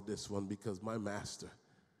on to this one because my master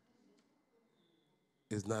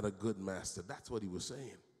is not a good master. That's what he was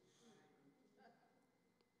saying.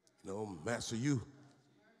 You know, master, you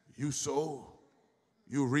sow,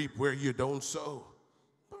 you reap where you don't sow.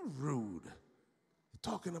 But rude.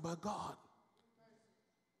 Talking about God.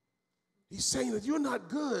 He's saying that you're not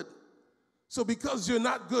good. So because you're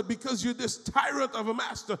not good, because you're this tyrant of a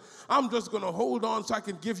master, I'm just going to hold on so I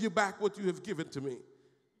can give you back what you have given to me.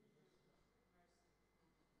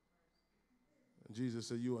 And Jesus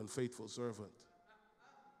said, you unfaithful servant,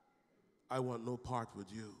 I want no part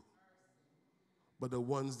with you. But the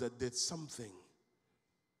ones that did something,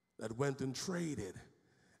 that went and traded,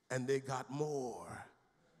 and they got more,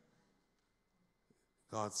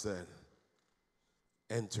 God said,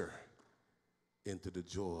 enter into the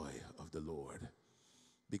joy of the Lord,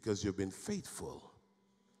 because you've been faithful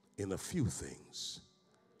in a few things.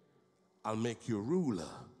 I'll make you ruler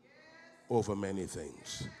over many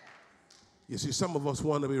things. You see, some of us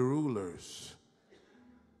want to be rulers,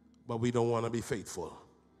 but we don't want to be faithful.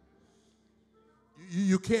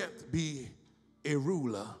 You can't be a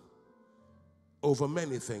ruler over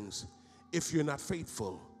many things if you're not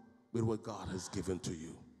faithful with what God has given to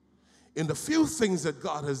you. In the few things that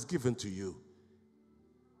God has given to you,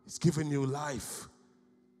 He's given you life.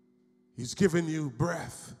 He's given you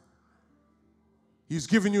breath. He's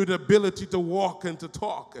given you the ability to walk and to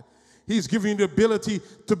talk. He's given you the ability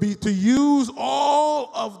to use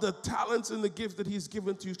all of the talents and the gifts that He's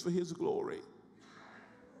given to you for His glory.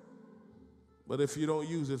 But if you don't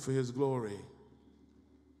use it for His glory,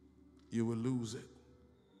 you will lose it.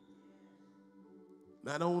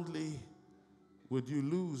 Not only would you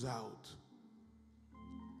lose out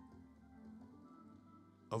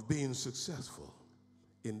of being successful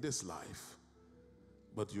in this life,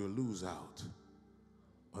 but you'll lose out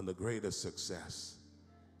on the greatest success.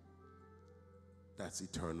 That's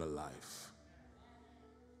eternal life.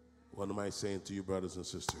 What am I saying to you, brothers and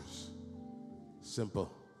sisters?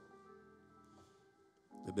 Simple.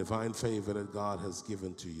 The divine favor that God has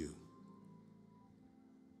given to you,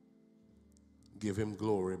 give Him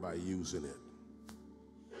glory by using it.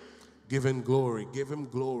 Give Him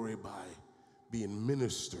glory by being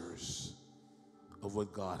ministers of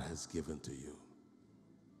what God has given to you.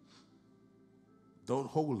 Don't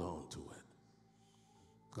hold on to it.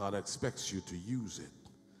 God expects you to use it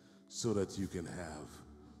so that you can have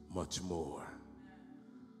much more.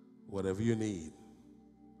 Whatever you need,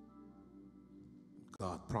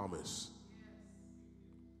 God promised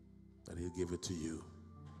that He'll give it to you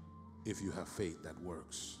if you have faith that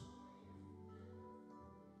works.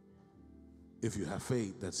 If you have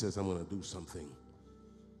faith that says, I'm going to do something,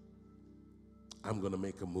 I'm going to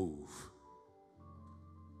make a move.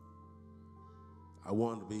 I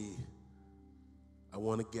want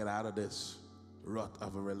to get out of this rut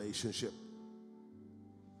of a relationship.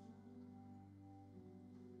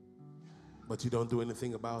 But you don't do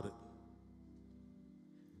anything about it.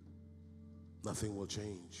 Nothing will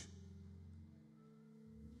change.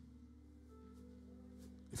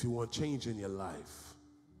 If you want change in your life,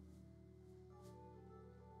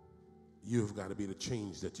 you've got to be the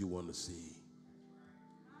change that you want to see.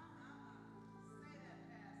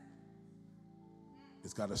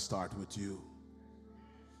 It's got to start with you.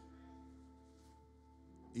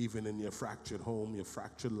 Even in your fractured home, your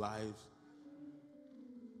fractured lives,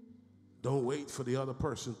 don't wait for the other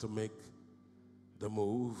person to make the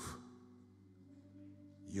move.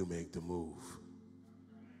 You make the move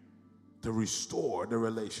to restore the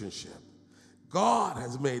relationship. God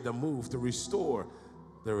has made the move to restore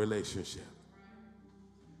the relationship.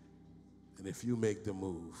 And if you make the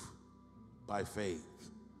move by faith,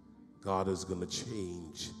 God is going to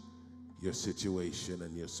change your situation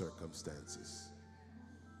and your circumstances.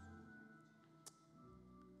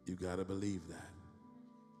 You got to believe that.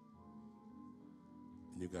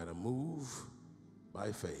 And you got to move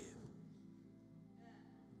by faith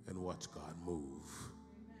and watch God move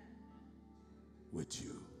with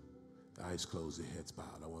you. Eyes closed, your heads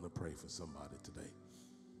bowed. I want to pray for somebody today.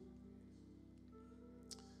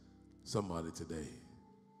 Somebody today.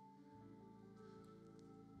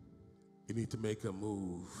 You need to make a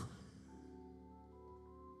move.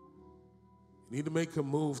 You need to make a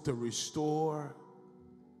move to restore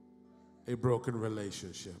a broken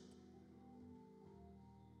relationship.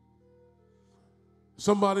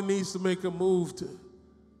 Somebody needs to make a move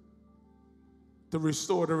to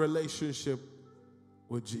restore the relationship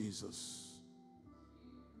with Jesus.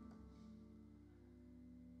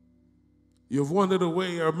 You've wandered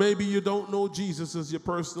away, or maybe you don't know Jesus as your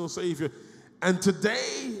personal Savior. And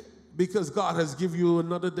today, because God has given you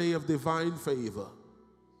another day of divine favor,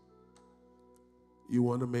 you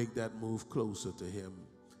want to make that move closer to Him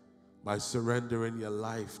by surrendering your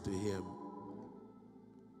life to Him.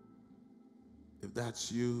 If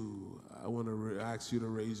that's you, I want to ask you to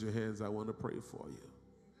raise your hands. I want to pray for you.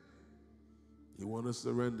 You want to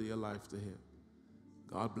surrender your life to Him.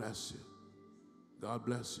 God bless you. God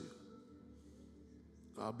bless you.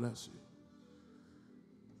 God bless you.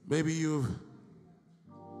 Maybe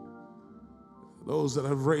those that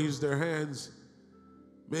have raised their hands,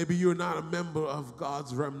 maybe you're not a member of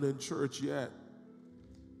God's remnant church yet,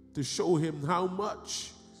 to show Him how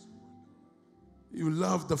much you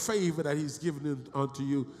love the favor that He's given unto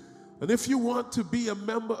you. And if you want to be a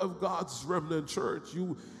member of God's remnant church,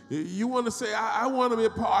 you want to say, I want to be a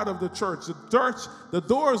part of the church. The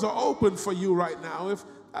doors are open for you right now. If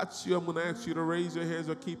that's you, I'm going to ask you to raise your hands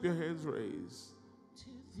or keep your hands raised.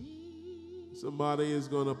 Somebody is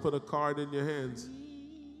going to put a card in your hands.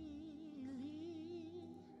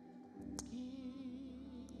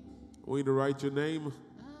 I want you to write your name,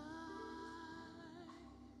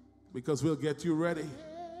 because we'll get you ready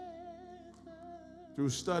through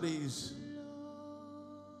studies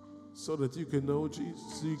so that you can know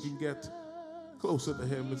Jesus, so you can get closer to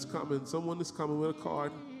Him. It's coming. Someone is coming with a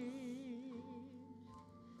card.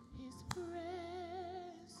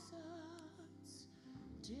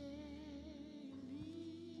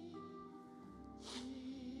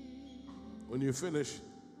 When you finish,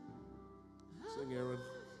 sing, Aaron.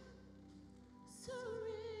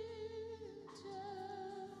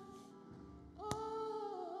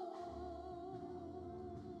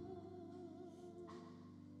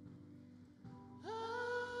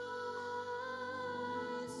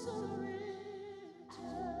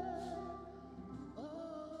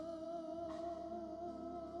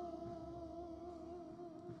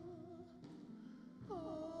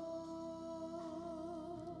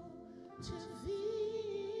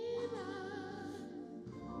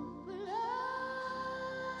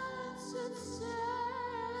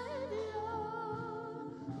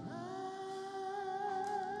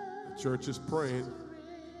 Church is praying.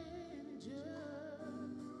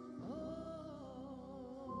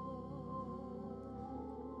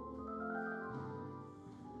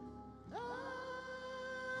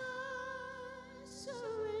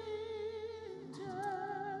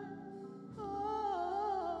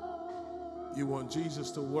 You want Jesus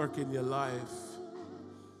to work in your life.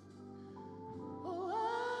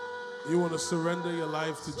 You want to surrender your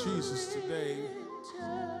life to Jesus today.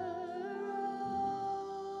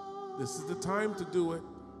 This is the time to do it.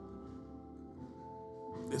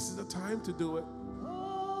 This is the time to do it.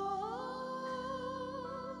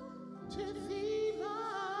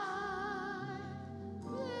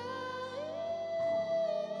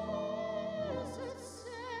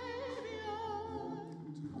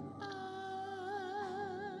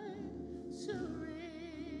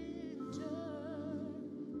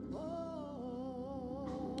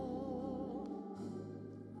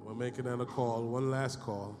 We're making that a call, one last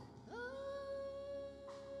call.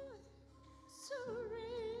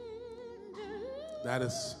 That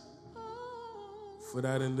is for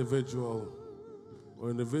that individual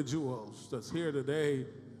or individuals that's here today,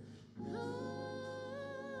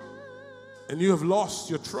 and you have lost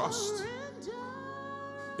your trust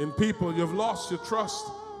in people. You've lost your trust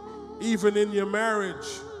even in your marriage.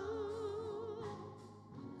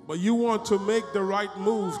 But you want to make the right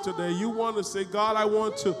move today. You want to say, God, I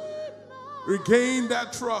want to regain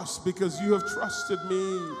that trust because you have trusted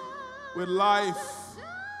me with life.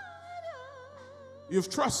 You've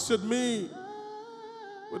trusted me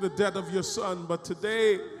with the death of your son, but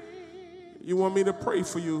today you want me to pray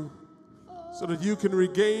for you so that you can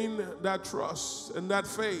regain that trust and that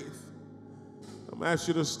faith. I'm going to ask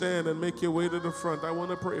you to stand and make your way to the front. I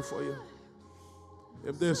want to pray for you.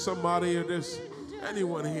 If there's somebody, if there's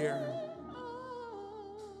anyone here,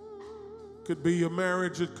 it could be your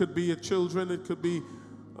marriage, it could be your children, it could be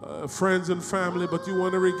friends and family, but you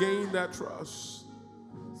want to regain that trust.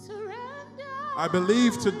 I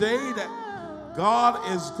believe today that God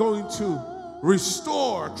is going to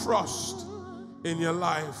restore trust in your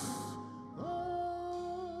life.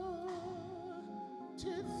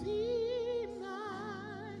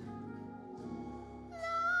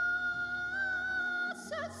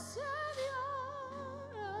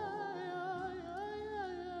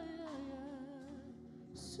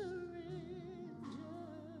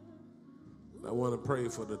 I want to pray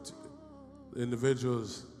for the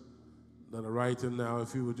individuals that are writing now.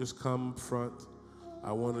 If you would just come front,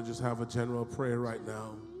 I want to just have a general prayer right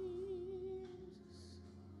now.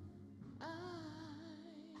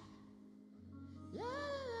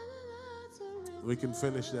 We can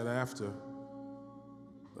finish that after.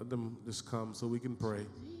 Let them just come so we can pray.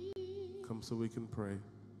 Come so we can pray.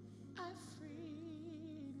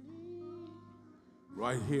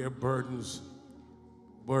 Right here, burdens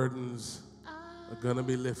are going to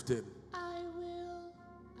be lifted.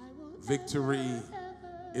 Victory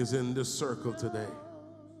is in this circle today.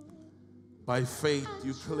 By faith,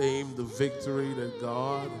 you claim the victory that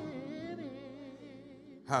God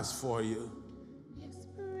has for you.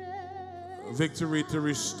 Victory to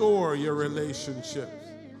restore your relationships.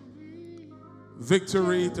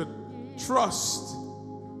 Victory to trust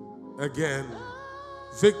again.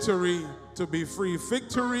 Victory to be free.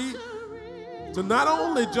 Victory to not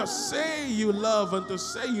only just say you love and to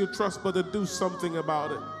say you trust, but to do something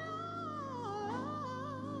about it.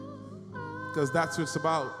 Because that's what it's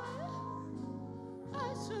about.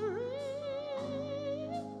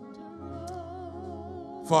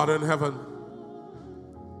 Father in heaven,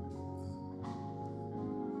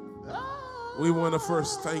 we want to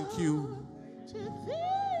first thank you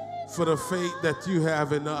for the faith that you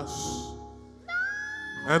have in us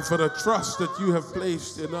and for the trust that you have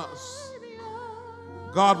placed in us.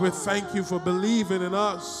 God, we thank you for believing in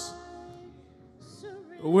us,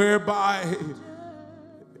 whereby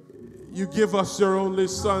you give us your only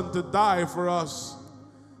Son to die for us.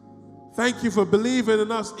 Thank you for believing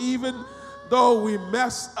in us. Even though we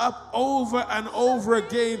mess up over and over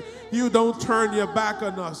again, you don't turn your back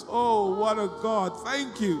on us. Oh, what a God.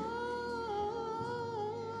 Thank you.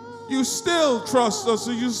 You still trust us,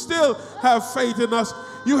 so you still have faith in us.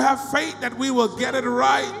 You have faith that we will get it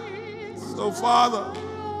right. So, Father,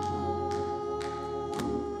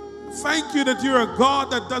 thank you that you're a God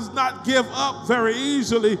that does not give up very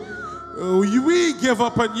easily. We give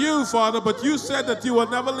up on you, Father, but you said that you will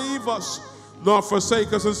never leave us nor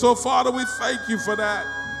forsake us. And so, Father, we thank you for that.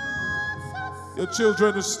 Your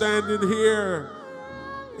children are standing here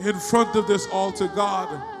in front of this altar, God,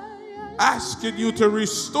 asking you to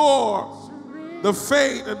restore the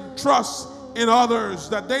faith and trust in others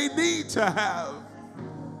that they need to have.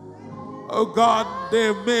 Oh God,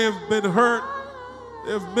 they may have been hurt,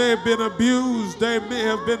 they may have been abused, they may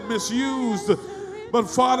have been misused, but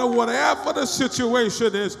Father, whatever the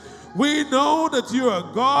situation is, we know that you're a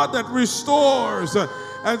God that restores.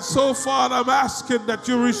 And so, Father, I'm asking that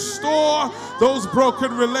you restore those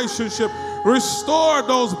broken relationships, restore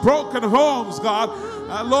those broken homes, God.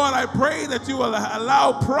 Lord, I pray that you will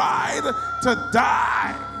allow pride to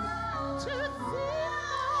die.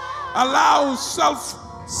 Allow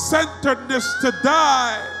self-centeredness to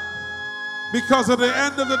die. Because at the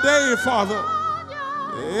end of the day, Father,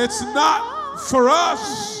 it's not for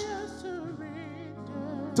us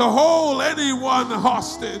to hold anyone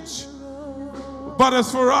hostage, but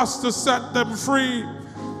it's for us to set them free.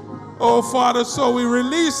 Oh, Father, so we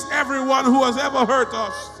release everyone who has ever hurt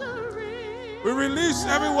us. We release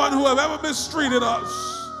everyone who has ever mistreated us.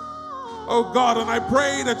 Oh, God, and I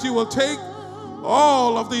pray that you will take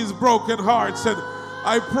all of these broken hearts, and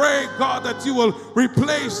I pray, God, that you will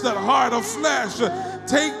replace that heart of flesh.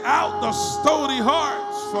 Take out the stony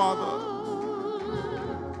hearts, Father.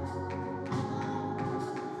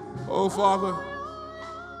 Oh, Father,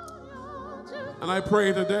 and I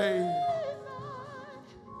pray today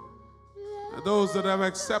that those that have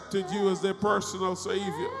accepted you as their personal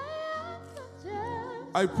Savior,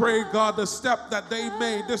 I pray, God, the step that they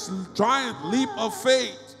made, this giant leap of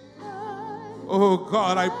faith, oh,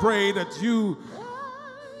 God, I pray that you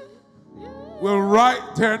will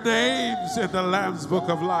write their names in the Lamb's Book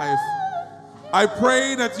of Life. I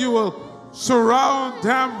pray that you will surround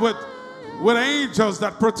them with angels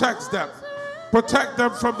that protects them. Protect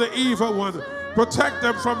them from the evil one. Protect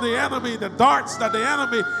them from the enemy, the darts that the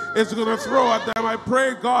enemy is going to throw at them. I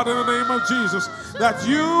pray, God, in the name of Jesus, that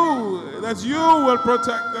you will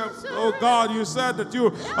protect them. Oh, God, you said that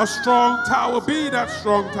you're a strong tower. Be that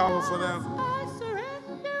strong tower for them.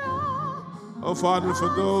 Oh, Father, for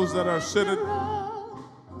those that are sitting,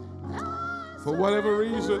 for whatever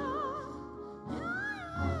reason,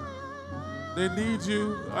 they need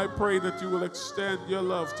you, I pray that you will extend your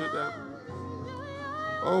love to them.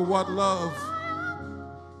 Oh, what love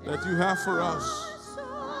that you have for us,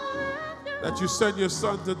 that you sent your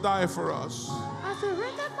Son to die for us,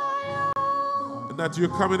 and that you're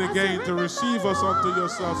coming again to receive us unto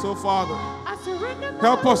yourself. So, Father,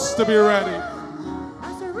 help us to be ready.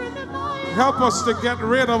 Help us to get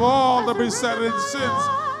rid of all the besetting sins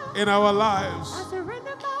in our lives.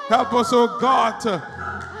 Help us, oh God,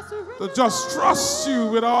 to just trust you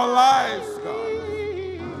with our life, God.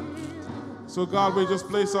 So, God, we just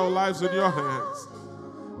place our lives in your hands.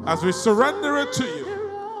 As we surrender it to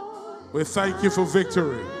you, we thank you for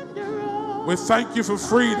victory. We thank you for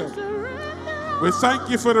freedom. We thank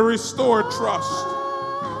you for the restored trust.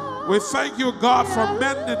 We thank you, God, for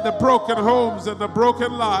mending the broken homes and the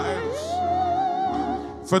broken lives.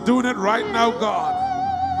 For doing it right now, God.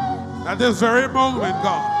 At this very moment,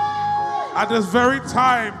 God. At this very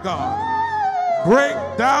time, God. Break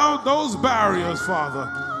down those barriers, Father.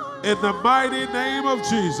 In the mighty name of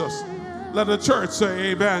Jesus. Let the church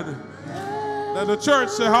say amen. Let the church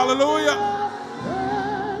say hallelujah.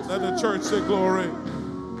 Let the church say glory.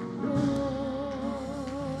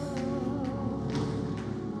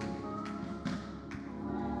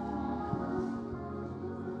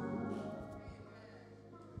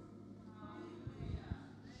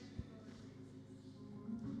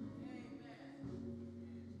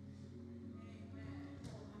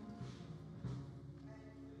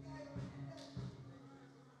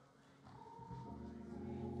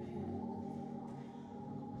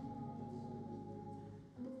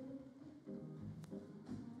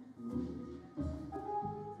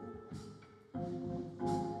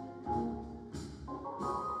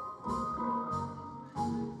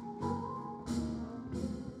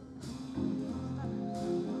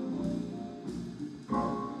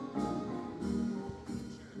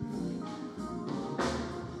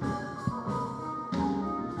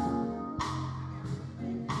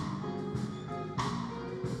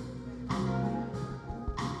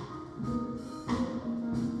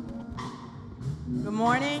 Good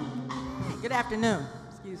morning. Good afternoon.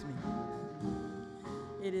 Excuse me.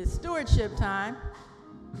 It is stewardship time.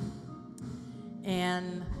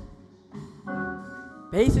 And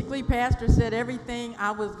basically, Pastor said everything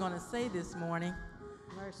I was going to say this morning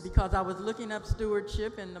because I was looking up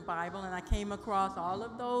stewardship in the Bible and I came across all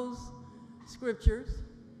of those scriptures.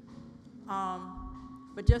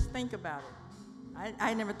 But just think about it.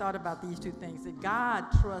 I never thought about these two things, that God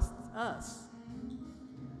trusts us.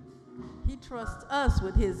 He trusts us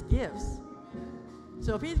with his gifts.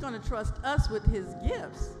 So if he's going to trust us with his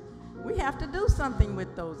gifts, we have to do something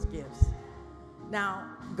with those gifts. Now,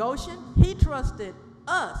 Goshen, he trusted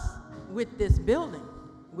us with this building,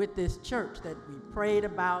 with this church that we prayed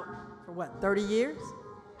about for 30 years?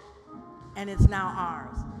 And it's now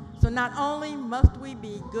ours. So not only must we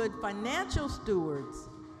be good financial stewards,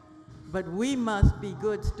 but we must be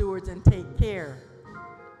good stewards and take care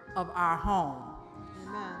of our home.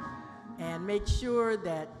 Amen. And make sure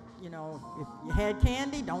that, if you had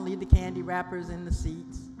candy, don't leave the candy wrappers in the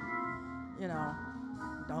seats.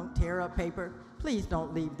 Don't tear up paper. Please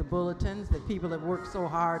don't leave the bulletins that people have worked so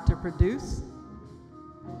hard to produce.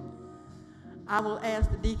 I will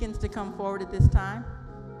ask the deacons to come forward at this time.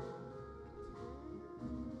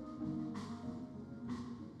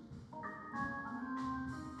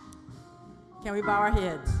 Can we bow our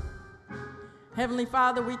heads? Heavenly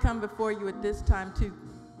Father, we come before you at this time to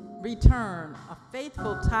return a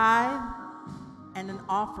faithful tithe and an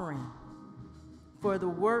offering for the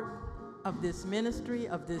work of this ministry,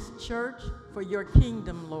 of this church, for your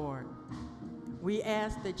kingdom, Lord. We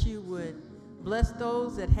ask that you would bless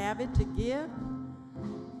those that have it to give,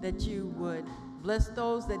 that you would bless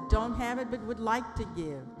those that don't have it but would like to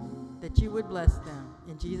give, that you would bless them.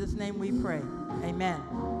 In Jesus' name we pray. Amen.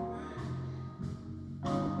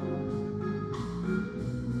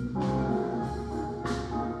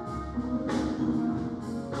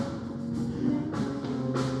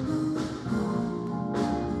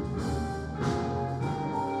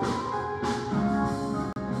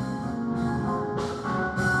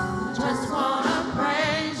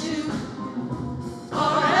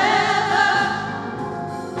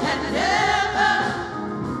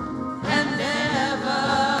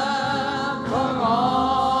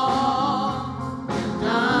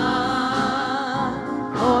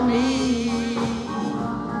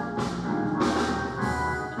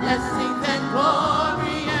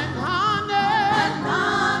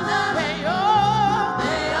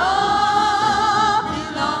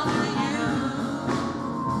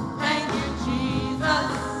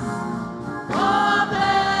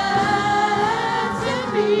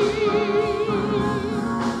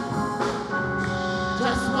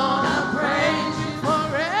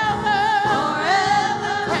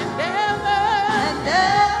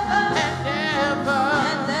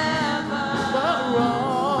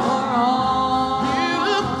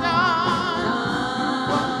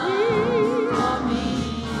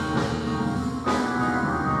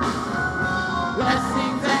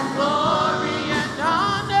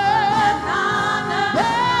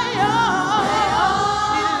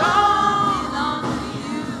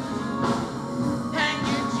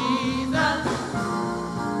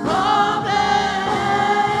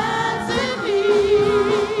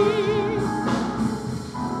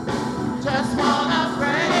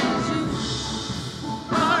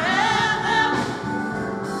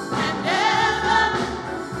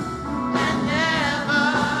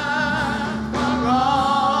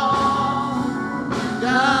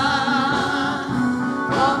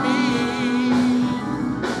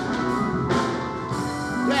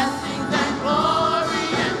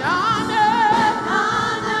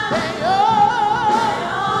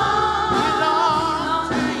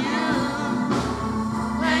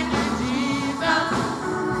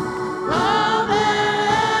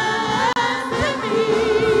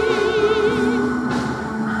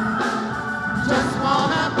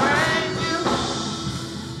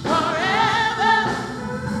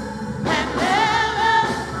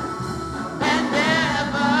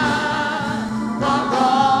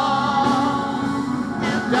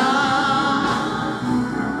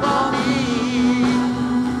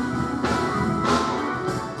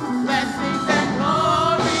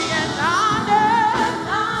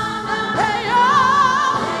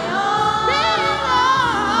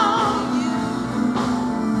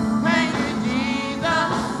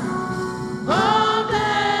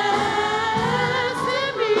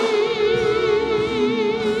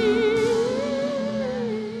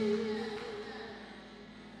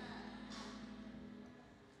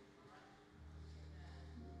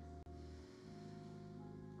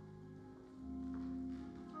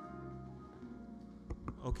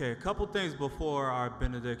 Okay, a couple things before our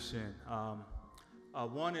benediction.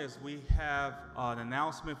 One is we have an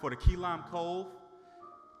announcement for the Key Lime Cove.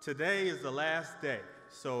 Today is the last day.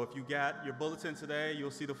 So if you got your bulletin today,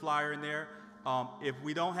 you'll see the flyer in there. If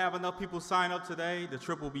we don't have enough people sign up today, the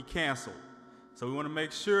trip will be canceled. So we want to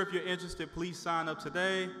make sure if you're interested, please sign up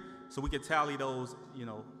today so we can tally those,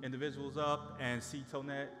 individuals up and see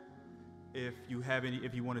Tonette if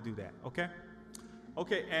you want to do that, okay?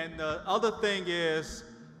 Okay, and the other thing is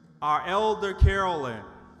our elder Carolyn,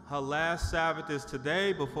 her last Sabbath is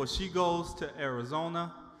today before she goes to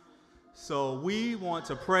Arizona. So we want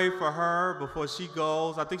to pray for her before she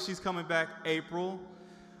goes. I think she's coming back April.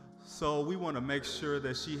 So we want to make sure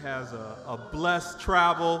that she has a blessed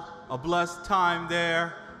travel, a blessed time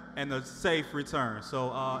there, and a safe return. So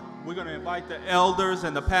we're going to invite the elders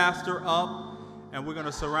and the pastor up, and we're going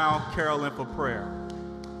to surround Carolyn for prayer.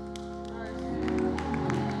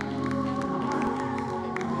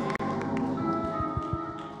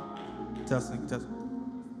 Testing.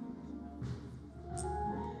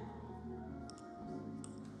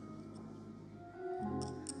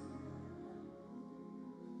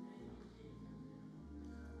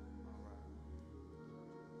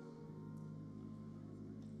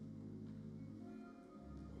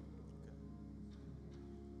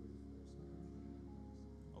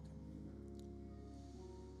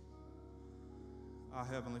 Our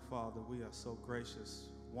Heavenly Father, we are so gracious,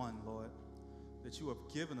 Lord, that you have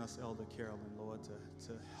given us Elder Carolyn, Lord,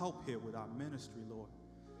 to help here with our ministry, Lord.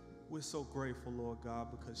 We're so grateful, Lord God,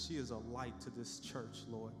 because she is a light to this church,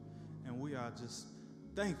 Lord, and we are just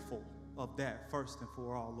thankful of that first and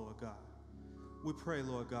for all, Lord God. We pray,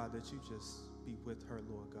 Lord God, that you just be with her,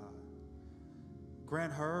 Lord God.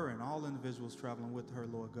 Grant her and all individuals traveling with her,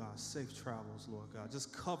 Lord God, safe travels, Lord God.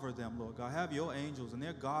 Just cover them, Lord God. Have your angels and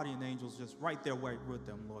their guardian angels just right there with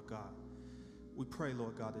them, Lord God. We pray,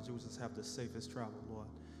 Lord God, that you will just have the safest travel, Lord.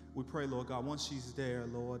 We pray, Lord God, once she's there,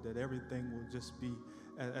 Lord, that everything will just be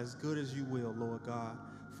as good as you will, Lord God,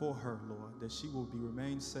 for her, Lord, that she will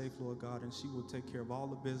remain safe, Lord God, and she will take care of all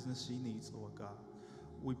the business she needs, Lord God.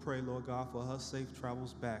 We pray, Lord God, for her safe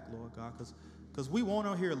travels back, Lord God, because we want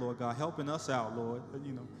her here, Lord God, helping us out, Lord.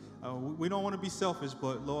 We don't want to be selfish,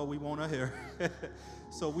 but, Lord, we want her here.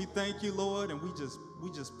 So we thank you, Lord, and we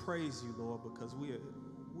just praise you, Lord, because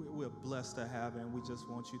we're blessed to have her, and we just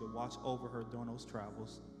want you to watch over her during those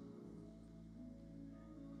travels.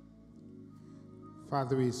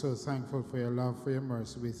 Father, we're so thankful for your love, for your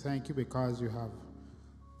mercy. We thank you because you have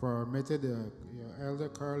permitted your elder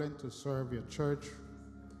Carolyn to serve your church.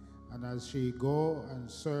 And as she go and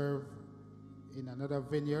serve in another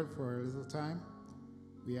vineyard for a little time,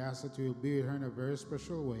 we ask that you will be with her in a very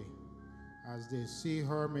special way. As they see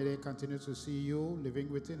her, may they continue to see you living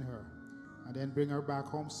within her, and then bring her back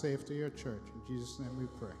home safe to your church. In Jesus' name we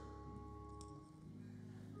pray.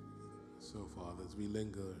 So, Father, as we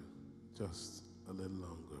linger just a little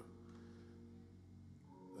longer,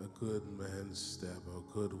 a good man's step,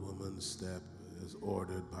 a good woman's step is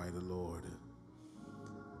ordered by the Lord.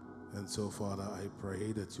 And so, Father, I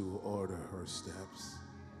pray that you will order her steps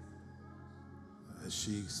as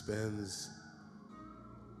she spends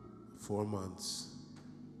 4 months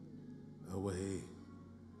away.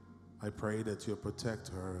 I pray that you'll protect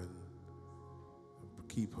her and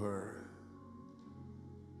keep her,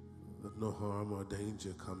 that no harm or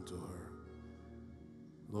danger come to her.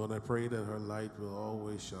 Lord, I pray that her light will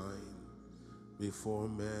always shine before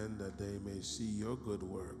men, that they may see your good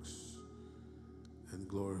works and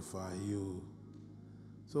glorify you.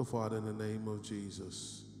 So, Father, in the name of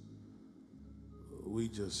Jesus, we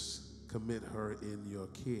just commit her in your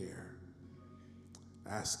care,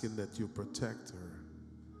 asking that you protect her,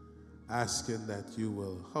 asking that you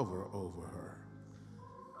will hover over her,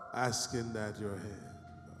 asking that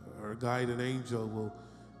her guiding angel will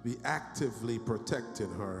be actively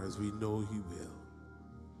protecting her, as we know he will.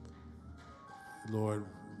 Lord,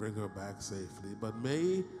 bring her back safely. But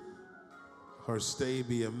may her stay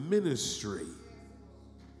be a ministry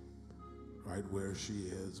right where she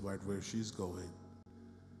is, right where she's going,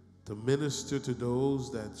 to minister to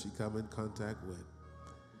those that she come in contact with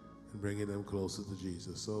and bringing them closer to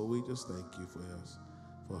Jesus. So we just thank you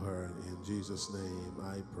for her. In Jesus' name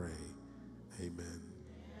I pray. Amen.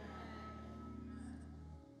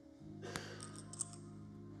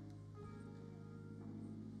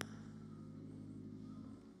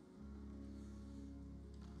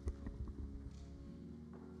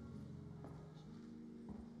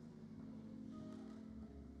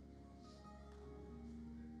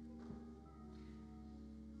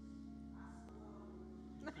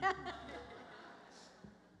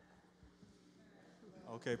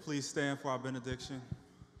 Okay, please stand for our benediction.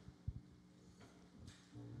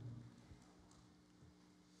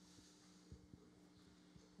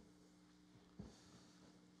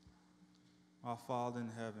 Our Father in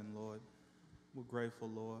heaven, Lord, we're grateful,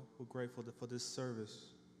 Lord. We're grateful for this service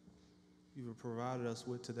you've provided us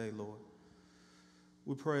with today, Lord.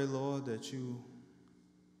 We pray, Lord, that you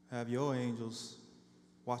have your angels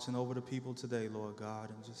watching over the people today, Lord God,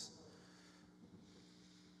 and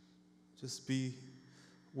just be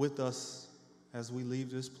with us as we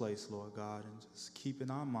leave this place, Lord God, and just keep in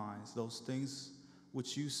our minds those things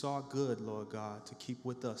which you saw good, Lord God, to keep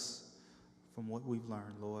with us from what we've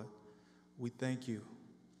learned, Lord. We thank you.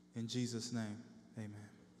 In Jesus' name,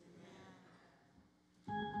 amen.